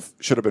instead of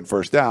should have been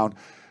first down.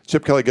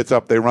 Chip Kelly gets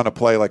up. They run a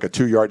play like a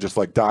 2-yard, just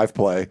like dive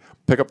play,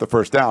 pick up the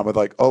first down. But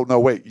like, oh no,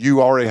 wait,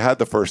 you already had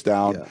the first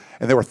down,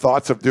 and there were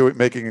thoughts of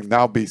making it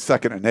now be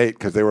 2nd and 8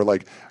 because they were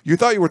like, you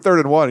thought you were 3rd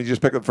and 1, and you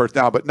just picked up the first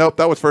down, but nope,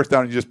 that was first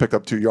down, and you just picked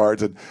up 2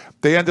 yards, and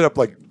they ended up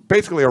like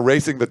basically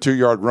erasing the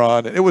 2-yard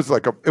run, and it was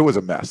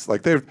a mess.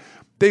 Like they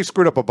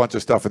screwed up a bunch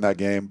of stuff in that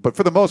game. But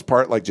for the most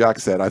part, like Jack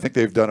said, I think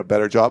they've done a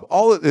better job.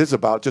 All it is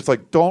about just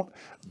like don't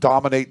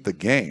dominate the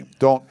game.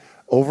 Don't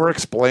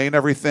over-explain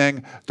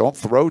everything. Don't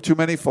throw too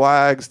many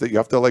flags that you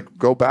have to like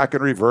go back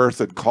and reverse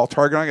and call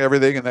targeting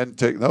everything and then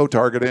take no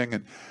targeting.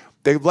 And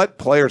they let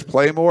players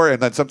play more.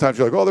 And then sometimes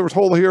you're like, oh, there was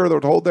hold here, there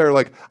was hold there.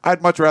 Like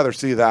I'd much rather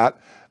see that.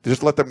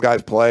 Just let them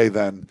guys play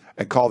and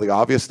call the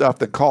obvious stuff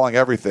than calling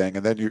everything.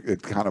 And then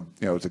it kind of,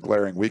 it's a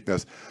glaring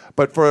weakness.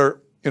 But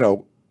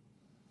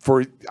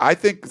I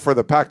think for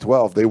the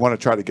Pac-12, they want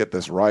to try to get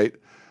this right.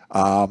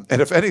 And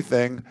if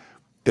anything,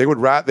 they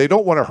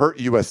don't want to hurt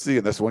USC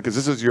in this one because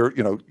this is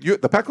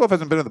the Pac-12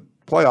 hasn't been in the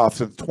playoffs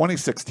since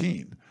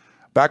 2016,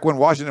 back when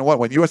Washington won.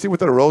 When USC went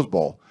to the Rose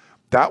Bowl,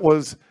 that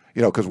was,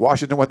 because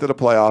Washington went to the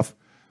playoff,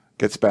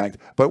 gets spanked.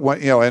 But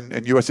when,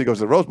 and USC goes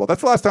to the Rose Bowl, that's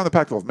the last time the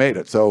Pac-12 made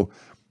it. So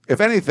if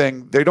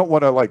anything, they don't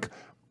want to like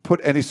put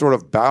any sort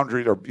of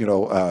boundary or,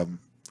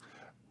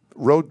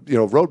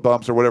 road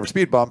bumps or whatever,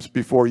 speed bumps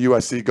before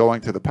USC going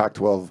to the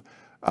Pac-12,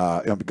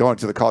 going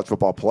to the college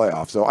football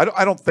playoff. So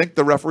I don't think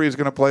the referee is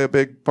going to play a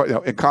big part.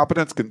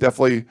 Incompetence can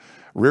definitely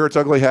rear its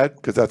ugly head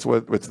because that's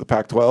what it's the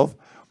Pac-12.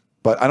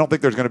 But I don't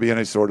think there's going to be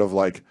any sort of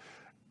like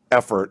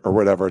effort or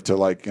whatever to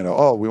like, we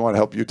want to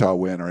help Utah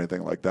win or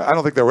anything like that. I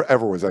don't think there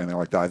ever was anything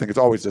like that. I think it's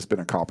always just been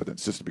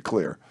incompetence, just to be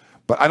clear.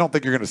 But I don't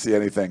think you're going to see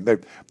anything.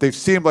 They've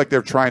seemed like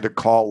they're trying to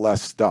call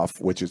less stuff,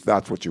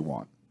 that's what you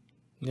want.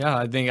 Yeah,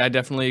 I think I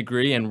definitely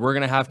agree, and we're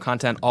going to have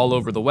content all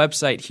over the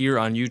website, here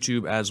on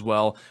YouTube as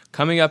well.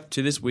 Coming up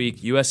to this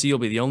week, USC will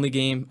be the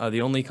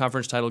only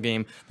conference title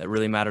game that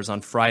really matters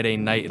on Friday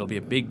night. It'll be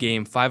a big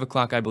game, 5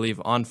 o'clock, I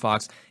believe, on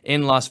Fox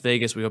in Las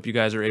Vegas. We hope you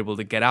guys are able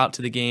to get out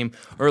to the game,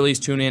 or at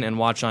least tune in and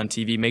watch on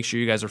TV. Make sure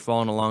you guys are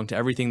following along to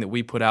everything that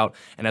we put out.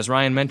 And as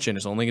Ryan mentioned,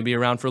 it's only going to be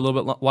around for a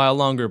little bit while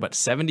longer, but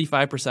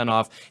 75%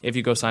 off if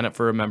you go sign up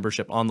for a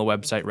membership on the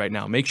website right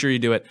now. Make sure you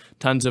do it.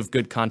 Tons of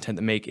good content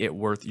that make it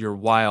worth your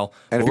while.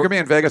 And if you're going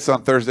to be in Vegas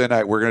on Thursday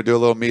night, we're going to do a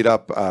little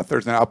meetup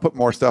Thursday night. I'll put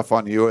more stuff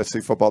on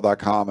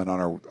USCfootball.com and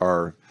on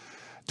our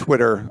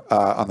Twitter,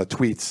 on the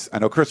tweets. I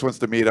know Chris wants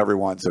to meet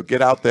everyone, so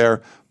get out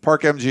there.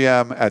 Park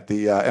MGM at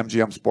the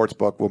MGM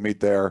Sportsbook. We'll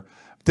meet there.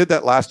 Did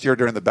that last year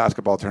during the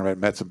basketball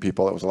tournament. Met some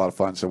people. It was a lot of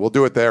fun. So we'll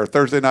do it there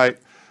Thursday night.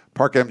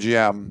 Park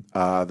MGM,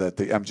 the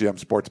MGM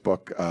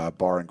Sportsbook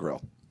Bar and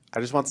Grill. I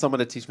just want someone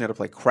to teach me how to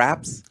play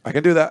craps. I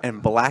can do that.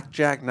 And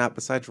blackjack, not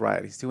besides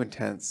Riot. He's too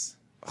intense.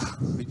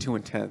 It'd be too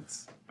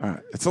intense. All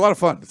right. It's a lot of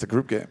fun. It's a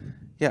group game.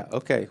 Yeah,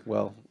 okay.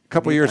 Well,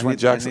 couple years when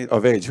Jack's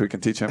of age, we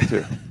can teach him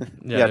too.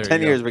 Yeah,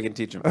 10 years we can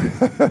teach him.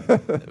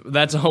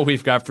 That's all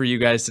we've got for you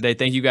guys today.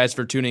 Thank you guys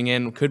for tuning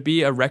in. Could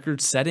be a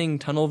record-setting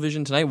tunnel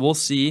vision tonight. We'll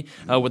see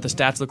what the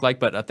stats look like,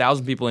 but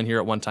 1,000 people in here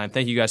at one time.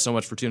 Thank you guys so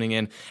much for tuning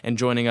in and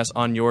joining us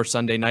on your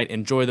Sunday night.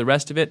 Enjoy the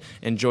rest of it.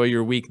 Enjoy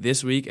your week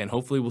this week, and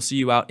hopefully we'll see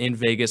you out in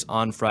Vegas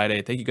on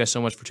Friday. Thank you guys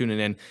so much for tuning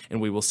in, and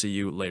we will see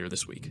you later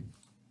this week.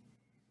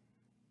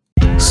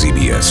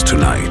 CBS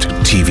Tonight.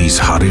 TV's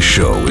hottest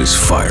show is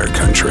Fire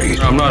Country.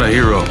 I'm not a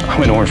hero.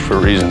 I'm in orange for a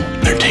reason.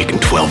 They're taking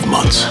 12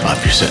 months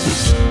off your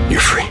sentence.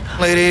 You're free.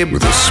 Lady.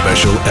 With a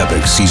special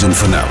epic season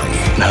finale.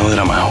 Now that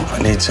I'm out,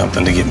 I need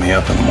something to get me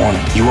up in the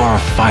morning. You are a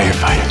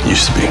firefighter.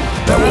 Used to be.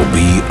 That will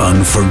be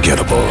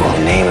unforgettable.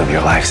 In the name of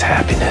your life's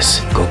happiness,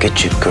 go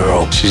get your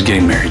girl. She's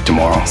getting married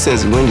tomorrow.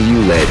 Since when do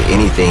you let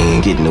anything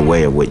get in the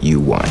way of what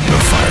you want?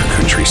 The Fire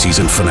Country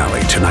season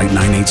finale tonight,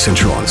 9/8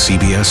 Central on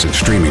CBS and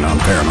streaming on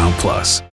Paramount+.